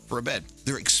for a bed.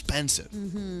 They're expensive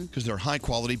because they're high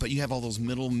quality, but you have all those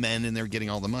middlemen in there getting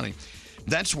all the money.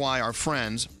 That's why our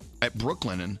friends at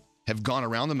Brooklinen have gone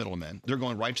around the middlemen. They're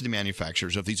going right to the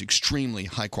manufacturers of these extremely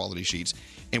high quality sheets,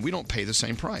 and we don't pay the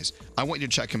same price. I want you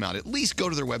to check them out. At least go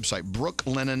to their website,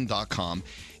 brooklinen.com,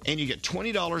 and you get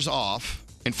 $20 off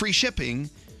and free shipping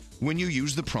when you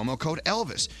use the promo code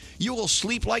Elvis. You will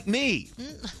sleep like me.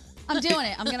 I'm doing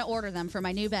it. I'm going to order them for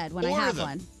my new bed when I Order have them.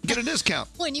 one. Get a discount.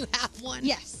 When you have one.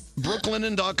 Yes.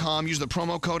 Brooklinen.com. Use the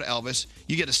promo code Elvis.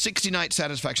 You get a 60-night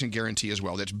satisfaction guarantee as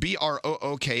well. That's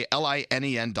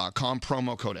BROOKLINEN.com.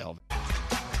 Promo code Elvis.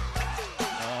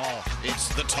 Oh, it's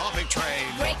the topic train.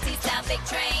 Breaksy's topic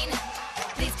train.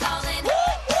 Please call in.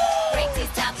 Breaksy's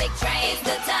topic train. It's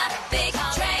the topic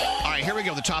train. All right, here we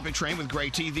go. The topic train with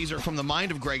Greg T. These are from the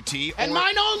mind of Greg T. And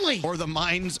mine only. Or the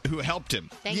minds who helped him.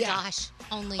 Thank gosh.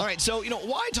 Only. All right, so,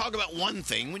 why talk about one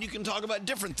thing when you can talk about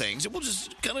different things? And we'll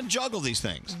just kind of juggle these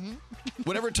things.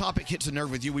 Whatever topic hits a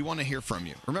nerve with you, we want to hear from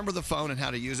you. Remember the phone and how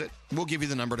to use it? We'll give you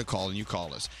the number to call, and you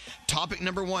call us. Topic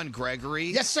number 1, Gregory.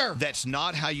 Yes, sir. That's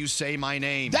not how you say my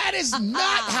name. That is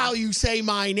not how you say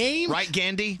my name. Right,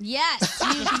 Gandhi? Yes,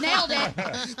 you nailed it.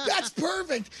 That's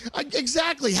perfect.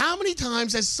 Exactly. How many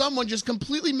times has someone just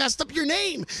completely messed up your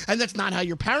name? And that's not how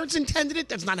your parents intended it.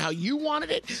 That's not how you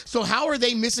wanted it. So how are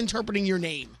they misinterpreting your name?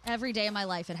 Every day of my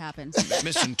life it happens.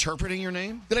 Misinterpreting your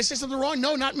name? Did I say something wrong?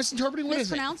 No, not misinterpreting. What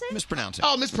is it? Mispronouncing? Mispronouncing.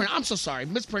 Oh, I'm so sorry.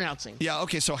 Mispronouncing. Yeah,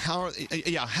 okay, so how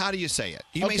do you say it?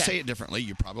 You may Okay. say it differently.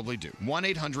 You probably do.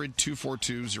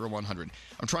 1-800-242-0100.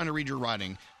 I'm trying to read your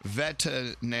writing.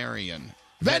 Veterinarian.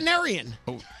 Veterinarian.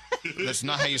 Oh, that's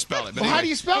not how you spell it. But Well, how do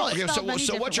you spell it? Okay, Spelled many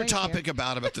so what's your different ways topic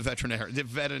about the veterinarian? The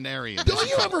veterinarian. Don't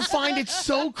you ever find it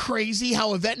so crazy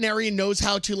how a veterinarian knows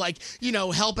how to,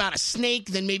 help out a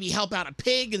snake, then maybe help out a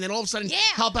pig, and then all of a sudden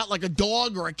help out like a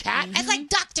dog or a cat? It's like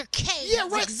Dr. K. Yeah,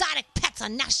 right. Exotic pets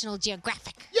on National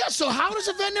Geographic. Yeah, so how does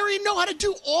a veterinarian know how to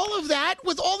do all of that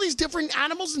with all these different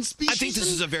animals and species? I think this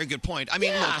is a very good point. I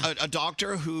mean, look, a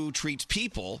doctor who treats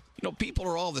people, people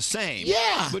are all the same.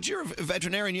 Yeah. But you're a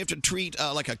veterinarian, you have to treat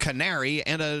like a canary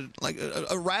and a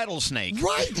rattlesnake.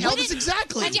 Right. Elvis,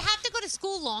 exactly. And you have to go to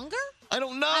school longer? I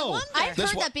don't know. I've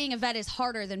That's heard what- that being a vet is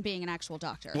harder than being an actual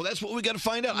doctor. Well, that's what we got to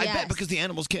find out. I Yes. bet because the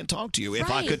animals can't talk to you. If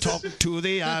I Right. could talk to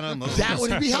the animals, That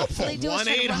would be helpful. They do us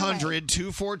try to run away.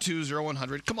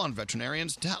 1-800-242-0100. Come on,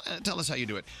 veterinarians, tell us how you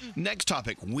do it. Next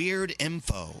topic: weird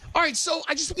info. All right, so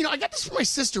I just, I got this from my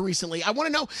sister recently. I want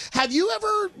to know, have you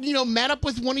ever, met up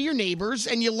with one of your neighbors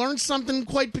and you learned something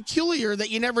quite peculiar that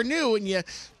you never knew and you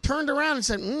turned around and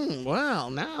said, well,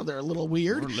 now they're a little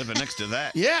weird. We're living next to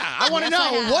that. Yeah, I want to Yes,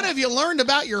 I know, have. what have you learned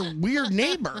about your weird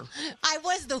neighbor? I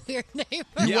was the weird neighbor.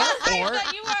 Yeah, or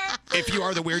you were. if you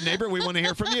are the weird neighbor, we want to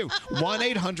hear from you.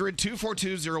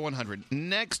 1-800-242-0100.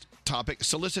 Next topic: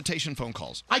 solicitation phone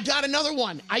calls. I got another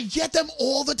one. I get them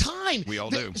all the time. We all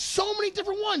do. So many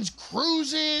different ones.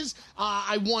 Cruises.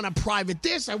 I want a private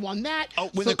this. I want that. Oh,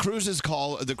 when the cruise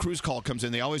call comes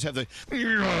in, they always have the.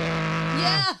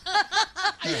 Yeah.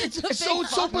 It's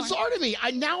so bizarre to me.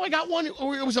 Now I got one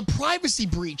where it was a privacy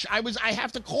breach. I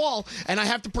have to call and I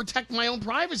have to protect my own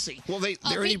privacy. Well, Be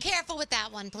careful with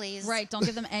that one, please. Right, don't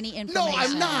give them any No, information.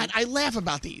 I'm not. I laugh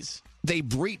about these. They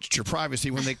breached your privacy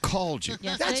when they called you.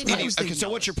 Yes, That's they what I was Okay, thinking so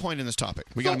of. what's your point in this topic?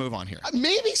 We got to move on here.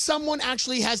 Maybe someone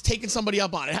actually has taken somebody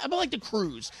up on it. How about like the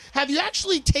cruise? Have you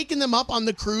actually taken them up on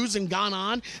the cruise and gone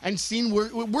on and seen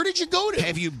where did you go to?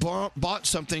 Have you bought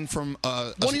something from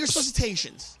one of your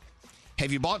solicitations?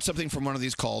 Have you bought something from one of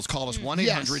these calls? Call us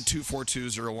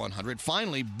 1-800-242-0100.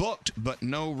 Finally booked, but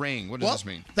no ring. What does this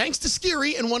mean? Thanks to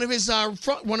Scary and one of his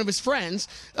friends,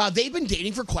 they've been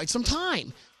dating for quite some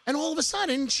time. And all of a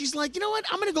sudden, she's like, you know what?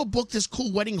 I'm going to go book this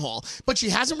cool wedding hall. But she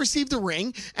hasn't received the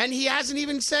ring, and he hasn't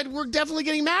even said, we're definitely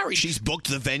getting married. She's booked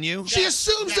the venue? She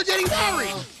assumes they're getting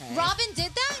married. Robin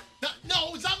did that?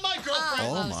 No, it's not my girlfriend.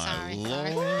 Oh, my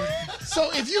Lord.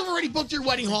 So if you've already booked your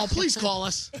wedding hall, please call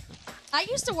us. I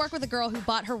used to work with a girl who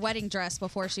bought her wedding dress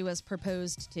before she was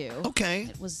proposed to. Okay.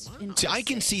 It was See, I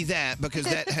can see that because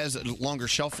that has a longer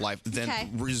shelf life than Okay.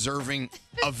 reserving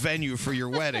a venue for your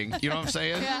wedding. You know what I'm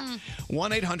saying? Yeah.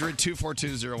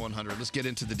 1-800-242-0100. Let's get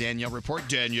into the Danielle report.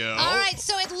 Danielle. All right,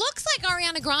 so it looks like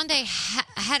Ariana Grande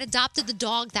had adopted the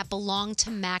dog that belonged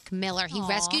to Mac Miller. He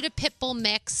rescued a pit bull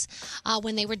mix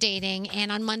when they were dating,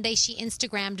 and on Monday she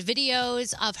Instagrammed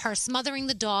videos of her smothering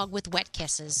the dog with wet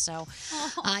kisses. So,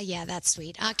 yeah, that's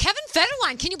sweet. Kevin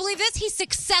Federline, can you believe this? He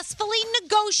successfully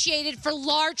negotiated for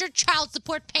larger child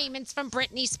support payments from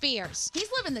Britney Spears. He's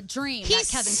living the dream, He that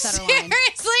Kevin Federline.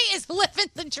 seriously is living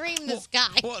the dream, this guy.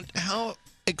 Well, how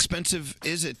expensive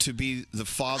is it to be the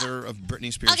father of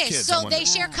Britney Spears' Okay, kids? so they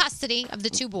share custody of the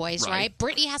two boys, Right. right?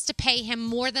 Brittany has to pay him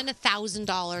more than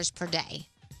 $1,000 per day.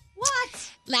 What?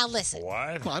 Now listen.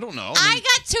 What? Well, I don't know. I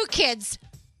got two kids.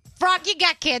 Frog, you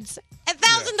got kids.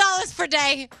 $1,000 per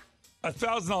day.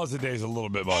 $1,000 a day is a little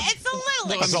bit much. It's a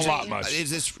little That's a extreme. lot much. Is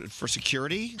this for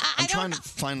security? I'm trying to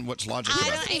find what's logical They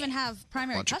about don't it. even have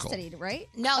primary Logical. custody, right?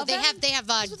 No, Of they them? have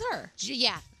Just with her.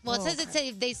 Yeah. Well, it Oh,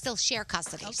 says they still share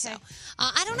custody. So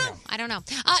I don't know.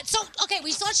 So okay,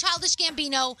 we saw Childish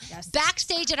Gambino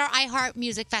backstage at our iHeart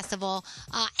Music Festival,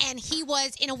 and he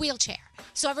was in a wheelchair.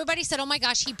 So everybody said, "Oh my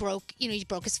gosh, he broke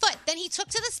his foot." Then he took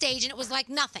to the stage, and it was like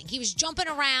nothing. He was jumping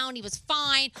around. He was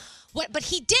fine. But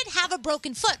he did have a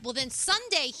broken foot. Well, then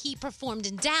Sunday he performed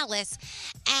in Dallas,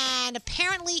 and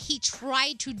apparently he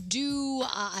tried to do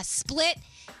a split.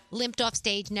 Limped off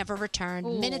stage, never returned.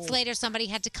 Ooh. Minutes later, somebody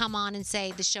had to come on and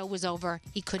say the show was over.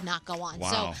 He could not go on.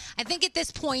 Wow. So I think at this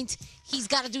point, he's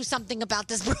got to do something about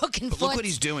this broken But foot. look what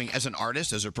he's doing as an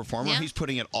artist, as a performer. Yeah. He's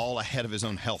putting it all ahead of his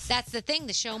own health. That's the thing.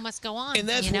 The show must go on. And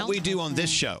that's you what know? we do on this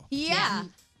show. Yeah.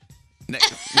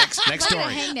 Next Let it story.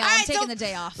 hang now. All I'm right, taking so the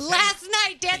day off. Last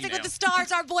night, Dancing Hey, with the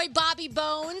Stars, our boy Bobby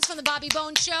Bones from the Bobby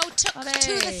Bones Show took to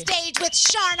the stage with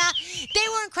Sharna. They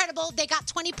were incredible. They got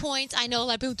 20 points. I know,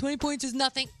 like, 20 points is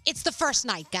nothing. It's the first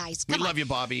night, guys. We Come on. love you,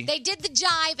 Bobby. They did the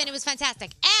jive, and it was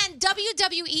fantastic. And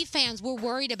WWE fans were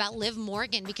worried about Liv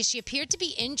Morgan because she appeared to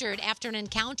be injured after an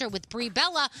encounter with Brie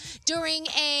Bella during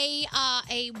a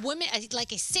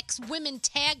 6-women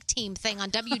tag team thing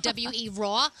on WWE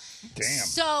Raw. Damn.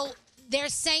 So they're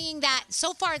saying that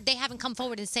so far they haven't come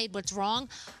forward and said what's wrong,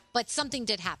 but something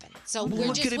did happen. So Well, we're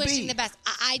what just could it wishing be? the best.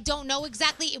 I don't know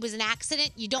exactly. It was an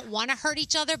accident. You don't want to hurt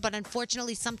each other, but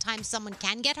unfortunately, sometimes someone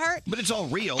can get hurt. But it's all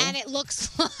real. And it looks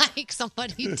like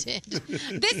somebody did.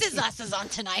 This Is Us is on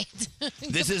tonight.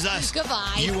 This is us.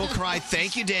 Goodbye. You will cry.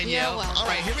 Thank you, Danielle. You're welcome. All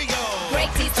right, here we go.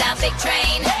 Break these topic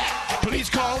train. Please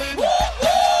call in.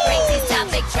 Break these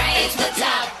topic train. It's the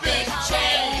topic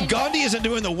train. Gandhi isn't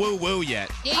doing the woo woo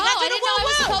yet. Yeah, you got to do the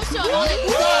woo-woo. You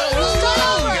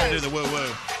gotta do the woo woo.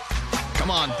 Come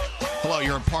on. Hello,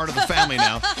 you're a part of the family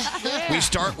now. We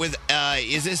start with,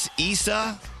 is this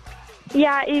Issa?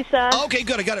 Yeah, Issa. Okay,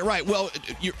 good. I got it right. Well,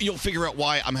 you'll figure out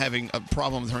why I'm having a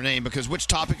problem with her name, because which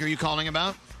topic are you calling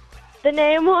about? The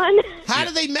name one. How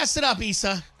do they mess it up,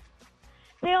 Issa?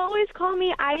 They always call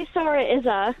me Isa or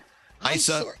Isa.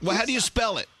 Isa. Well, how do you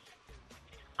spell it?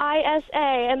 ISA,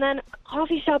 and then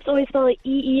coffee shops always spell it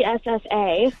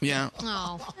EESSA. Yeah.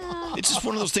 Oh. It's just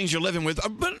one of those things you're living with.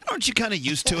 But aren't you kind of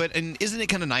used to it? And isn't it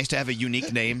kind of nice to have a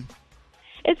unique name?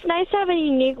 It's nice to have a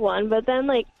unique one, but then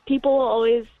like people will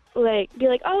always be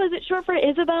like, "Oh, is it short for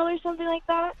Isabel or something like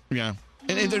that?" Yeah.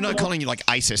 And they're not calling you like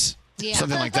ISIS. Yeah.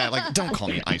 Something like that. Like, don't call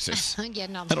me ISIS. Yeah,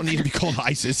 no. I don't need to be called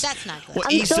ISIS. That's not good. Well,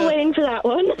 I'm still waiting for that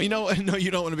one. You know, no, you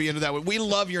don't want to be into that one. We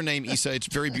love your name, Issa. It's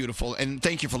very beautiful. And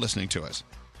thank you for listening to us.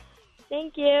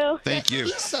 Thank you. Thank you.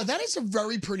 Issa, that is a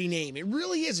very pretty name. It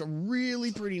really is a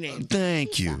really pretty name.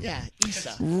 Thank you. Yeah,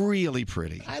 Issa. Really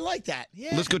pretty. I like that.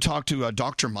 Yeah. Let's go talk to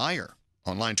Dr. Meyer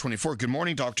on line 24. Good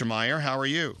morning, Dr. Meyer. How are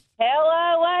you?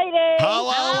 Hello, lady.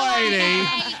 Hello,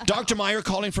 lady. Dr. Meyer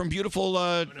calling from beautiful.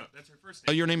 That's her first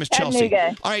name. Your name is Chelsea.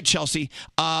 Chattanooga. All right, Chelsea.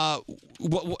 I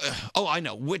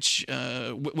know. Which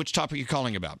topic are you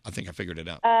calling about? I think I figured it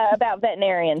out. About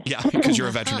veterinarians. Yeah, because you're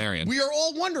a veterinarian. We are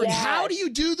all wondering, Yeah. how do you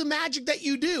do the magic that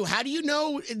you do? How do you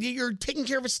know you're taking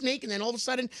care of a snake and then all of a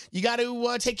sudden you got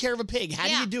to take care of a pig? How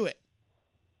do you do it?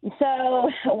 So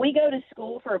we go to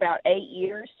school for about 8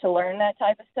 years to learn that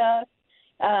type of stuff.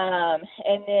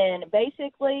 And then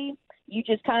basically you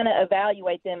just kind of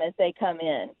evaluate them as they come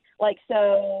in. Like,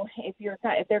 so if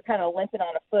they're kind of limping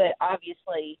on a foot,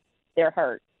 obviously they're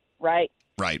hurt, right?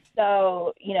 Right.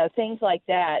 So, things like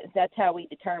that, that's how we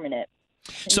determine it.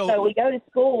 And So- so we go to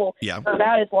school Yeah. for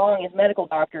about as long as medical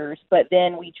doctors, but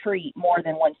then we treat more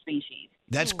than one species.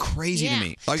 That's crazy to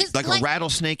me. Like a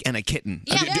rattlesnake and a kitten.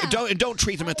 Don't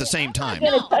treat them at the same time. I'm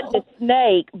going to touch a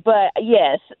snake, but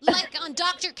yes. Like on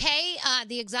Dr. K,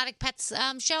 the Exotic Pets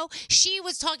show, she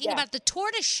was talking about the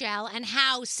tortoise shell and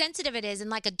how sensitive it is, and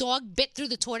like a dog bit through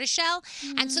the tortoise shell,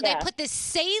 and so they put this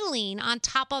saline on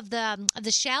top of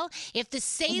the shell. If the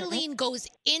saline goes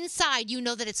inside, you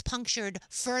know that it's punctured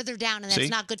further down, and that's See?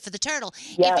 not good for the turtle.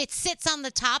 Yeah. If it sits on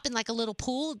the top in like a little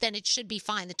pool, then it should be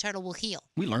fine. The turtle will heal.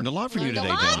 We learned a lot from you Learned a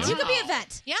today, lot. Daniel. You could be a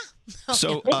vet. Yeah.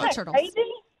 So, Isn't that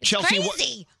crazy?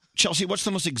 Chelsea, Chelsea, what's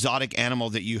the most exotic animal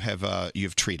that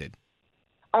you've treated?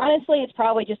 Honestly, it's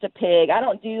probably just a pig. I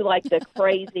don't do like the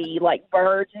crazy like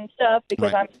birds and stuff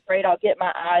because Right. I'm afraid I'll get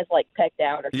my eyes like pecked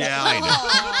out or something. Yeah, I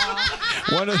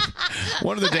know.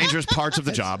 one of the dangerous parts of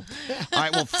the job. All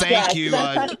right, well, thank you,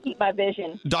 I'm trying to keep my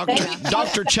vision.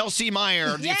 Dr. Chelsea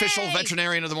Meyer, the official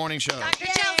veterinarian of the morning show. Dr.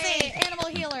 Chelsea, animal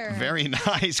healer. Very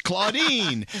nice.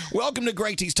 Claudine, welcome to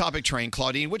Greg T's Topic Train.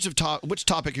 Claudine, which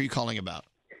topic are you calling about?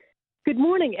 Good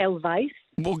morning, Elvis.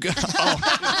 Well, good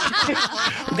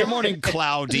morning,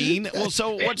 Claudine. Well,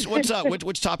 so what's up?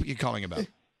 Which topic are you calling about?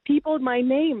 My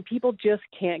name, people just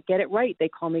can't get it right. They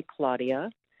call me Claudia.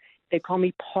 They call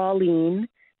me Pauline.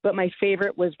 But my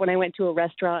favorite was when I went to a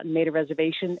restaurant and made a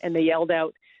reservation, and they yelled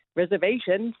out,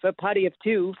 "Reservation for party of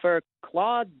two for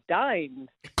Claudine."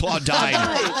 Claudine.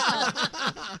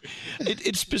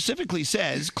 It specifically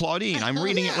says Claudine. I'm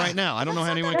reading it right now. I don't know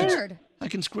how anyone can. I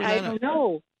can screw I that up. don't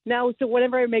know. Now, so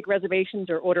whenever I make reservations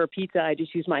or order a pizza, I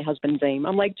just use my husband's name.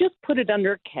 I'm like, just put it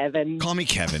under Kevin. Call me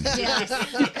Kevin.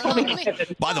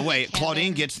 By the way,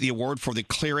 Claudine gets the award for the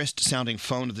clearest sounding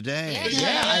phone of the day.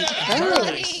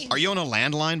 Are you on a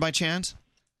landline by chance?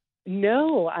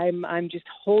 No, I'm just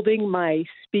holding my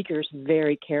speakers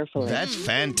very carefully. That's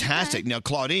fantastic. Now,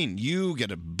 Claudine, you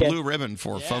get a blue ribbon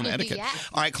for phone etiquette.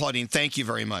 All right, Claudine, thank you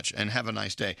very much, and have a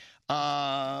nice day.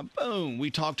 Boom. We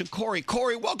talked to Corey.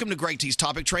 Corey, welcome to Greg T's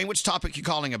Topic Train. Which topic are you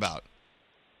calling about?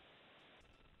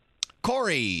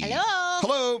 Corey. Hello.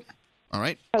 Hello. All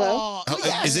right. Hello.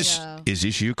 Is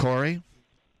this you, Corey?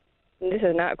 This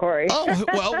is not Corey. Oh,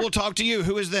 well, we'll talk to you.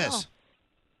 Who is this?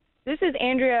 This is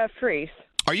Andrea Freese.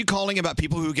 Are you calling about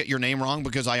people who get your name wrong?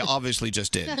 Because I obviously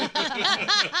just did.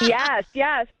 Yes,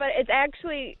 but it's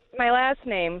actually my last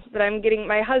name that I'm getting.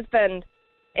 My husband,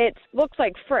 it looks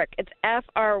like Frick. It's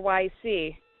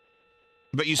Fryc.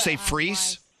 But you say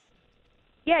Freeze?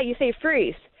 Yeah, you say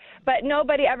Freese, but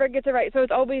nobody ever gets it right. So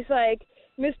it's always like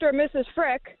Mr. and Mrs.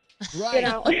 Frick. Right. You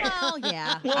know? Well,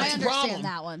 yeah. I That's the understand problem.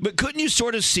 that one. But couldn't you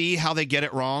sort of see how they get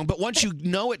it wrong? But once you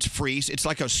know it's Freeze, it's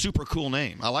like a super cool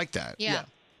name. I like that. Yeah.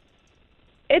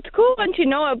 It's cool once you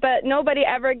know it, but nobody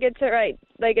ever gets it right.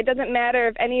 Like, it doesn't matter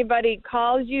if anybody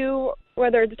calls you,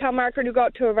 whether it's a telemarketer to go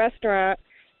out to a restaurant,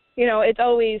 you know, it's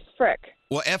always Frick.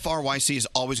 Well, FRYC is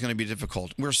always going to be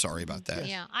difficult. We're sorry about that.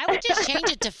 Yeah, I would just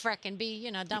change it to frick and be,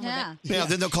 done with it. Yeah,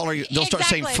 then they'll call her. They'll start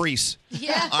saying Exactly. freeze.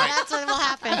 Yeah, that's what will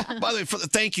happen. By the way,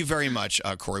 thank you very much,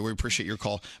 Corey. We appreciate your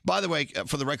call. By the way,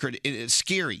 for the record, it's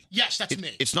scary. Yes, that's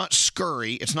me. It's not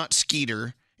scurry. It's not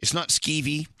skeeter. It's not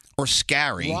skeevy or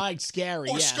scary. Right, scary.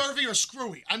 Or yeah. scurvy or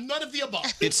screwy. I'm none of the above.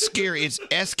 It's scary. It's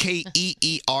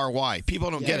SKEERY. People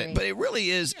don't get it, but it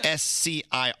really is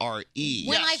SCIRE.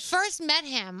 When I first met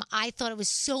him, I thought it was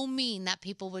so mean that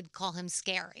people would call him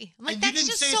scary. I'm like, And you that's didn't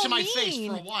just say it so to my mean. face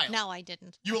for a while. No, I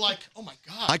didn't. You were like, oh my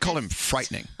God. I call him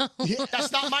frightening.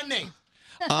 That's not my name.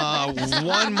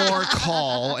 One more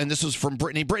call, and this was from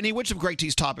Brittany. Brittany, which of Greg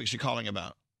T's topics are you calling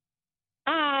about?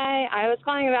 Hi, I was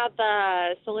calling about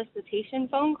the solicitation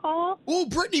phone call. Oh,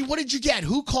 Brittany, what did you get?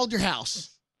 Who called your house?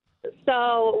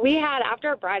 So we had,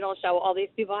 after a bridal show, all these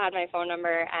people had my phone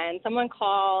number, and someone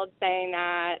called saying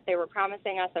that they were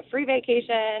promising us a free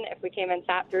vacation if we came and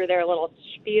sat through their little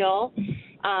spiel.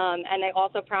 And they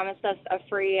also promised us a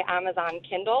free Amazon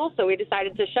Kindle. So we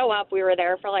decided to show up. We were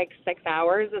there for like 6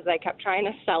 hours as they kept trying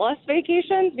to sell us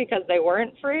vacations because they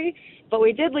weren't free. But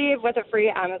we did leave with a free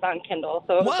Amazon Kindle.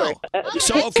 So it was worth it.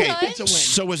 So okay,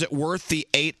 so was it worth the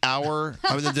 8 hour,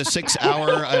 the 6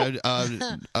 hour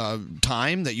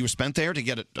time that you spent there to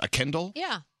get a Kindle?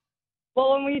 Yeah.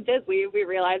 Well, when we did leave, we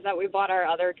realized that we bought our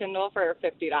other Kindle for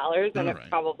 $50, and it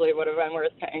probably would have been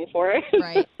worth paying for it.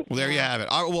 Right. Well, there you have it.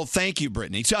 All right, well, thank you,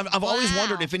 Brittany. So I've always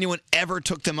wondered if anyone ever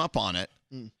took them up on it.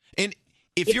 And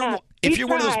if you're one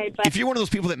of those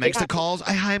people that makes the calls,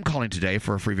 hi, I'm calling today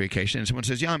for a free vacation, and someone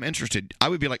says, yeah, I'm interested, I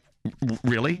would be like,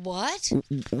 really? What?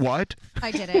 What? I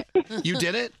did it. You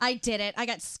did it? I did it. I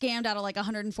got scammed out of like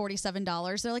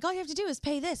 $147. They're like, all you have to do is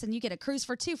pay this, and you get a cruise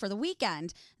for 2 for the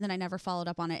weekend. And then I never followed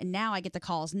up on it, and now I get the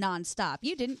calls nonstop.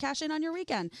 You didn't cash in on your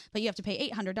weekend, but you have to pay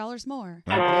 $800 more.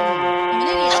 I'm an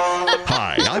idiot.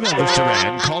 Hi, I'm Elvis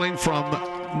Duran calling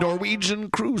from Norwegian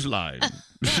Cruise Line.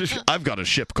 I've got a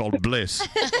ship called Bliss.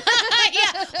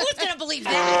 Yeah, who's going to believe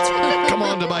that? Come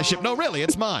on to my ship. No, really,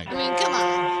 it's mine. I mean, come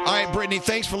on. All right, Brittany,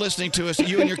 thanks for listening to us.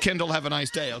 You and your Kindle have a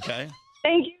nice day, okay?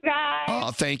 Thank you, guys.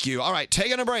 Oh, thank you. All right,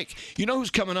 taking a break. You know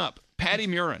who's coming up? Patty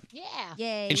Murin. Yeah.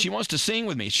 Yay. And she wants to sing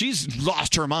with me. She's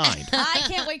lost her mind. I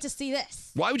can't wait to see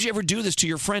this. Why would you ever do this to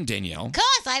your friend, Danielle?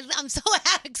 Because I'm so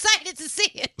excited to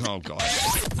see it. Oh, God.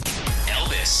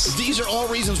 Elvis. These are all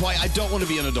reasons why I don't want to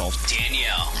be an adult.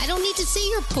 Danielle. I don't need to see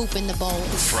your poop in the bowl.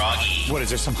 Froggy. What, is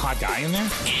there some hot guy in there?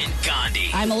 And Gandhi.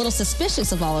 I'm a little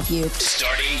suspicious of all of you.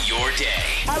 Starting your day.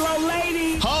 Hello,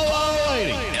 lady. Hello,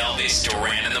 lady. Elvis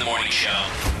Duran in the Morning Show.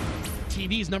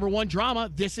 TV's #1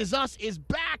 drama, This Is Us, is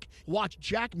back. Watch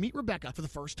Jack meet Rebecca for the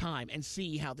first time and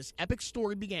see how this epic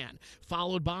story began.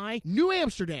 Followed by New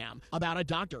Amsterdam, about a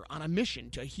doctor on a mission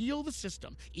to heal the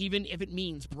system, even if it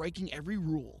means breaking every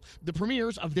rule. The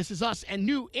premieres of This Is Us and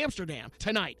New Amsterdam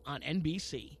tonight on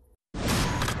NBC.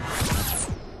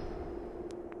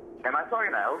 Am I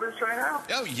talking to Elvis right now?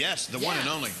 Oh, yes, the one and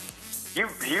only. You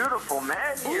beautiful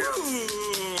man, you.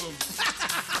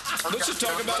 Let's just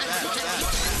talk about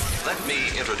that. Let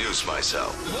me introduce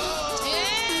myself.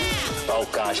 Oh,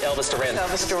 gosh. Elvis Duran.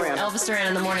 Elvis Duran. Elvis Duran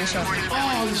in the morning show.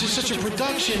 Oh, this is such a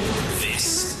production.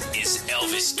 This is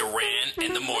Elvis Duran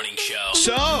in the Morning Show.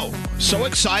 So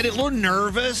excited, a little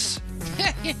nervous.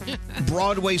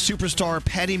 Broadway superstar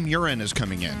Patty Murin is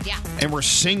coming in. Yeah. And we're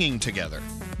singing together.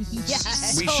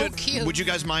 Yes. We So should. cute. Would you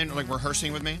guys mind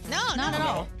rehearsing with me? No, not at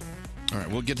all. All right,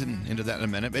 we'll get into that in a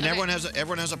minute. And Okay.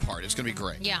 everyone has a part. It's going to be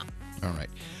great. Yeah. All right.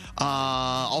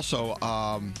 Also,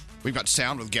 we've got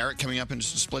sound with Garrett coming up in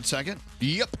just a split second.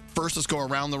 Yep. First, let's go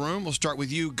around the room. We'll start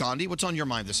with you, Gandhi. What's on your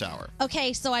mind this hour?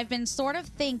 Okay, so I've been sort of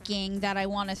thinking that I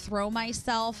want to throw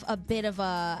myself a bit of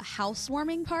a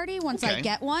housewarming party once I Okay.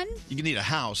 get one. You need a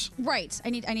house. Right. I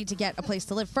need to get a place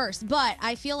to live first. But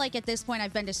I feel like at this point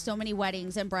I've been to so many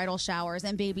weddings and bridal showers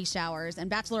and baby showers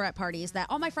and bachelorette parties that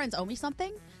all my friends owe me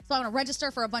something. So I want to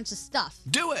register for a bunch of stuff.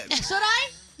 Do it. Should I?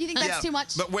 Do you think that's Yeah, too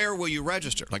much? But where will you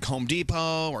register? Like Home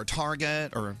Depot or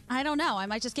Target or? I don't know. I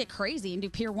might just get crazy and do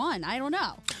Pier 1. I don't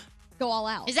know. Go all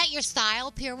out. Is that your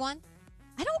style, Pier 1?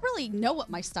 I don't really know what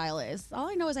my style is. All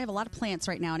I know is I have a lot of plants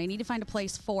right now and I need to find a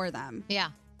place for them. Yeah.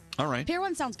 All right. Pier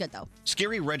 1 sounds good though.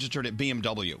 Scary registered at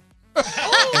BMW.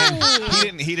 Oh.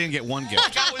 And he didn't get one gift. All I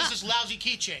got was this lousy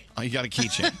keychain. Oh, you got a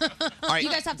keychain. All right. You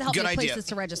guys have to help me good with idea. places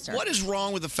to register. What is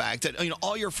wrong with the fact that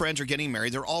all your friends are getting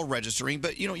married? They're all registering,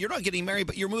 but you're not getting married,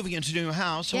 but you're moving into a new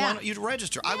house. So Yeah. why don't you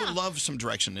register? I would love some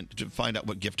direction to find out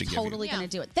what gift to give Totally you. going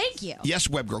to do it. Thank you. Yes,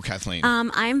 web girl Kathleen.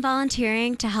 I'm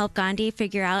volunteering to help Gandhi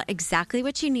figure out exactly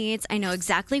what she needs. I know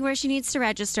exactly where she needs to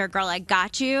register. Girl, I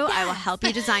got you. I will help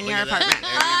you design your apartment.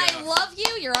 I I love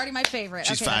you. You're already my favorite.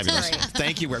 She's okay, that's fabulous. great.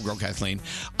 Thank you, Girl Kathleen.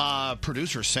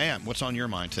 Producer Sam, what's on your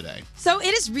mind today? So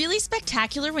it is really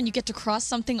spectacular when you get to cross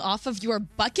something off of your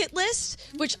bucket list,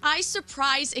 which I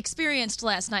experienced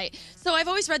last night. So I've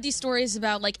always read these stories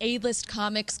about like A-list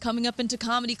comics coming up into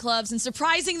comedy clubs and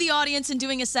surprising the audience and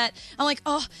doing a set. I'm like,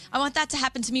 oh, I want that to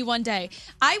happen to me one day.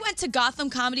 I went to Gotham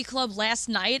Comedy Club last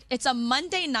night. It's a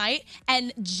Monday night,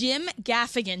 and Jim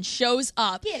Gaffigan shows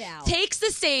up, takes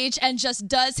the stage, and just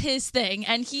does his thing.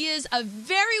 And he is a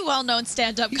very well-known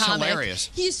stand-up He's comic. hilarious.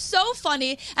 He's so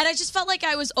funny, and I just felt like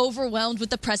I was overwhelmed with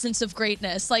the presence of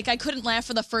greatness. Like, I couldn't laugh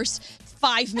for the first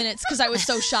 5 minutes because I was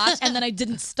so shocked, and then I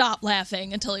didn't stop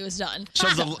laughing until he was done. So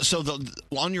the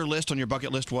on your list, on your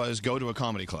bucket list, was go to a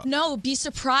comedy club. No, be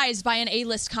surprised by an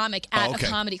A-list comic at okay. a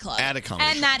comedy club. At a comedy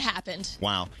and club. that happened.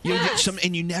 Wow. You get some,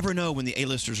 and you never know when the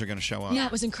A-listers are going to show up. Yeah,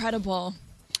 it was incredible.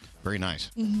 Very nice.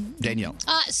 Mm-hmm. Danielle.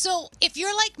 So if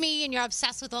you're like me and you're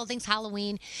obsessed with all things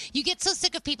Halloween, you get so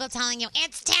sick of people telling you,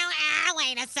 it's too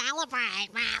early to celebrate.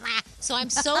 Rah, rah. So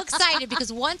I'm so excited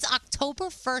because once October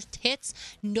 1st hits,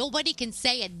 nobody can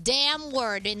say a damn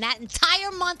word, and that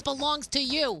entire month belongs to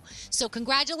you. So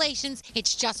congratulations,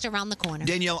 it's just around the corner.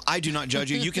 Danielle, I do not judge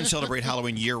you. You can celebrate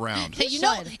Halloween year-round. You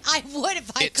know, I would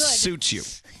if I It could. suits you.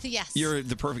 Yes. You're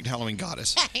the perfect Halloween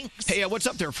goddess. Thanks. Hey, what's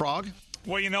up there, Frog?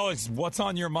 Well, you know, it's what's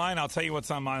on your mind. I'll tell you what's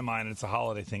on my mind. It's a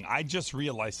holiday thing. I just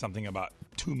realized something about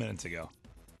 2 minutes ago.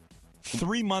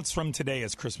 3 months from today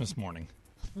is Christmas morning.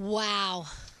 Wow.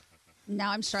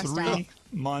 Now I'm stressed 3 out.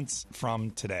 months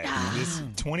from today. This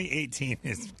 2018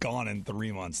 is gone in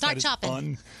 3 months. Start That is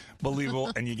shopping.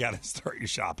 unbelievable, and you got to start your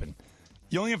shopping.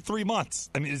 You only have 3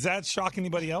 months. I mean, does that shock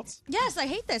anybody else? Yes, I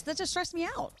hate this. That just stressed me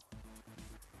out.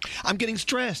 I'm getting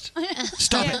stressed.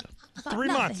 Stop it. 3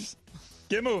 months.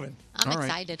 Get moving. I'm All right.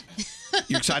 excited.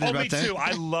 You excited about me that? too.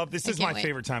 I love this. I Is can't my wait.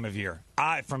 favorite time of year.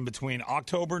 From between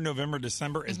October, November,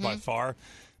 December is by Mhm. far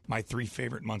my 3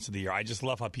 favorite months of the year. I just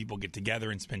love how people get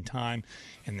together and spend time,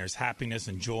 and there's happiness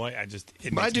and joy.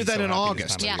 But I do that in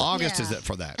August. August is it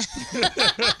for that.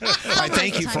 All right,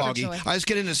 thank you, Froggy. All right, let's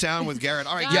get into sound with Garrett.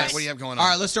 All right, Garrett, what do you have going on? All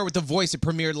right, let's start with The Voice. It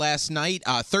premiered last night.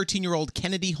 13-year-old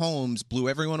Kennedy Holmes blew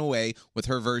everyone away with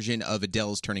her version of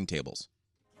Adele's Turning Tables.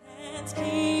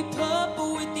 Keep up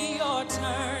with your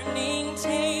turning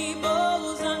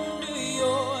tables under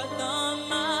your thumb.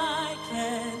 I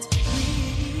can't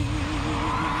breathe.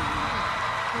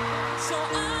 So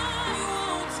I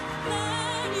won't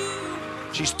let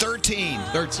you. She's 13.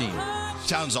 13.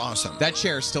 Sounds awesome. That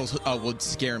chair still would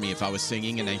scare me if I was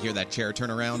singing and I hear that chair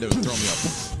turn around. It would throw me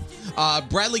up.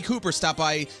 Bradley Cooper stopped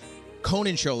by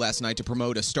Conan show last night to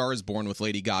promote A Star is Born with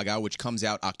Lady Gaga, which comes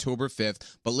out October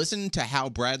 5th. But listen to how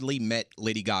Bradley met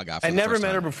Lady Gaga for I the never first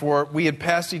met time. her before. We had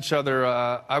passed each other.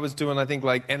 I was doing, I think,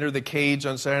 like Enter the Cage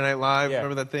on Saturday Night Live.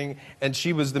 Remember that thing? And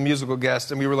she was the musical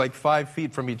guest, and we were like 5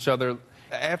 feet from each other.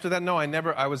 After that, no,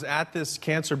 I was at this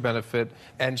cancer benefit,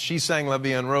 and she sang La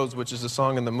Vie en Rose, which is a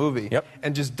song in the movie,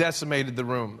 and just decimated the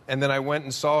room. And then I went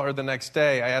and saw her the next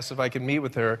day. I asked if I could meet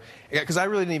with her, because I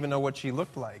really didn't even know what she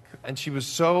looked like. And she was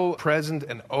so present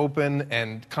and open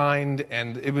and kind,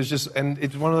 and it was just, and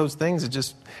it's one of those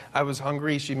things, I was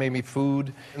hungry, she made me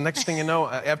food. The next thing you know,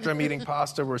 after I'm eating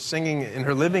pasta, we're singing in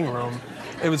her living room.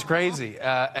 It was crazy.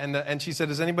 And she said,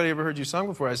 has anybody ever heard you sung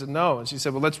before? I said, no. And she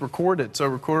said, well, let's record it. So I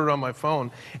recorded it on my phone.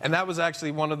 And that was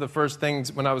actually one of the first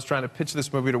things when I was trying to pitch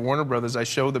this movie to Warner Brothers. I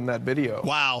showed them that video.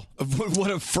 Wow. What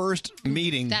a first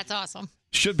meeting. That's awesome.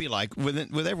 Should be like with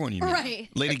everyone you meet. Right.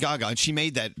 Lady Gaga. And she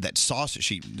made that sauce that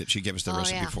she gave us the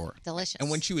recipe for. Delicious. And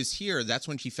when she was here, that's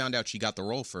when she found out she got the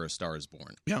role for A Star is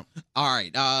Born. Yeah. All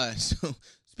right. So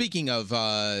speaking of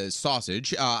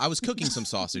sausage, I was cooking some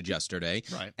sausage yesterday,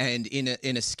 Right. and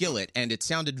in a skillet, and it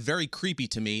sounded very creepy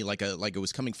to me, like it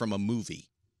was coming from a movie,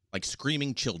 like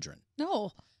screaming children.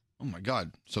 No. Oh, my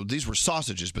God. So these were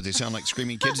sausages, but they sound like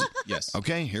screaming kids? Yes.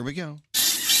 Okay, here we go.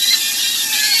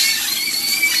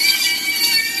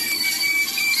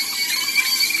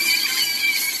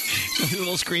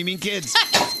 Little screaming kids.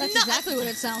 That's exactly what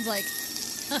it sounds like.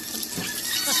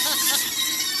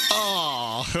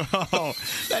 Oh,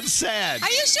 that's sad. Are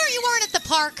you sure you weren't at the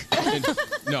park?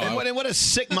 No. And what a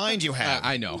sick mind you have.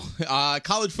 I know.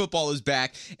 College football is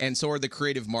back, and so are the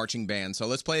creative marching bands. So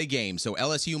let's play a game. So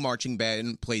LSU marching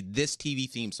band played this TV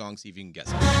theme song. See if you can guess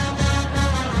it.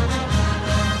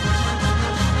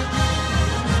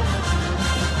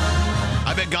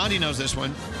 I bet Gandhi knows this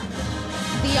one.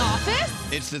 The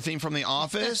Office? It's the theme from The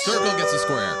Office. Circle gets a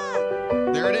square.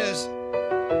 There it is.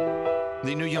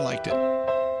 They knew you liked it.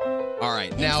 All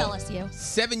right. Now, LSU.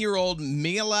 7-year-old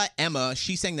Mila Emma,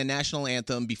 she sang the national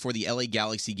anthem before the LA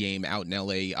Galaxy game out in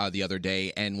LA the other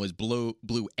day and blew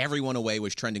everyone away,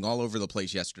 was trending all over the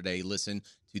place yesterday. Listen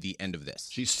to the end of this.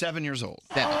 She's 7 years old.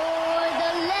 7.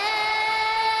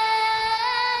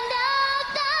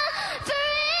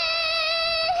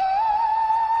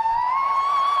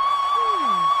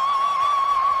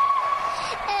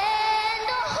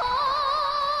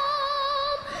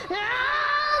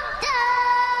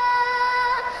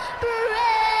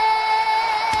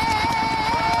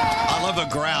 I love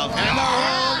the growl. That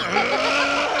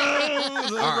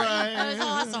was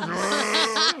awesome.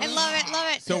 I love it.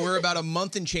 Love it. So we're about a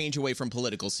month and change away from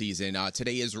political season.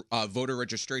 Today is voter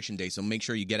registration day, so make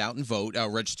sure you get out and vote,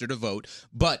 register to vote.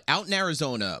 But out in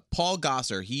Arizona, Paul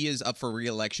Gosar, he is up for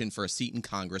re-election for a seat in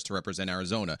Congress to represent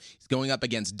Arizona. He's going up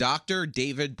against Dr.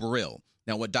 David Brill.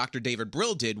 Now, what Dr. David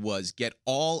Brill did was get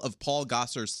all of Paul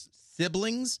Gosar's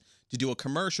siblings to do a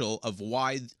commercial of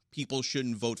why people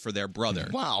shouldn't vote for their brother.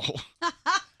 Wow.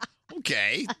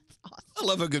 Okay. I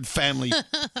love a good family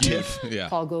tiff. Yeah.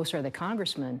 Paul Gosar, the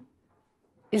congressman,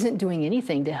 isn't doing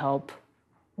anything to help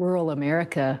rural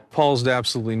America. Paul's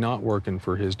absolutely not working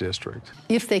for his district.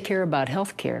 If they care about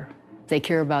health care, they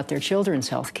care about their children's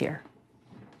health care,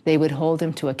 they would hold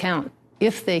him to account.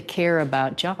 If they care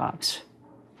about jobs,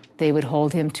 they would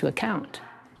hold him to account.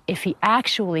 If he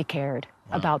actually cared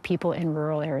about people in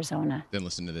rural Arizona, Then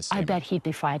listen to this I statement. bet he'd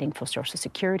be fighting for Social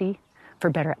Security, for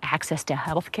better access to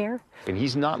health care. And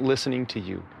he's not listening to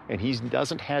you, and he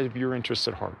doesn't have your interests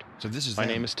at heart. So this is My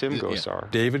name is Tim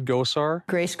Gosar. David Gosar.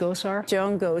 Grace Gosar.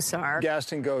 Joan Gosar.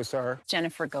 Gaston Gosar.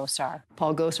 Jennifer Gosar.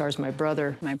 Paul Gosar is my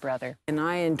brother. My brother. And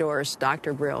I endorse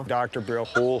Dr. Brill. Dr. Brill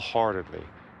wholeheartedly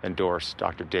endorsed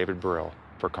Dr. David Brill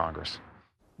for Congress.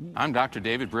 I'm Dr.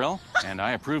 David Brill, and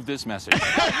I approve this message.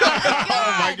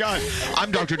 Oh, my God.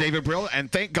 I'm Dr. David Brill,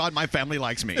 and thank God my family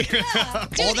likes me.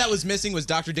 All that was missing was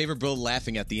Dr. David Brill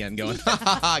laughing at the end, going, ha,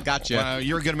 ha, ha, gotcha. Well,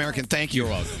 you're a good American. Thank you.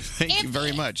 You're welcome. Thank you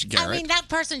very much, Garrett. I mean, that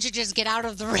person should just get out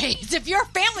of the race if your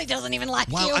family doesn't even like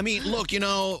Well, you. I mean, look,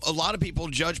 a lot of people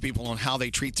judge people on how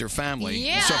they treat their family.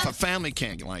 Yeah. So if a family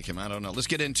can't like him, I don't know. Let's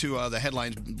get into the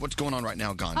headlines. What's going on right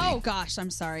now, Gandhi? Oh, gosh,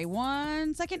 I'm sorry.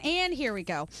 1 second, and here we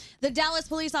go. The Dallas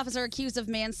police officer accused of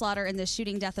manslaughter in the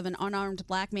shooting death of an unarmed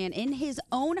black man in his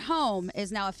own home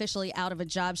is now officially out of a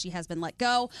job. She has been let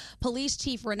go. Police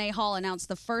Chief Renee Hall announced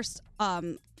the first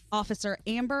officer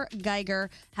Amber Geiger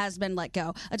has been let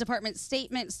go. A department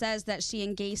statement says that she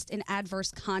engaged in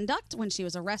adverse conduct when she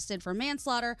was arrested for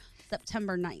manslaughter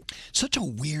September 9th. Such a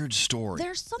weird story.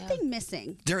 There's something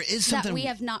missing. There is that something we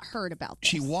have not heard about. This.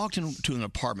 She walked into an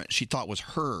apartment she thought was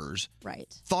hers.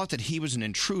 Right. Thought that he was an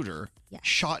intruder.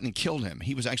 Shot and killed him.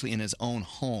 He was actually in his own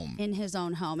home. In his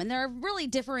own home. And there are really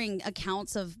differing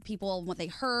accounts of people and what they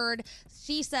heard.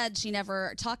 She said she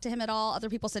never talked to him at all. Other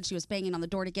people said she was banging on the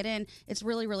door to get in. It's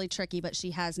really, really tricky, but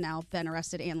she has now been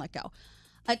arrested and let go.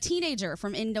 A teenager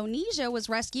from Indonesia was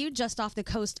rescued just off the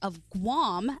coast of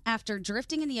Guam after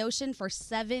drifting in the ocean for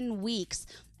 7 weeks.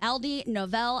 Aldi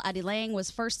Novel Adilang was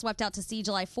first swept out to sea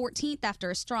July 14th after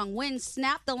a strong wind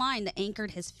snapped the line that anchored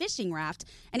his fishing raft,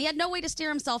 and he had no way to steer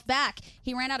himself back.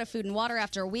 He ran out of food and water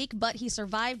after a week, but he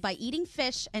survived by eating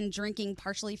fish and drinking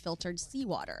partially filtered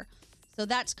seawater. So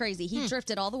that's crazy. He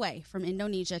drifted all the way from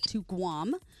Indonesia to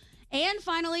Guam. And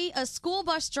finally, a school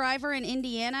bus driver in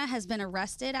Indiana has been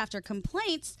arrested after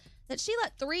complaints that she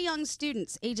let 3 young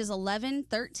students, ages 11,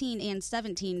 13, and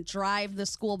 17, drive the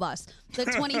school bus. The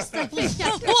 27... Wait.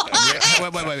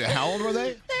 How old were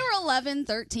they? They were 11,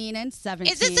 13, and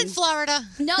 17. Is this in Florida?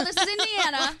 No, this is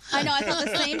Indiana. I know, I thought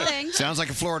the same thing. Sounds like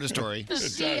a Florida story.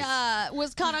 She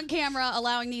was caught on camera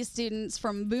allowing these students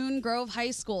from Boone Grove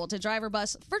High School to drive her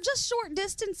bus for just short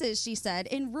distances, she said,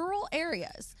 in rural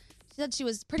areas. She said she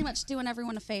was pretty much doing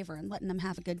everyone a favor and letting them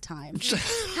have a good time.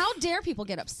 How dare people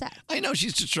get upset? I know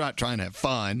she's just trying to have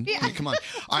fun. Yeah. I mean, come on.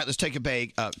 All right, let's take a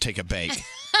bake. Take a bake.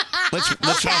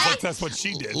 Sounds like that's what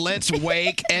she did. Let's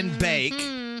wake and bake.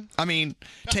 I mean,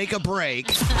 take a break.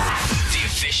 The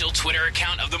official Twitter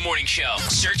account of The Morning Show.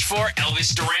 Search for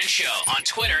Elvis Duran Show on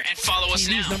Twitter and follow us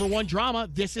TV's now. #1 drama,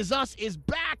 This Is Us, is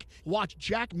back. Watch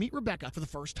Jack meet Rebecca for the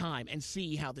first time and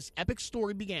see how this epic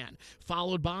story began.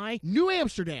 Followed by New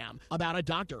Amsterdam, about a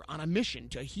doctor on a mission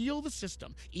to heal the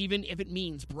system, even if it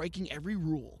means breaking every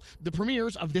rule. The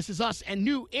premieres of This Is Us and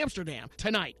New Amsterdam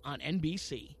tonight on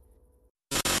NBC.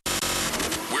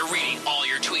 We're reading all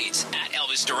your tweets at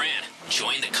Elvis Duran.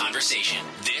 Join the conversation.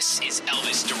 This is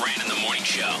Elvis Duran in the Morning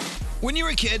Show. When you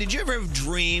were a kid, did you ever have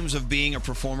dreams of being a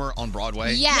performer on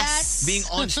Broadway? Yes. Being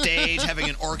on stage, having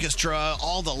an orchestra,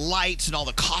 all the lights and all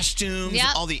the costumes, Yep.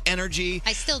 all the energy.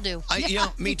 I still do.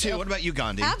 Me too. What about you,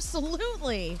 Gandhi?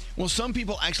 Absolutely. Well, some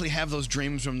people actually have those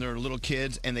dreams when they're little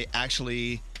kids, and they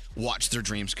actually watch their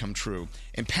dreams come true.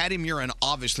 And Patty Murin,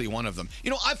 obviously one of them.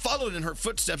 I followed in her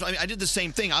footsteps. I did the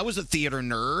same thing. I was a theater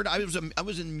nerd. I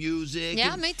was in music.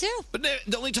 Yeah, me too. But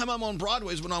the only time I'm on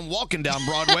Broadway is when I'm walking down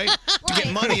Broadway to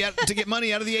get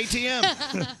money out of the ATM.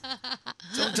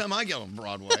 It's the only time I get on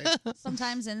Broadway.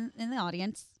 Sometimes in the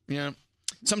audience. Yeah.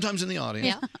 Sometimes in the audience.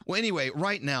 Yeah. Well, anyway,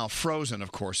 right now, Frozen,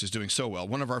 of course, is doing so well.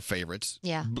 One of our favorites.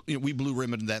 Yeah. We blue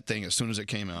ribboned that thing as soon as it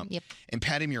came out. Yep. And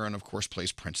Patty Murin, of course,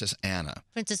 plays Princess Anna.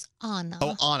 Princess Anna.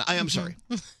 Oh, Anna. I am sorry.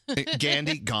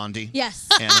 Gandhi. Yes.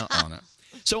 Anna.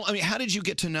 So, how did you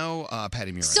get to know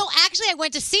Patty Murin? So actually, I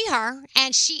went to see her,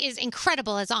 and she is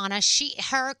incredible as Anna.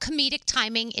 Her comedic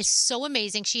timing is so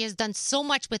amazing. She has done so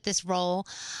much with this role,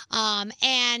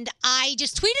 and I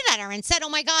just tweeted at her and said, "Oh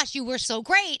my gosh, you were so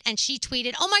great!" And she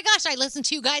tweeted, "Oh my gosh, I listen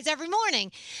to you guys every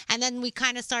morning." And then we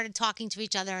kind of started talking to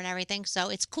each other and everything. So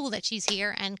it's cool that she's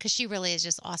here, and because she really is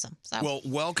just awesome. So Well,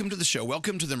 welcome to the show.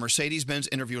 Welcome to the Mercedes-Benz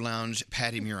Interview Lounge,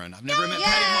 Patty Murin. I've never met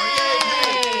Patty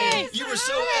Murin. Yay! You were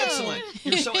so excellent.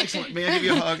 You're so excellent. May I give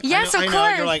you a hug? Yes, I of know.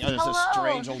 course. You're like, oh, this is a Hello.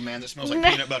 strange old man that smells like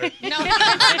peanut butter.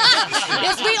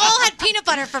 yes, we all had peanut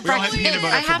butter for We all had breakfast. peanut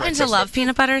butter I for happen to breakfast. love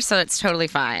peanut butter, so it's totally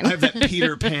fine. I have that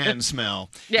Peter Pan smell.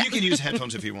 Yeah. You can use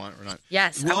headphones if you want or not.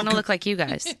 Yes, I want to look like you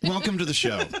guys. Welcome to the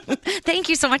show. Thank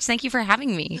you so much. Thank you for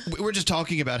having me. We were just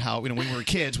talking about how, when we were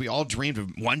kids, we all dreamed of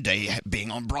one day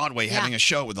being on Broadway, having a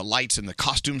show with the lights and the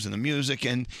costumes and the music,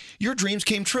 and your dreams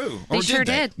came true. They Or sure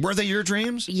they? did. Were they your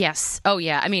dreams? Yes. Oh,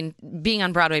 yeah. I mean, being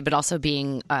on Broadway, but also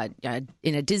being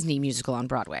in a Disney musical on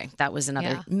Broadway. That was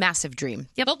another massive dream.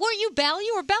 Yep. But were you Belle?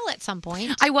 You were Belle at some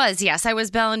point. I was, yes. I was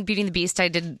Belle in Beauty and the Beast. I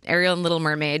did Ariel and Little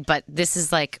Mermaid, but this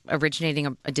is like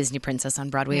originating a Disney princess on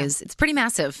Broadway. It's pretty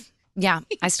massive. Yeah,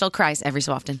 I still cry every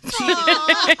so often.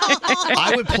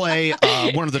 I would play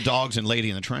one of the dogs in Lady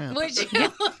and the Tramp. Would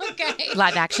you? Okay.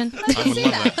 Live action. I would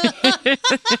love that.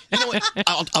 You know what?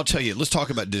 I'll tell you. Let's talk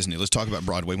about Disney. Let's talk about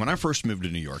Broadway. When I first moved to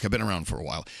New York, I've been around for a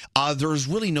while. There was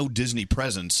really no Disney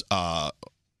presence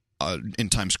in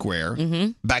Times Square.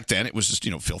 Back then, it was just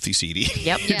filthy seedy.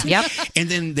 Yep. Yep. And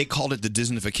then they called it the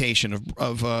Disneyfication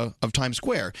of Times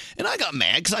Square, and I got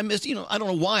mad because I missed. I don't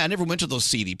know why I never went to those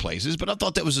seedy places, but I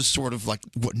thought that was just sort of like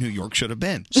what New York should have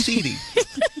been, seedy.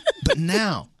 But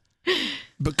now,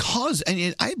 because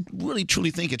I really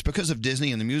truly think it's because of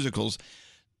Disney and the musicals,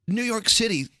 New York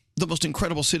City, the most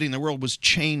incredible city in the world, was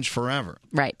changed forever.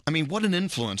 Right. I mean, what an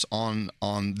influence on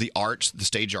the arts, the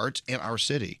stage arts in our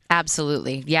city.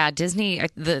 Absolutely. Yeah, Disney,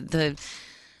 the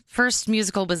first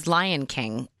musical was Lion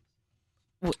King.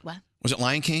 What? Was it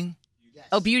Lion King?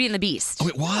 Oh, Beauty and the Beast. Oh,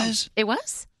 it was? It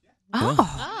was? Oh.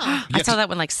 I saw that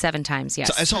one like 7 times, yes.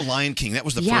 So I saw Lion King. That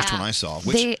was the first one I saw,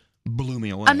 which blew me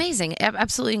away. Amazing.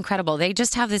 Absolutely incredible. They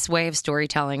just have this way of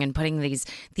storytelling and putting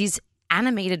these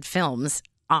animated films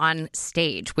on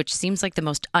stage, which seems like the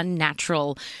most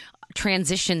unnatural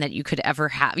transition that you could ever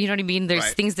have. You know what I mean?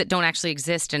 There's things that don't actually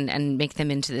exist and make them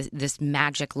into this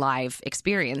magic live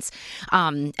experience.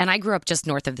 And I grew up just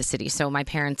north of the city, so my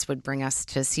parents would bring us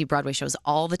to see Broadway shows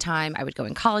all the time. I would go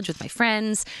in college with my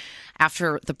friends.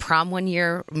 After the prom one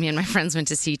year, me and my friends went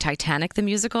to see Titanic the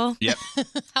musical. Yep.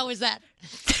 How was that?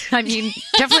 I mean,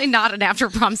 definitely not an after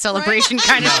prom celebration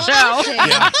kind of show.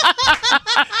 Yeah.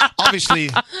 Obviously,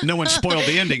 no one spoiled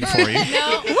the ending for you.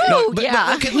 No. But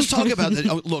Yeah. okay, let's talk about that.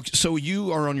 Oh, look, so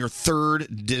you are on your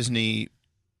third Disney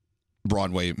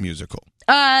Broadway musical.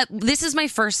 This is my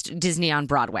first Disney on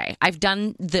Broadway. I've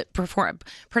done the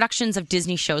productions of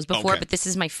Disney shows before, Okay. but this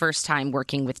is my first time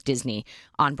working with Disney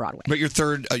on Broadway. But your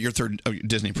third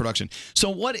Disney production. So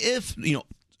what if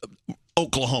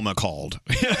Oklahoma called?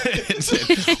 And said,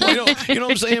 you know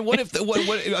what I'm saying? What if?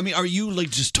 I mean, are you like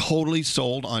just totally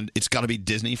sold on? It's got to be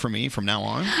Disney for me from now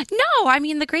on. No, I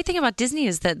mean the great thing about Disney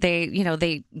is that they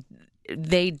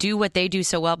do what they do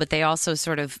so well, but they also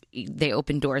they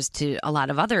open doors to a lot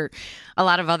of other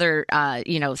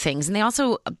things, and they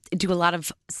also do a lot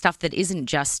of stuff that isn't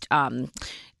just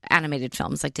animated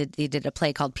films. Like they did a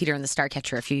play called Peter and the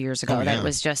Starcatcher a few years ago that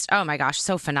was just, oh my gosh,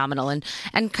 so phenomenal, and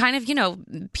kind of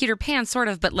Peter Pan sort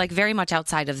of, but like very much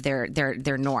outside of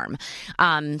their norm.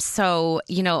 So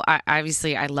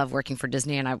obviously I love working for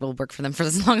Disney, and I will work for them for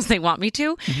as long as they want me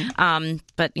to.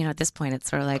 But at this point it's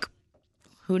sort of like,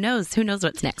 who knows? Who knows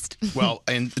what's next? Well,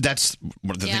 and that's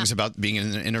one of the things about being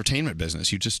in the entertainment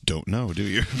business. You just don't know, do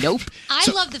you? Nope. I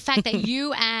love the fact that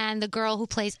you and the girl who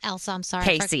plays Elsa, I'm sorry,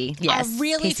 Casey, yes. are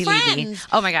really Casey friends. Levy.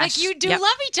 Oh my gosh. Like you do Yep.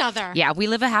 love each other. Yeah, we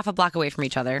live a half a block away from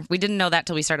each other. We didn't know that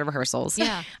till we started rehearsals.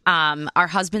 Yeah. Our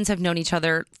husbands have known each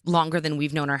other longer than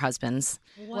we've known our husbands.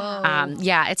 Whoa.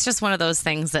 Yeah, it's just one of those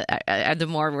things that the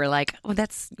more we're like, oh,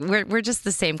 we're just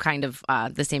the same kind of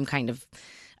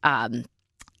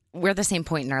we're the same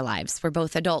point in our lives. We're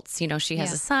both adults. You know, she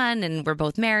has a son and we're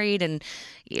both married, and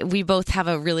we both have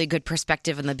a really good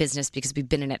perspective in the business because we've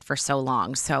been in it for so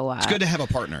long. So It's good to have a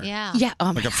partner. Yeah. Yeah. Oh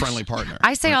my like a gosh. friendly partner.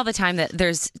 I say all the time that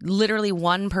there's literally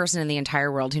one person in the entire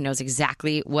world who knows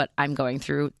exactly what I'm going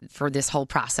through for this whole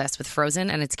process with Frozen,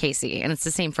 and it's Casey. And it's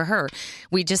the same for her.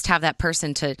 We just have that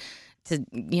person to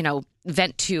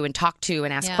vent to and talk to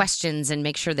and ask questions and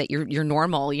make sure that you're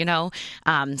normal, so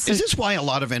Is this why a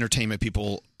lot of entertainment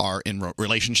people are in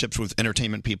relationships with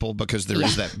entertainment people, because there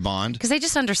is that bond? because they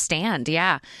just understand.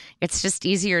 Yeah, it's just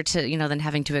easier to than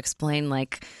having to explain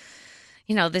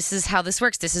this is how this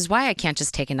works. This is why I can't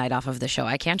just take a night off of the show.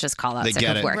 I can't just call out They sick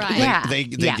get of it. work. Right. Yeah, They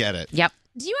get it. Yep.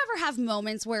 Do you ever have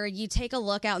moments where you take a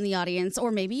look out in the audience,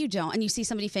 or maybe you don't, and you see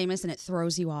somebody famous and it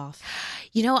throws you off?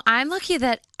 I'm lucky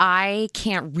that I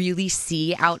can't really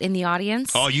see out in the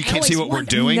audience. Oh, you can't see what we're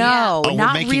doing? No, Oh, not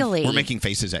we're making, really. We're making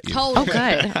faces at you. Oh,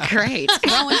 good. Great.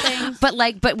 Throwing things.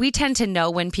 But we tend to know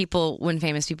when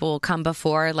famous people will come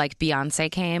before, like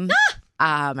Beyonce came.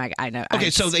 I know. Okay,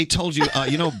 so they told you,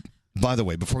 by the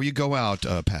way, before you go out,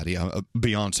 Patty,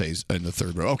 Beyonce's in the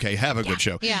third row. Okay, have a good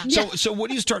show. Yeah. So what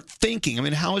do you start thinking? I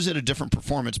mean, how is it a different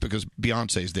performance because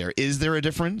Beyonce's there? Is there a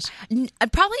difference?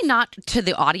 Probably not to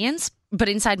the audience, but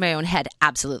inside my own head,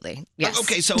 absolutely. Yes.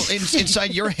 Okay, so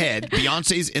inside your head,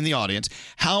 Beyonce's in the audience.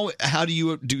 How do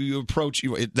you approach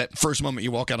that first moment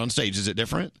you walk out on stage? Is it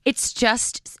different? It's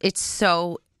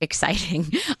so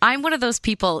exciting. I'm one of those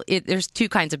people. There's two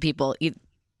kinds of people.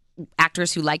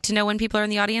 Actors who like to know when people are in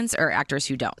the audience, or actors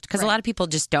who don't, because a lot of people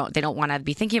just don't. They don't want to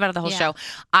be thinking about it the whole show.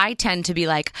 I tend to be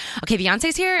like, okay,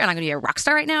 Beyonce's here and I'm going to be a rock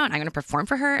star right now and I'm going to perform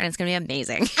for her and it's going to be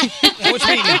amazing.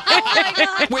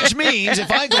 Which means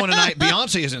if I go in tonight,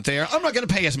 Beyonce isn't there, I'm not going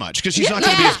to pay as much because she's not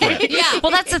going to be as great. Yeah.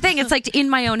 Well, that's the thing. It's like in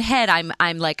my own head,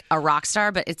 I'm like a rock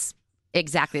star, but it's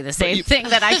exactly the same thing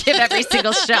that I give every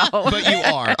single show. But you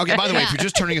are. Okay, by the way, if you're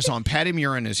just turning us on, Patty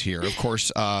Murin is here. Of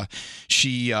course,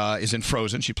 she is in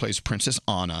Frozen. She plays Princess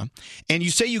Anna. And you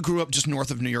say you grew up just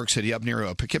north of New York City, up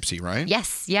near Poughkeepsie, right?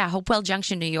 Yes. Yeah. Hopewell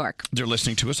Junction, New York. They're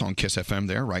listening to us on Kiss FM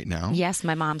there right now. Yes,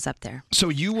 my mom's up there. So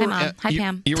you were... Hi, Mom. Hi,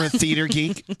 Pam. You were a theater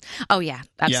geek? Oh, yeah.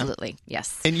 Absolutely. Yeah.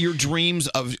 Yes. And your dreams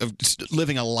of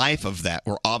living a life of that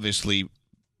were obviously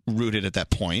rooted at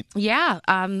that point. Yeah.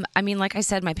 I mean, like I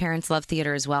said, my parents love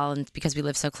theater as well. And because we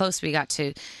live so close, we got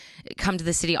to come to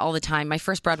the city all the time. My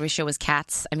first Broadway show was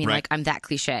Cats. I mean, Right. like, I'm that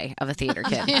cliche of a theater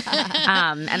kid.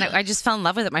 And I just fell in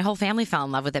love with it. My whole family fell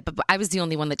in love with it. But I was the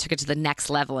only one that took it to the next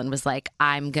level and was like,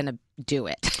 I'm going to do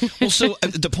it. Well, so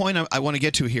the point I want to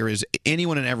get to here is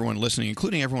anyone and everyone listening,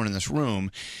 including everyone in this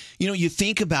room, you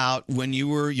think about when you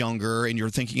were younger and you're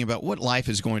thinking about what life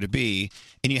is going to be,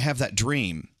 and you have that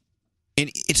dream. And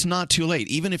it's not too late.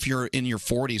 Even if you're in your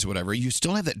 40s or whatever, you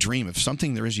still have that dream of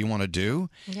something there is you want to do.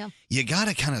 Yeah. You got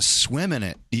to kind of swim in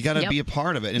it. You got to be a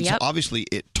part of it. And so obviously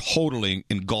it totally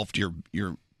engulfed your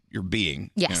being.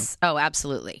 Yes. Oh,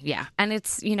 absolutely. Yeah. And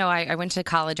it's, I went to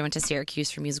college. I went to Syracuse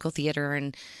for musical theater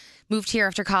and moved here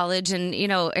after college. And,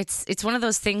 it's one of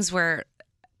those things where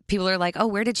people are like, oh,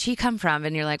 where did she come from?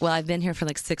 And you're like, well, I've been here for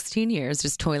like 16 years,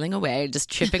 just toiling away, just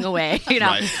chipping away,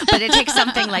 Right. But it takes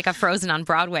something like a Frozen on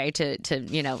Broadway to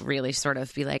really sort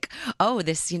of be like, oh,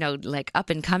 this, like up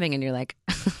and coming. And you're like,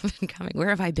 up and coming, where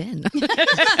have I been?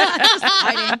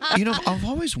 I've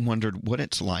always wondered what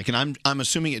it's like. And I'm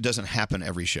assuming it doesn't happen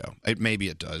every show. Maybe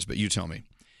it does, but you tell me.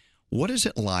 What is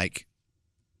it like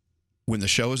when the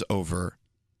show is over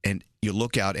and you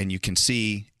look out and you can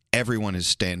see everyone is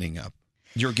standing up?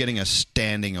 You're getting a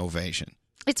standing ovation.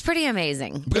 It's pretty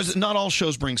amazing. Because not all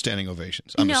shows bring standing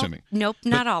ovations, I'm assuming. Nope,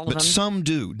 not all of them. But some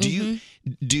do. Do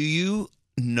you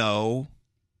know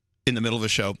in the middle of a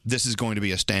show, this is going to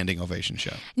be a standing ovation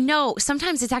show? No,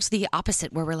 sometimes it's actually the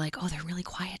opposite where we're like, oh, they're really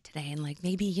quiet today. And like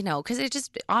maybe, because it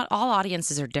just, all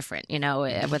audiences are different,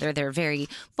 whether they're very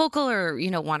vocal or,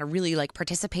 want to really like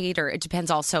participate, or it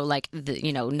depends also like the,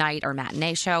 night or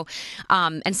matinee show.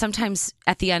 And sometimes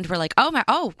at the end we're like,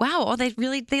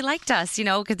 they liked us,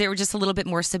 because they were just a little bit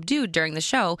more subdued during the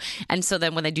show. And so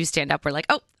then when they do stand up, we're like,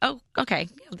 oh, okay,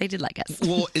 they did like us.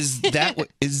 Well, is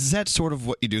that sort of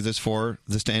what you do this for,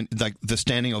 the like the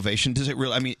standing ovation? Does it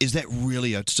really? I mean, is that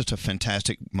really just a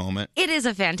fantastic moment? It is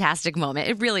a fantastic moment.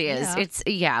 It really is.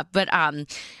 Yeah. But I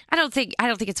don't think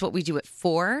it's what we do it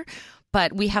for.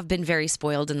 But we have been very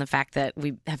spoiled in the fact that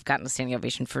we have gotten a standing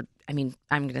ovation for. I mean,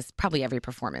 I'm gonna probably every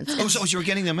performance. Oh, so you were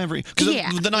getting them every?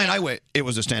 Because the night I went, it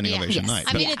was a standing ovation night.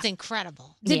 I mean, it's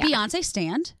incredible. Did Beyonce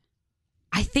stand?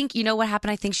 I think you know what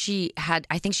happened. I think she had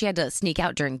to sneak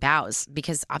out during bows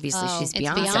because obviously she's it's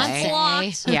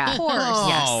Beyonce. Yeah, of course.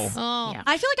 Yes. Yeah.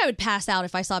 I feel like I would pass out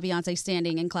if I saw Beyonce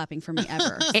standing and clapping for me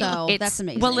ever. So that's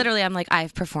amazing. Well, literally, I'm like,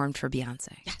 I've performed for Beyonce.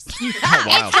 Yes. Oh,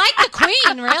 wow. It's like the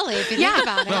Queen, really, if you think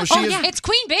about it. No, she is- It's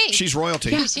Queen Bee. She's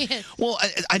royalty. Yeah, she is. Well,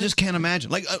 I just can't imagine.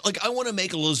 Like I want to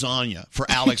make a lasagna for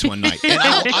Alex one night, and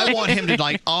I want him to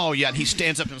like, oh yeah, and he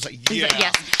stands up and is like, yeah.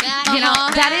 Yes. You know,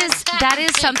 that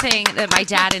is something that my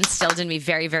dad instilled in me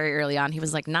very, very early on. He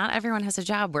was like, not everyone has a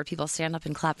job where people stand up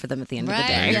and clap for them at the end of the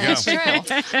day. That's true.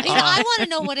 I want to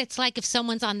know what it's like if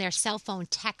someone's on their cell phone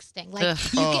texting. Like, you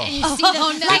see them.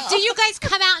 Oh, no. Like, do you guys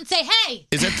come out and say, hey,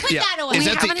 Is that put that away? Is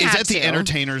that the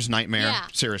entertainer's nightmare? Yeah.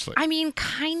 Seriously. I mean,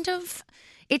 kind of.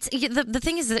 It's the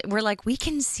thing is that we're like, we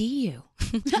can see you.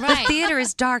 Right. The theater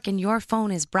is dark and your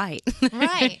phone is bright.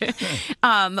 Right.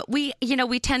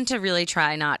 We tend to really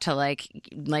try not to like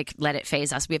let it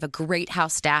phase us. We have a great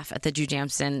house staff at the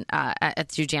Jujamson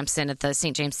at the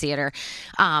St. James Theater,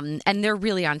 and they're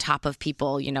really on top of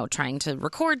people, trying to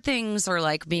record things or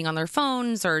like being on their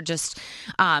phones or just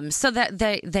so that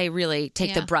they really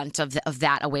take the brunt of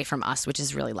that away from us, which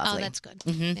is really lovely. Oh, that's good.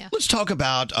 Mm-hmm. Yeah. Let's talk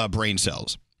about brain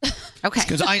cells. Okay.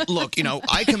 Because I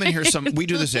come in here we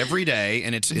do this every day,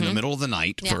 and it's in the middle of the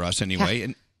night for us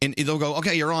anyway, and they'll go,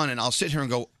 okay, you're on, and I'll sit here and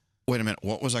go, wait a minute,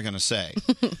 what was I going to say?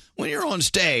 When you're on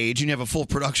stage and you have a full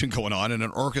production going on and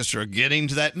an orchestra getting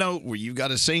to that note where you got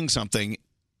to sing something,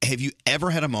 have you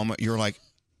ever had a moment you're like,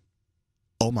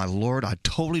 oh my Lord, I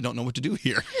totally don't know what to do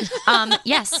here?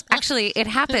 Yes, actually, it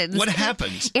happens. What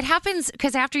happens? It happens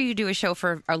because after you do a show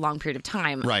for a long period of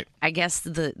time, right? I guess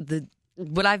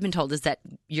what I've been told is that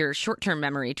your short-term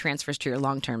memory transfers to your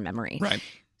long-term memory. Right.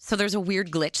 So there's a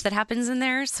weird glitch that happens in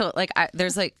there. So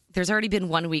there's already been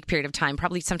 1 week period of time,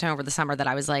 probably sometime over the summer, that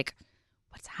I was like,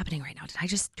 what's happening right now?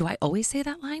 Do I always say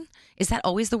that line? Is that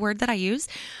always the word that I use?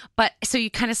 But so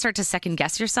you kind of start to second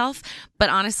guess yourself. But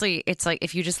honestly, it's like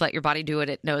if you just let your body do what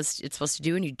it knows it's supposed to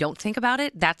do and you don't think about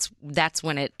it, that's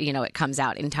when it it comes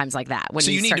out in times like that. When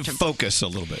so you need start to focus a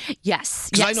little bit. Yes.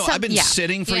 Because I know I've been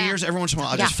sitting for years. Every once in a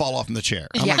while, I just fall off in the chair.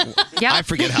 I'm like, I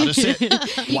forget how to sit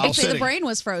while sitting. The brain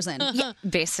was frozen.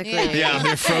 Basically. Yeah,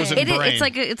 they're frozen brain.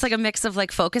 It's like a mix of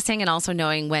like focusing and also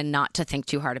knowing when not to think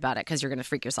too hard about it because you're going to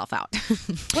freak yourself out.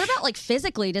 What about like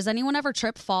physically? Does anyone ever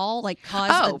trip, fall, like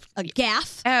cause a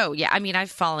gaffe? Oh, yeah. I mean,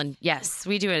 I've fallen. Yes.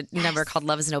 We do a number called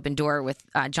Love is an Open Door with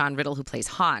John Riddle, who plays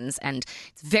Hans. And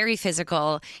it's very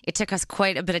physical. It took us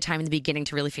quite a bit of time in the beginning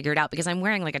to really figure it out because I'm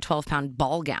wearing like a 12-pound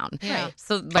ball gown. Yeah.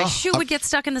 So my shoe would get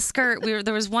stuck in the skirt.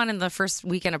 There was one in the first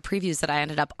weekend of previews that I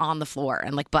ended up on the floor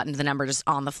and like buttoned the number just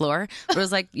on the floor. But it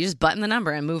was like, you just button the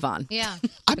number and move on. Yeah.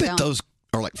 I bet those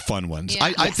are like fun ones.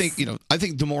 Yeah. I think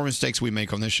the more mistakes we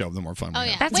make on this show, the more fun we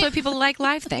have. That's why people like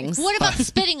live things. What about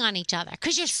spitting on each other?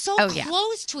 Because you're so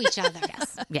close to each other.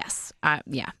 Yes.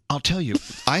 Yeah. I'll tell you,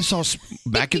 I saw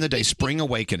back in the day Spring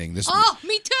Awakening. Oh,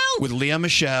 me too. With Leah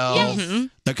Michelle. Yes. Mm-hmm.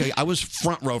 Okay, I was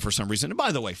front row for some reason. And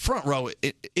by the way, front row,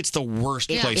 it's the worst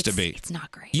place to be. It's not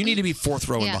great. You need to be fourth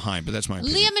row and behind, but that's my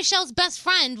opinion. Leah Michelle's best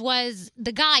friend was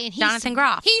the guy, and Jonathan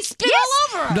Groff. He spit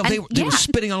all over her. No, they were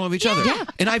spitting all over each other. Yeah.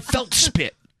 And I felt spit.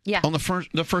 Yeah. On the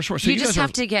first row. So you just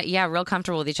have to get real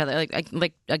comfortable with each other.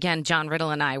 Like again, John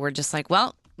Riddle and I were just like,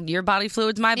 well, your body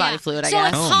fluid's my body fluid, I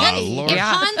guess. If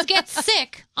Hans gets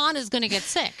sick, Anna's going to get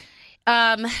sick.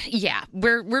 Yeah,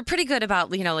 we're pretty good about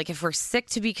like if we're sick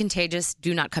to be contagious,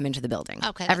 do not come into the building.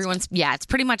 Okay, everyone's it's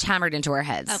pretty much hammered into our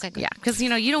heads. Okay, good. Yeah, because you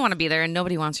don't want to be there and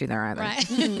nobody wants you there either.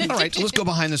 Right. All right, so let's go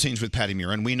behind the scenes with Patty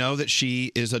Murin. We know that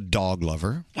she is a dog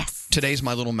lover. Yes. Today's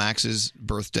my little Max's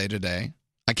birthday today.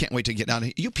 I can't wait to get out of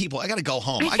here. You people, I got to go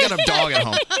home. I got a dog at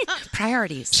home.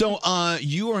 Priorities. So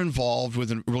you are involved with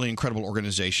a really incredible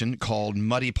organization called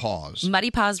Muddy Paws.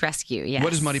 Muddy Paws Rescue, yes.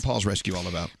 What is Muddy Paws Rescue all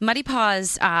about? Muddy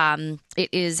Paws, it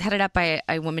is headed up by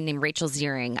a woman named Rachel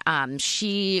Ziering.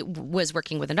 She was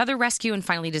working with another rescue and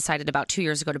finally decided about 2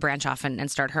 years ago to branch off and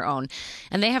start her own.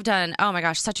 And they have done, oh my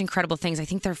gosh, such incredible things. I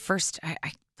think their first, I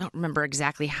don't remember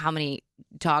exactly how many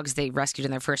dogs they rescued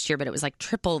in their first year, but it was like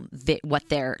triple what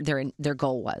their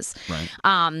goal was. Right.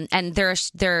 And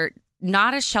they're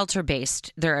not a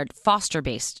shelter-based, they're a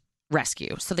foster-based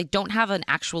rescue. So they don't have an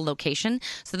actual location.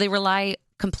 So they rely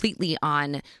completely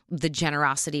on the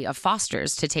generosity of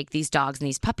fosters to take these dogs and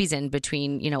these puppies in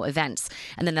between, events.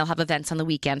 And then they'll have events on the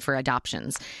weekend for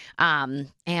adoptions. And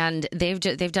they've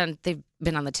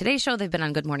been on the Today Show. They've been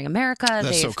on Good Morning America.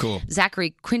 That's so cool.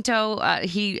 Zachary Quinto,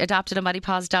 he adopted a Muddy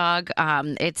Paws dog.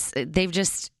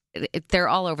 They're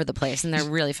all over the place, and they're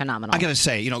really phenomenal. I gotta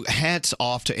say, hats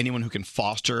off to anyone who can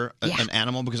foster an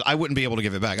animal, because I wouldn't be able to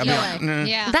give it back. I'd be like, nah.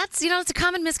 Yeah. That's, it's a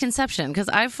common misconception, because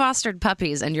I've fostered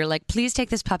puppies, and you're like, please take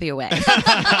this puppy away.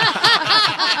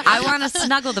 I want to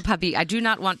snuggle the puppy. I do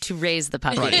not want to raise the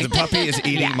puppy. Right, the puppy is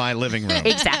eating my living room.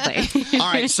 Exactly.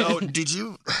 All right, so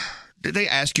did they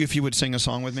ask you if you would sing a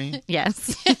song with me?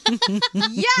 Yes. Yes!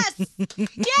 Yay! Here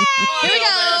we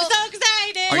go. So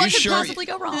excited. Are what you could sure? possibly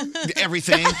go wrong?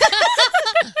 Everything.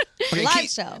 Okay, Live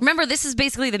show. Remember, this is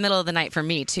basically the middle of the night for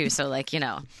me, too. So, oh, my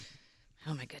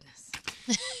goodness.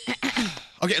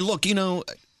 Okay, look,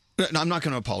 I'm not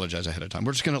going to apologize ahead of time.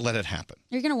 We're just going to let it happen.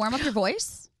 You're going to warm up your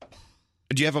voice?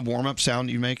 Do you have a warm-up sound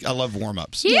you make? I love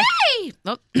warm-ups. Yay!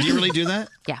 Oh. Do you really do that?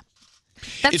 Yeah.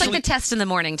 That's It's like really- the test in the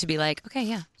morning to be like, okay,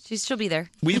 yeah, she'll be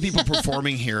there. We have people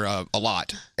performing here a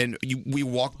lot, and we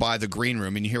walk by the green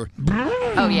room and you hear.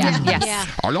 Oh yeah, yes.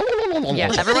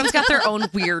 Yeah, everyone's got their own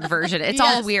weird version. It's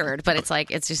all weird, but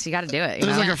it's just you got to do it.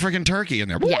 There's like a freaking turkey in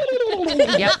there. Yeah.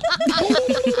 Yep.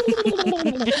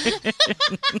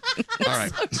 All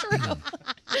right.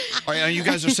 All right. You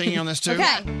guys are singing on this too?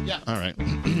 Okay. Yeah. All right.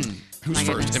 Who's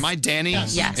first? goodness. Am I Danny?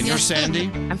 Yes. And you're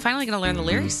Sandy? I'm finally going to learn the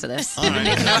lyrics to this. All I've been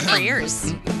right. making it up for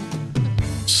years.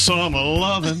 Summer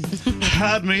loving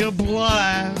had me a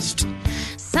blast.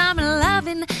 Summer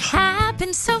loving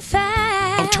happened so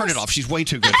fast. Oh, turn it off. She's way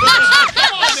too good for this.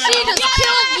 She just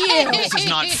killed you. This is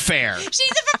not fair.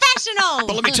 She's a professional.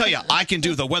 But let me tell you, I can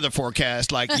do the weather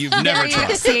forecast like you've never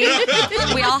tried. See?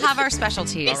 We all have our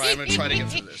specialties. All right, I'm going to try to get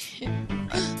through this.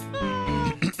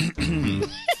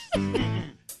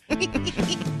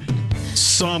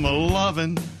 Summer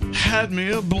loving had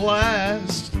me a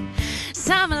blast.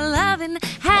 Summer loving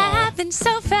happened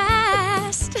so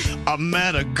fast. I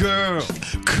met a girl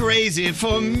crazy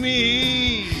for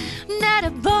me. Not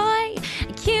a boy,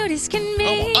 cute as can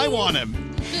be. Oh, I want him.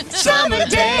 Summer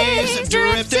days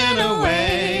drifting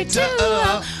away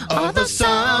to all the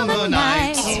summer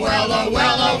nights.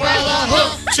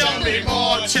 Tell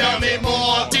me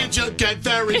more. Did you get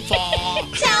very far?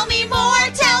 Tell me more.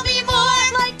 Tell me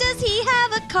more. Like, does he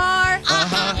have a car?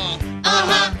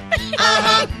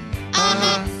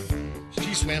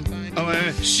 She swam by.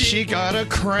 Oh, she got a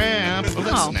cramp. Oh,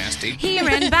 that's Oh. nasty. He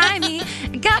ran by me,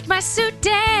 got my suit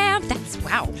damp. That's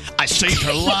wow. I saved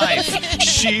her life.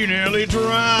 She nearly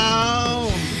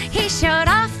drowned. He showed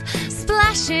off,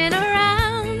 splashing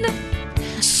around.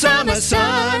 Summer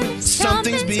sun,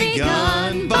 something's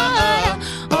begun. But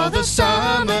all the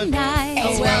summer nights.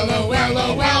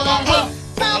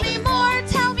 Tell me more.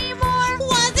 Tell me more.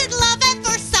 Was it love at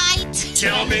first sight?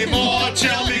 Tell me more.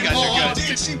 Tell me You guys more. are good.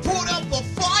 Did she put up a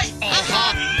fight?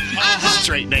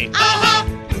 Straight Nate.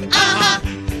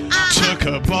 Took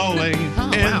her bowling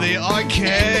in the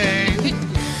arcade.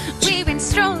 We went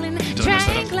strolling, mess that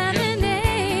drank up.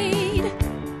 lemonade.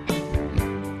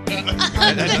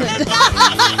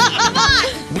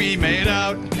 We made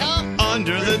out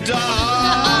under the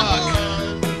dark.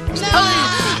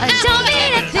 Don't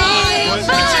need a thing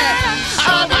for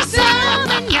all the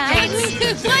summer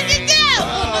nights. What'd you do?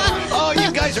 Oh,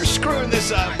 you guys are screwing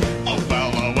this up. Oh,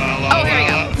 well. Oh, here we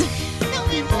go.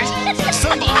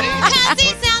 Somebody.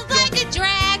 Cassie sounds like a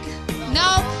drag.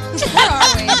 No. Where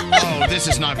are we? Oh, this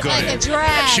is not good. Like a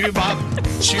drag. Shoe bop.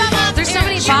 Shoe bop. There's so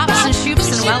many bops and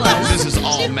shoops and wellos. This is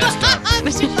all messed up.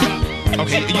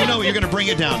 Okay, you're going to bring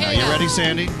it down now. You ready,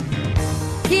 Sandy?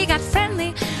 He got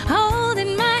friendly,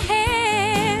 holding my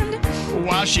hand.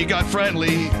 Wow, she got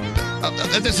friendly.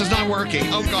 This is not working.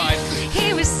 Oh, God.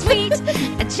 He was sweet,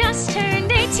 I just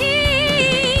turned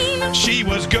 18. She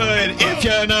was good, if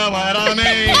you know what I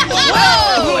mean.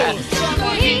 Whoa!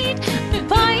 Sweet,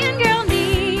 boy and girl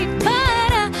meet,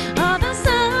 but all the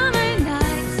summer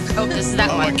nights. Oh, this is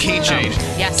that one. A key change.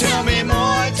 Yes. Tell me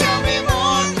more, tell me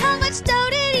more. How much dough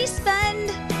did he spend?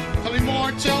 Tell me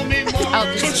more. Tell me more. Oh,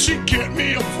 Did she get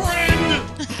me a friend?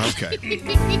 Okay.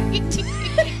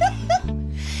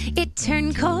 It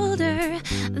turned colder,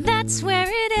 that's where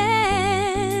it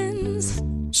ends.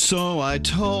 So I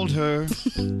told her,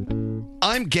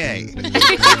 I'm gay.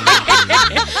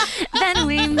 Then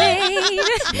we made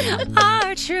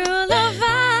our true love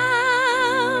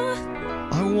vow.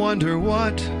 I wonder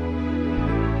what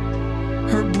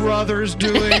her brother's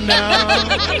doing now.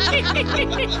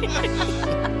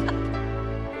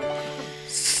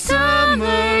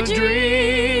 Summer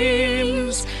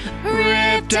dreams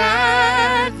ripped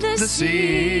out. the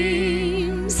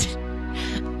seams.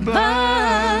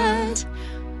 But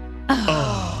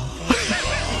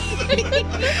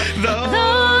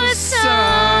those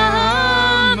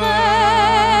summer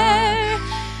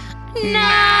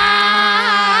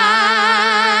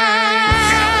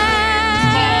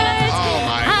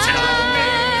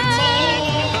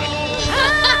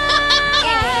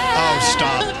Oh,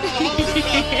 stop.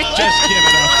 Just give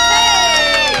it up.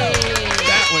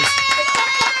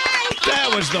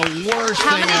 That was the worst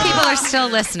How thing many ever. people are still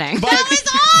listening? But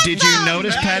did you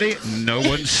notice, Patty? No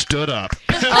one stood up.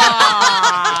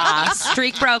 Aw,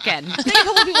 streak broken. I think a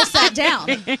couple people sat down.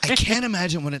 I can't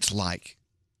imagine what it's like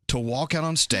to walk out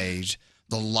on stage,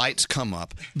 the lights come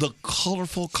up, the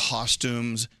colorful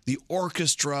costumes, the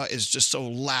orchestra is just so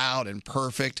loud and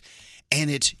perfect, and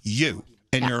it's you,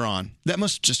 and you're on. That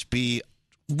must just be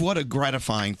what a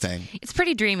gratifying thing. It's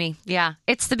pretty dreamy. Yeah.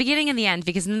 It's the beginning and the end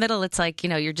because in the middle, it's like,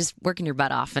 you're just working your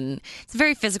butt off. And it's a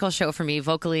very physical show for me,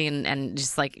 vocally and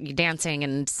just like you dancing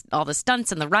and all the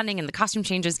stunts and the running and the costume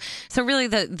changes. So really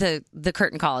the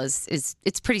curtain call is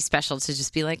it's pretty special to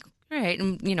just be like, all right.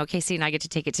 And, Casey and I get to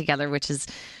take it together, which is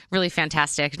really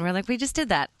fantastic. And we're like, we just did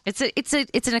that. It's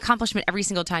an accomplishment every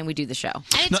single time we do the show.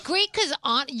 And it's great because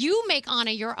you make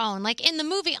Anna your own. Like in the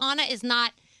movie, Anna is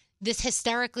not this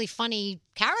hysterically funny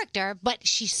character, but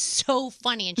she's so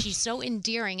funny and she's so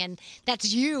endearing, and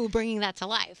that's you bringing that to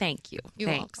life. Thank you.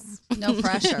 You're Thanks. welcome. No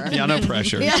pressure. Yeah, no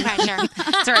pressure. No pressure.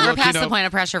 Sorry, we're Look, past the point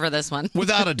of pressure for this one.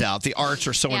 Without a doubt, the arts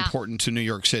are so Yeah. important to New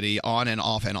York City, on and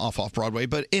off Broadway.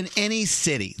 But in any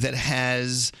city that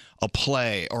has a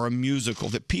play or a musical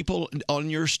that people on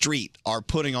your street are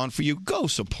putting on for you, go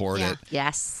support it.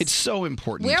 Yes. It's so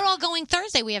important. We're all going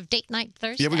Thursday. We have date night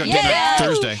Thursday. Yeah, we got date night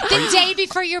Thursday. Are The you- day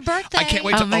before your birthday. I can't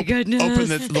wait to open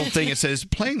the little thing. It says,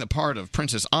 playing the part of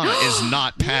Princess Anna is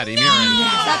not Patty Murin.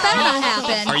 That better not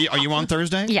happen. Are you on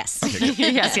Thursday? Yes. Okay,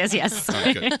 good. yes. All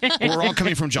right, good. Well, we're all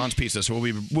coming from John's Pizza, so we'll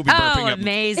be burping up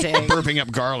amazing. burping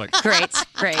up garlic.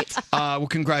 Great. Well,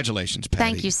 congratulations, Patty.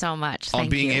 Thank you so much. on Thank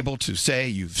being you. able to say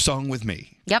you've sung with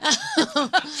me. Yep.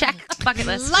 Check. Bucket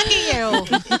list. Lucky you.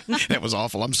 That was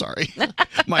awful. I'm sorry.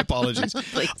 My apologies.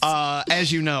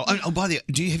 As you know, by the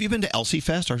way, have you been to Elsie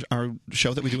Fest, our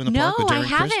show that we do in the No, park with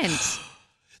Darren I Criss? haven't.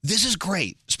 This is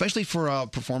great, especially for a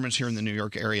performance here in the New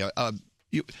York area.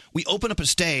 We open up a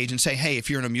stage and say, hey, if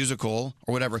you're in a musical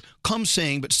or whatever, come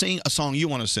sing, but sing a song you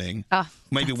want to sing.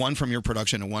 Maybe one from your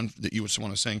production and one that you would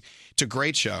want to sing. It's a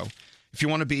great show. If you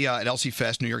want to be at Elsie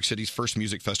Fest, New York City's first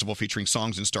music festival featuring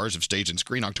songs and stars of stage and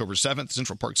screen, October 7th,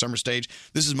 Central Park Summer Stage.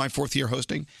 This is my 4th year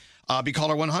hosting. Be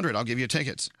caller 100. I'll give you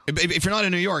tickets. If you're not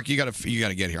in New York, you got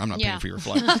to get here. I'm not paying for your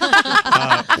flight.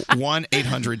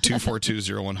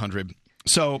 1-800-242-0100.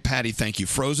 So, Patty, thank you.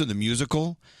 Frozen the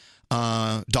Musical.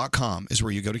 .com is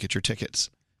where you go to get your tickets.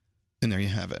 And there you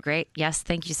have it. Great. Yes.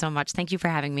 Thank you so much. Thank you for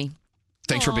having me.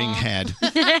 Thanks for being had.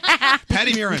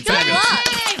 Patty Murin, fabulous.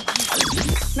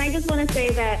 And I just want to say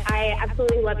that I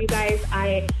absolutely love you guys.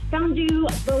 I found you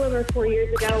a little over 4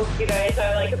 years ago. You guys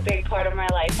are like a big part of my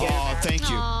life. Oh, thank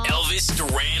you. Elvis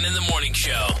Duran in the Morning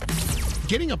Show.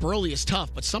 Getting up early is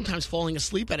tough, but sometimes falling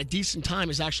asleep at a decent time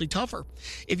is actually tougher.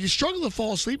 If you struggle to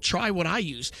fall asleep, try what I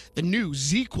use, the new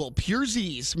ZzzQuil Pure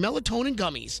Z's melatonin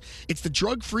gummies. It's the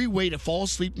drug-free way to fall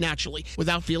asleep naturally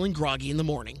without feeling groggy in the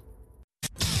morning.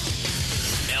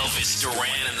 Elvis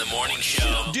Duran in the Morning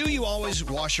Show. Do you always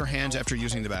wash your hands after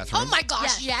using the bathroom? Oh my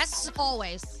gosh, yes,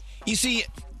 always. You see,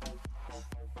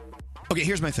 okay,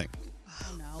 here's my thing.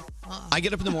 Oh no. I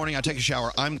get up in the morning, I take a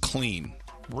shower, I'm clean.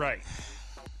 Right.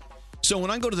 So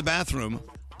when I go to the bathroom,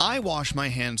 I wash my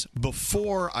hands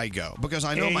before I go because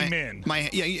I know Amen. my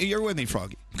yeah, you're with me,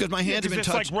 Froggy, because my hands have been it's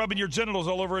touched. like rubbing your genitals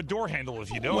all over a door handle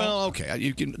if you don't. Well, okay,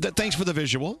 you can. Thanks for the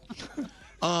visual.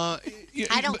 I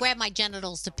don't grab my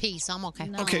genitals to pee, so I'm okay.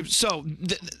 Okay, so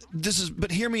this is.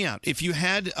 But hear me out. If you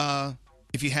had the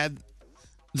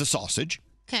sausage.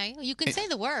 Okay, you can say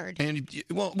the word. And,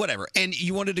 well, whatever. And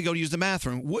you wanted to go use the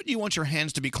bathroom. Wouldn't you want your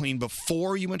hands to be clean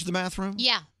before you went to the bathroom?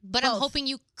 Yeah, but I'm hoping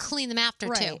you clean them after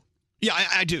too. Yeah,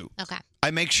 I do. Okay.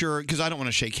 I make sure, because I don't want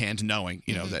to shake hands knowing,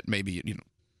 that maybe,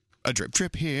 a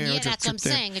drip here. Yeah, a drip that's what I'm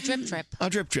there. saying. A drip. A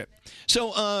drip.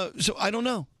 So I don't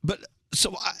know. But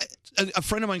a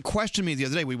friend of mine questioned me the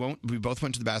other day. We both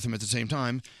went to the bathroom at the same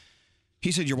time.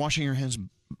 He said, "You're washing your hands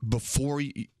before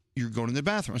you're going to the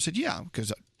bathroom." I said, "Yeah,"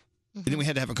 because and then we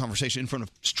had to have a conversation in front of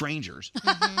strangers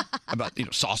about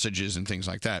sausages and things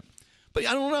like that. But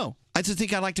I don't know. I just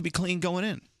think I like to be clean going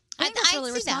in. I think that's I really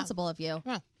see that. responsible of you.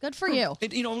 Good for you.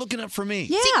 I'm looking up for me.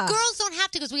 Yeah. See, girls don't have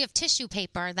to because we have tissue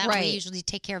paper that we Right. usually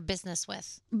take care of business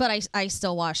with. But I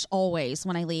still wash always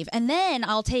when I leave. And then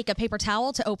I'll take a paper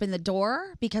towel to open the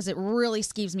door because it really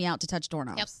skeeves me out to touch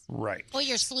doorknobs. Yep. Right. Or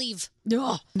your sleeve.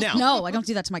 No. Now- No, I don't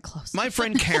do that to my clothes. My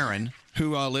friend Karen,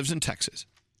 who lives in Texas,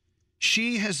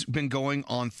 she has been going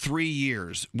on 3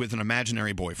 years with an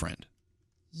imaginary boyfriend.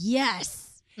 Yes.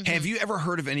 Have you ever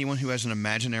heard of anyone who has an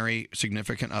imaginary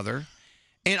significant other?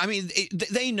 And I mean,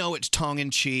 they know it's tongue in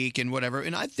cheek and whatever.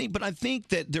 And I think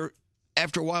that they're,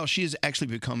 after a while, she has actually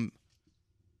become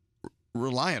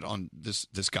reliant on this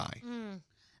guy.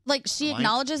 Like she Like-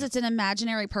 acknowledges it's an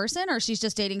imaginary person, or she's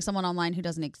just dating someone online who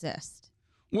doesn't exist.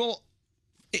 Well,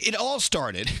 it all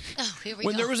started here we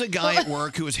when go. there was a guy at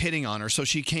work who was hitting on her, so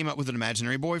she came up with an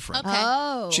imaginary boyfriend. Okay.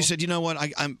 Oh. She said, "You know what?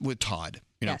 I'm with Todd."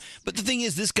 You know, Yes. but the thing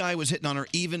is, this guy was hitting on her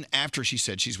even after she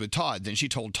said she's with Todd. Then she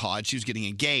told Todd she was getting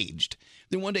engaged.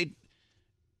 Then one day,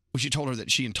 she told her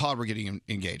that she and Todd were getting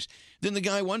engaged. Then the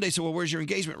guy one day said, "Well, where's your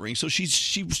engagement ring?" So she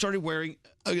started wearing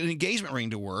an engagement ring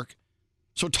to work.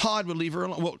 So Todd would leave her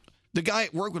alone. Well, the guy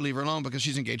at work would leave her alone because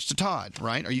she's engaged to Todd.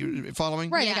 Right? Are you following?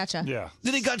 Right, I gotcha. Yeah.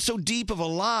 Then it got so deep of a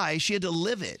lie, she had to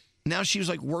live it. Now she was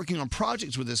like working on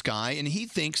projects with this guy, and he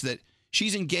thinks that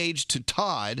she's engaged to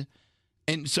Todd,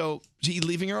 and so he's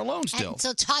leaving her alone still. And so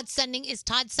is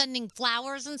Todd sending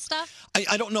flowers and stuff?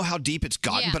 I don't know how deep it's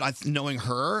gotten, Yeah. but knowing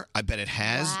her, I bet it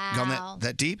has gone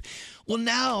that deep. Well,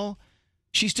 now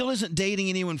she still isn't dating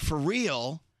anyone for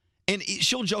real. And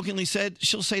she'll jokingly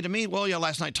she'll say to me, "Well, yeah,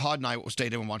 last night Todd and I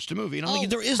stayed in and watched a movie." And I'm thinking,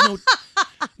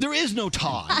 there is no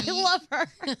Todd. I love her.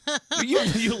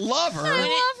 You love her. I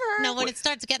love her. No, when it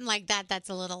starts getting like that, that's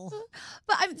a little.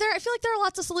 But I feel like there are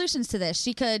lots of solutions to this.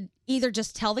 She could either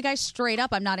just tell the guy straight up,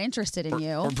 "I'm not interested in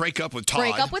you," Or break up with Todd.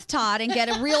 break up with Todd and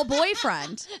get a real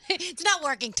boyfriend. It's not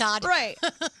working, Todd. Right.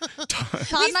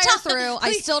 Todd and I are through.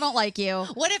 I still don't like you.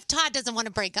 What if Todd doesn't want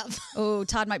to break up? Oh,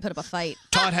 Todd might put up a fight.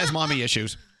 Todd has mommy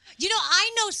issues. You know,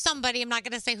 I know somebody, I'm not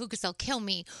going to say who because they'll kill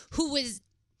me, who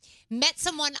met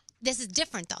someone. This is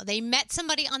different, though. They met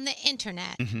somebody on the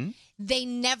internet. Mm-hmm. They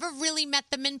never really met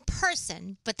them in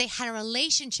person, but they had a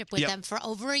relationship with Yep. them for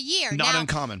over a year. Not now,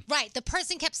 uncommon. Right. The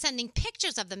person kept sending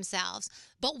pictures of themselves,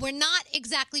 but we're not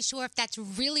exactly sure if that's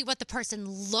really what the person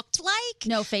looked like.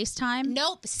 No FaceTime?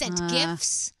 Nope. Sent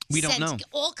gifts. We don't sent know.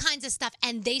 all kinds of stuff.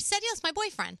 And they said, yes, my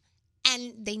boyfriend.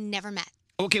 And they never met.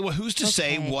 Okay, well, who's to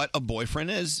say what a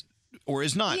boyfriend is or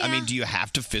is not? I Yeah. mean, do you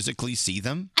have to physically see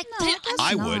them? guess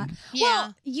I not. would. Yeah.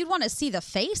 Well, you'd want to see the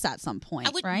face at some point,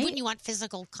 right? Wouldn't you want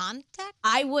physical contact?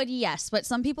 I would, yes, but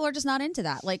some people are just not into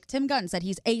that. Like Tim Gunn said,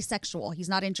 he's asexual. He's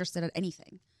not interested in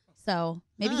anything. So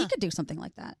maybe he could do something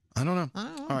like that. I don't know.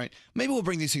 All right. Maybe we'll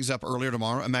bring these things up earlier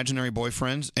tomorrow. Imaginary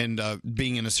boyfriends and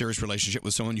being in a serious relationship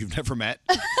with someone you've never met.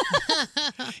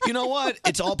 You know what?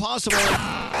 It's all possible.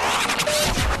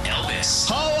 Elvis.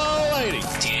 Hello, lady.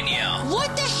 Danielle.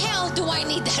 What the hell do I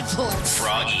need that for?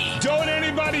 Froggy. Don't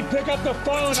anybody pick up the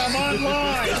phone. I'm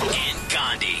online. And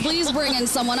Gandhi. Please bring in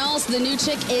someone else. The new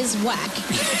chick is whack.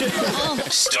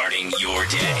 Starting your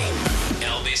day.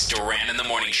 Elvis Duran in the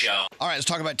Morning Show. All right, let's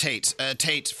talk about Tate's.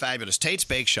 Tate's fabulous. Tate's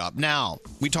Bake Shop. Now,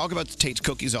 we talk about the Tate's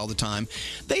cookies all the time.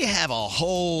 They have a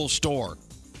whole store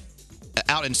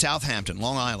out in Southampton,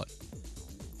 Long Island,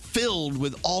 filled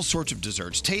with all sorts of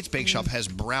desserts. Tate's Bake Shop has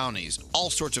brownies, all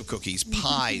sorts of cookies,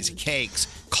 pies, cakes,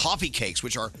 coffee cakes,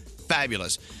 which are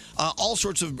fabulous, all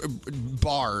sorts of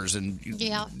bars and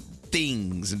Yeah.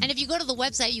 things. And if you go to the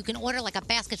website, you can order like a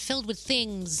basket filled with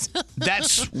things.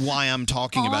 That's why I'm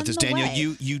talking about On this, the Daniel.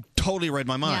 way. You totally read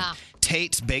my mind. Yeah.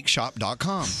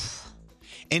 TatesBakeShop.com.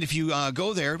 And if you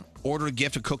go there, order a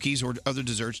gift of cookies or other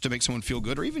desserts to make someone feel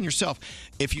good, or even yourself,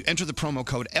 if you enter the promo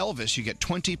code Elvis, you get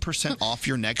 20% off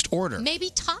your next order. Maybe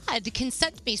Todd can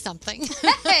send me something.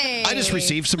 Hey. I just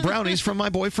received some brownies from my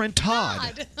boyfriend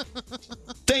Todd.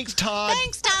 Thanks, Todd.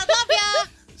 Thanks, Todd. Love ya.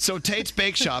 So Tate's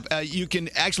Bake Shop, you can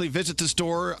actually visit the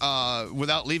store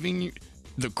without leaving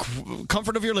the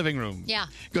comfort of your living room. Yeah.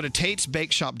 Go to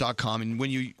TatesBakeShop.com, and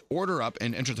when you order up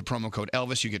and enter the promo code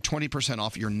Elvis, you get 20%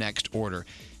 off your next order.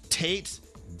 Tate's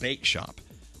Bake Shop.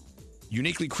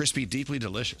 Uniquely crispy, deeply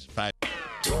delicious. Bye.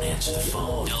 Don't answer the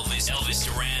phone. Elvis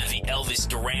Duran. The Elvis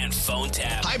Duran phone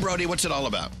tap. Hi, Brody. What's it all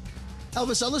about?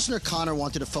 Elvis, our listener Connor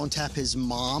wanted to phone tap his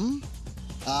mom.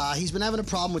 He's been having a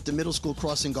problem with the middle school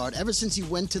crossing guard ever since he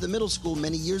went to the middle school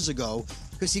many years ago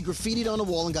because he graffitied on a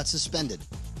wall and got suspended.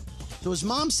 So his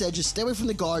mom said, just stay away from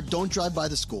the guard, don't drive by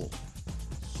the school.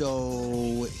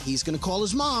 So he's going to call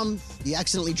his mom. He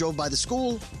accidentally drove by the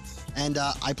school, and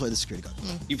I play the security guard.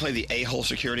 You play the a-hole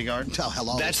security guard? Oh,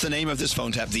 hello. That's the name of this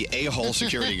phone tap, the a-hole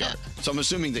security guard. So I'm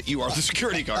assuming that you are the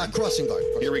security guard. Crossing guard.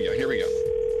 Here we go.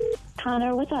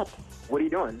 Connor, what's up? What are you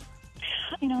doing?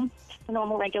 You know, the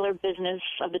normal, regular business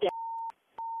of the day.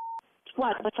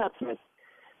 What? What's up?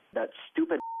 That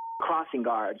stupid crossing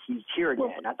guard. He's here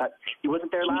again. I thought he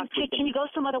wasn't there last week. Can you go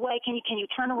some other way? Can you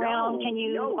turn around? No, can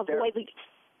you avoid the...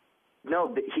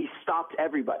 No, he stopped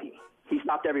everybody.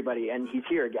 And he's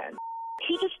here again.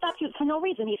 He just stopped you for no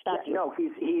reason. He stopped you. No,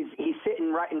 he's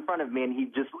sitting right in front of me, and he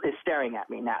just is staring at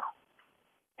me now.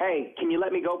 Hey, can you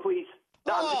let me go, please?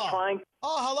 No, I'm just trying.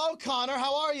 Oh, hello, Connor.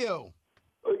 How are you?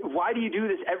 Why do you do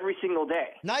this every single day?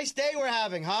 Nice day we're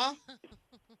having, huh?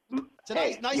 It's a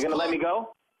nice you gonna car. let me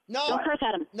go? No. Don't curse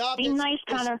at him. No, Be nice,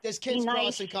 Connor. There's kids Be nice.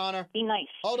 crossing, Connor. Be nice.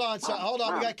 Hold on, sir. Hold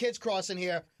on. We got kids crossing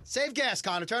here. Save gas,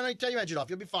 Connor. Turn your engine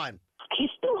off. You'll be fine. He's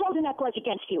still holding that grudge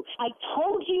against you. I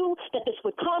told you that this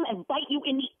would come and bite you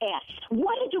in the ass.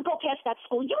 Why did you go past that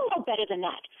school? You know better than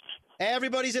that.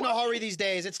 Everybody's in a hurry these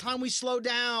days. It's time we slow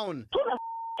down. Who the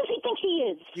does he think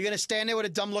he is? You're going to stand there with a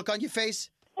dumb look on your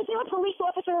face? Is there a police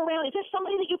officer around? Is there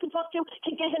somebody that you can talk to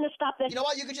get him to stop this? You know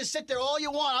what? You can just sit there all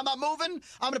you want. I'm not moving.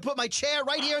 I'm going to put my chair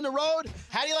right here in the road.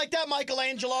 How do you like that,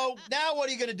 Michelangelo? Now what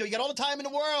are you going to do? You got all the time in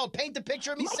the world. Paint the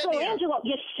picture of me sitting here. Michelangelo,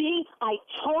 you see, I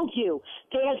told you.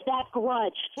 There's that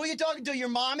grudge. Who are you talking to? Your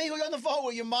mommy? Who are you on the phone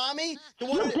with? Your mommy? The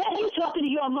You bet you're talking to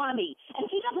your mommy. And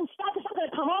if he doesn't stop this, I'm going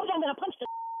to come over and I'm going to punch the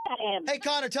at him. Hey,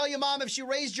 Connor, tell your mom if she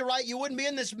raised you right, you wouldn't be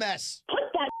in this mess. Put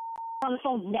that on the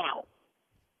phone now.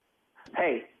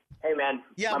 Hey, man.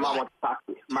 Yeah, my mom wants to talk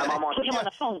to you. My mom wants Put him on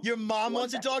the phone. Your mom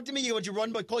wants to talk to me? You want you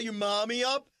run but call your mommy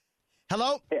up?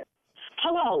 Hello?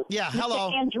 Hello. Yeah,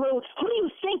 hello. Mr. Andrew, who do you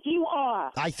think you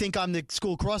are? I think I'm the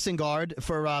school crossing guard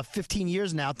for 15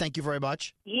 years now. Thank you very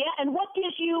much. Yeah, and what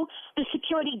gives you the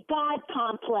security guard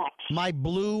complex? My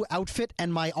blue outfit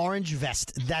and my orange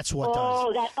vest. That's what does.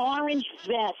 Oh, that orange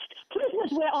vest.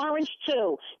 Prisoners wear orange,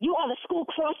 too. You are the school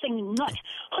crossing nut.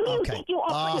 Who do you think you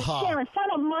are putting a chair in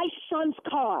front of my son's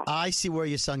car? I see where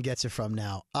your son gets it from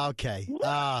now. Okay.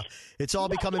 It's all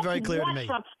becoming very clear to me.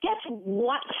 Gets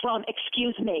what from?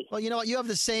 Excuse me. Well, you know what? You have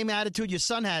the same attitude your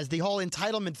son has, the whole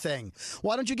entitlement thing.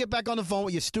 Why don't you get back on the phone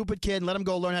with your stupid kid and let him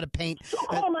go learn how to paint? Don't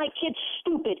call my kid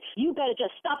stupid. You better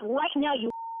just stop right now, you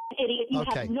idiot. You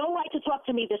have no right to talk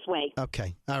to me this way.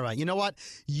 Okay. All right. You know what?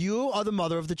 You are the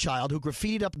mother of the child who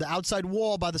graffitied up the outside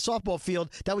wall by the softball field.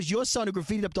 That was your son who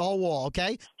graffitied up the whole wall,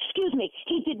 okay? Excuse me.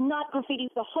 He did not graffiti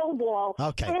the whole wall.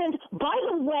 Okay. And, by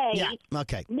the way,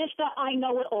 okay. Mr. I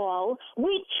Know It All,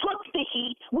 we took the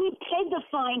heat, we paid the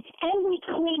fine, and we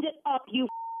cleaned it up, you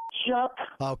jerk.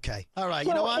 Okay. All right.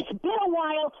 So You know what? It's been a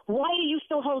while. Why are you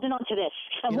still holding on to this?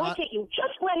 And why can't you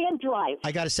just let him drive?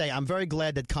 I got to say, I'm very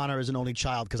glad that Connor is an only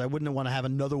child because I wouldn't want to have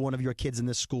another one of your kids in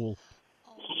this school.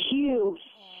 You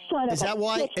son of Is that a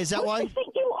why? bitch. Is that Who why? do you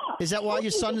think you are? Is that why Who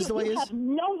your do you son think is the way he you is? have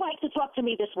no right to talk to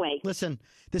me this way. Listen,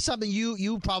 there's something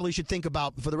you probably should think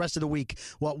about for the rest of the week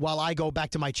while I go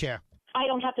back to my chair. I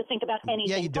don't have to think about anything.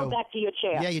 Yeah, you do. Go back to your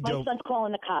chair. Yeah, you do. My son's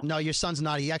calling the cops. No, your son's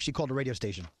not. He actually called the radio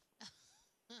station.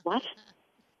 What?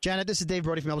 Janet, this is Dave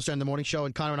Brody from Elvis Sang in the Morning Show,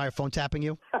 and Connor and I are phone tapping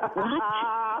you. What?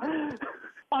 Are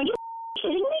you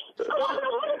kidding me? I'm having a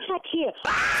heart attack here.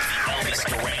 Elvis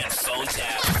Duran phone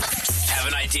tap. Have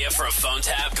an idea for a phone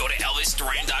tap? Go to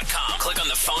ElvisDuran.com. Click on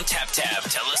the phone tap tab.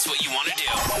 Tell us what you want to do.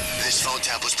 This phone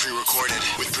tap was pre-recorded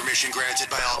with permission granted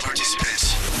by all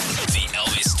participants. The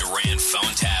Elvis Duran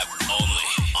phone tap only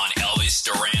on Elvis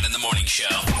Duran in the Morning Show.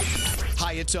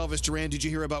 Hi, it's Elvis Duran. Did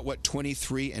you hear about what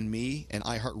 23andMe and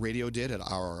iHeartRadio did at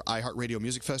our iHeartRadio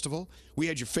Music Festival? We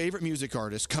had your favorite music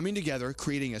artists coming together,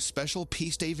 creating a special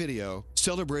Peace Day video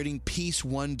celebrating Peace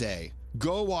One Day.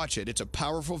 Go watch it. It's a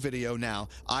powerful video now.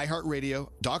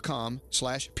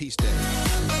 iHeartRadio.com/Peace Day.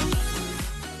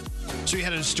 So you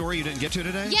had a story you didn't get to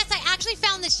today? Yes, I actually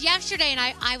found this yesterday, and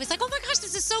I was like, oh my gosh,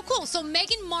 this is so cool. So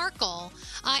Meghan Markle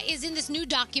is in this new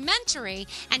documentary,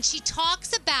 and she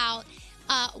talks about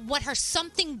what her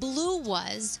something blue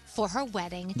was for her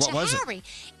wedding to Harry.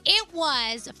 It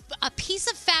was a piece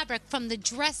of fabric from the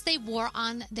dress they wore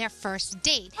on their first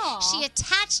date. Aww. She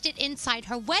attached it inside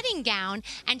her wedding gown,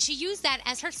 and she used that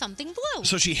as her something blue.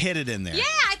 So she hid it in there. Yeah,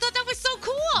 I thought that was so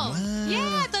cool.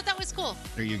 Yeah, I thought that was cool.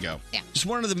 There you go. Yeah. Just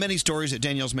one of the many stories that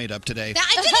Danielle's made up today. I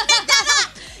didn't make that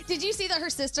up. Did you see that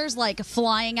her sister's like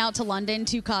flying out to London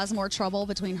to cause more trouble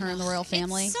between her and the royal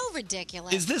family? It's so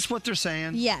ridiculous. Is this what they're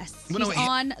saying? Yes. Well, He's no,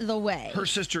 on the way. Her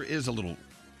sister is a little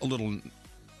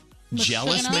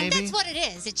jealous, I think maybe? that's what it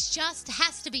is. It's just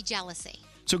has to be jealousy.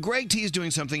 So Greg T is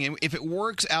doing something, and if it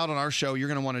works out on our show, you're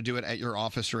going to want to do it at your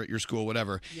office or at your school,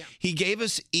 whatever. Yeah. He gave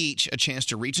us each a chance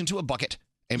to reach into a bucket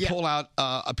and pull out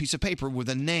a piece of paper with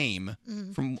a name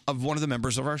of one of the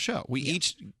members of our show. We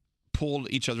each pulled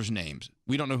each other's names.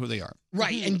 We don't know who they are.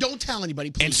 Right, and don't tell anybody,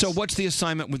 please. And so, what's the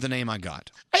assignment with the name I got?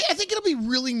 I think it'll be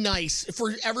really nice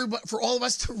for everybody, for all of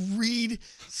us to read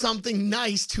something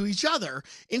nice to each other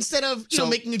instead of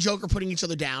making a joke or putting each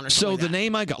other down or something. So like the that.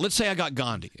 name I got, let's say I got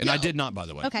Gandhi, and I did not, by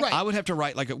the way. Okay. Right. I would have to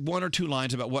write like 1 or 2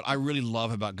 lines about what I really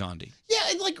love about Gandhi.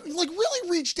 Yeah, and like really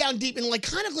reach down deep and like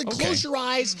kind of like Okay. close your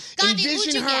eyes, Gandhi, who'd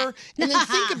envision you her, get? and then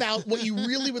think about what you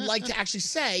really would like to actually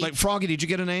say. Like Froggy, did you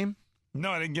get a name?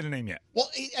 No, I didn't get a name yet.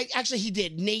 Well, actually, he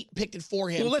did. Nate picked it for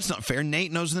him. Well, that's not fair. Nate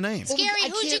knows the name. Scary,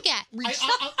 who'd you get?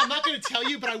 I'm not going to tell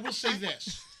you, but I will say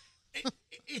this.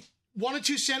 1 or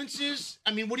 2 sentences.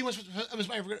 I mean, what do you want? Was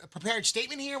my prepared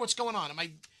statement here? What's going on? Am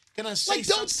I going to say Like,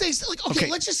 don't say, like,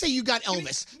 okay, let's just say you got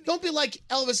Elvis. Don't be like,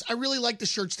 Elvis, I really like the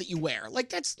shirts that you wear. Like,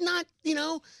 that's not, you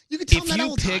could tell him that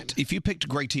all the time. If you picked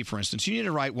Greg T, for instance, you need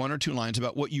to write 1 or 2 lines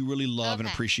about what you really love and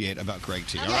appreciate about Greg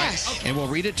T. All right, Yes. and we'll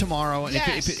read it tomorrow. And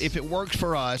Yes. if it works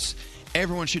for us,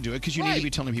 everyone should do it because you need to be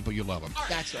telling people you love them.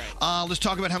 That's right. Let's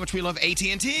talk about how much we love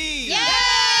AT&T. Yay!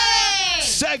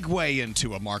 Segue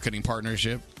into a marketing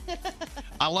partnership.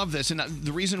 I love this, and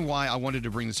the reason why I wanted to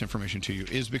bring this information to you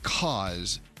is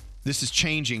because this is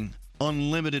changing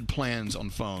unlimited plans on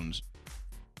phones.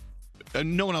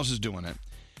 No one else is doing it.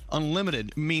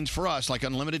 Unlimited means for us like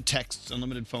unlimited texts,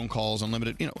 unlimited phone calls,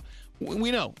 unlimited,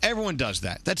 we know. Everyone does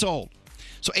that. That's old.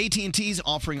 So AT&T is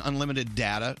offering unlimited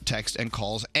data, text, and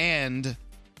calls, and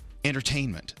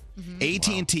entertainment.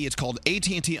 AT&T, it's called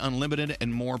AT&T Unlimited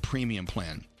and More Premium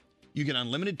Plan. You get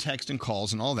unlimited text and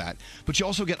calls and all that, but you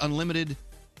also get unlimited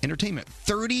entertainment.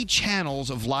 30 channels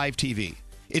of live TV.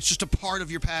 It's just a part of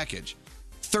your package.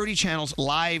 30 channels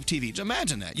live TV. Just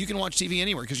imagine that. You can watch TV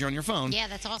anywhere because you're on your phone. Yeah,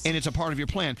 that's awesome. And it's a part of your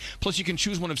plan. Plus, you can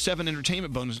choose one of 7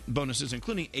 entertainment bonuses,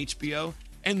 including HBO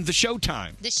and the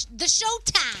Showtime. The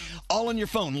Showtime. All on your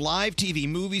phone. Live TV,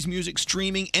 movies, music,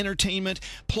 streaming, entertainment,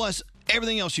 plus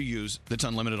everything else you use that's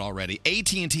unlimited already.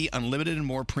 AT&T Unlimited and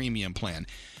More Premium Plan.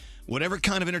 Whatever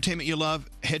kind of entertainment you love,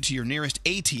 head to your nearest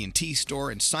AT&T store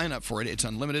and sign up for it. It's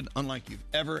unlimited, unlike you've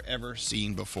ever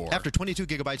seen before. After 22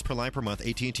 gigabytes per line per month,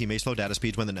 AT&T may slow data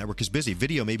speeds when the network is busy.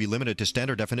 Video may be limited to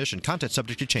standard definition. Content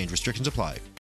subject to change. Restrictions apply.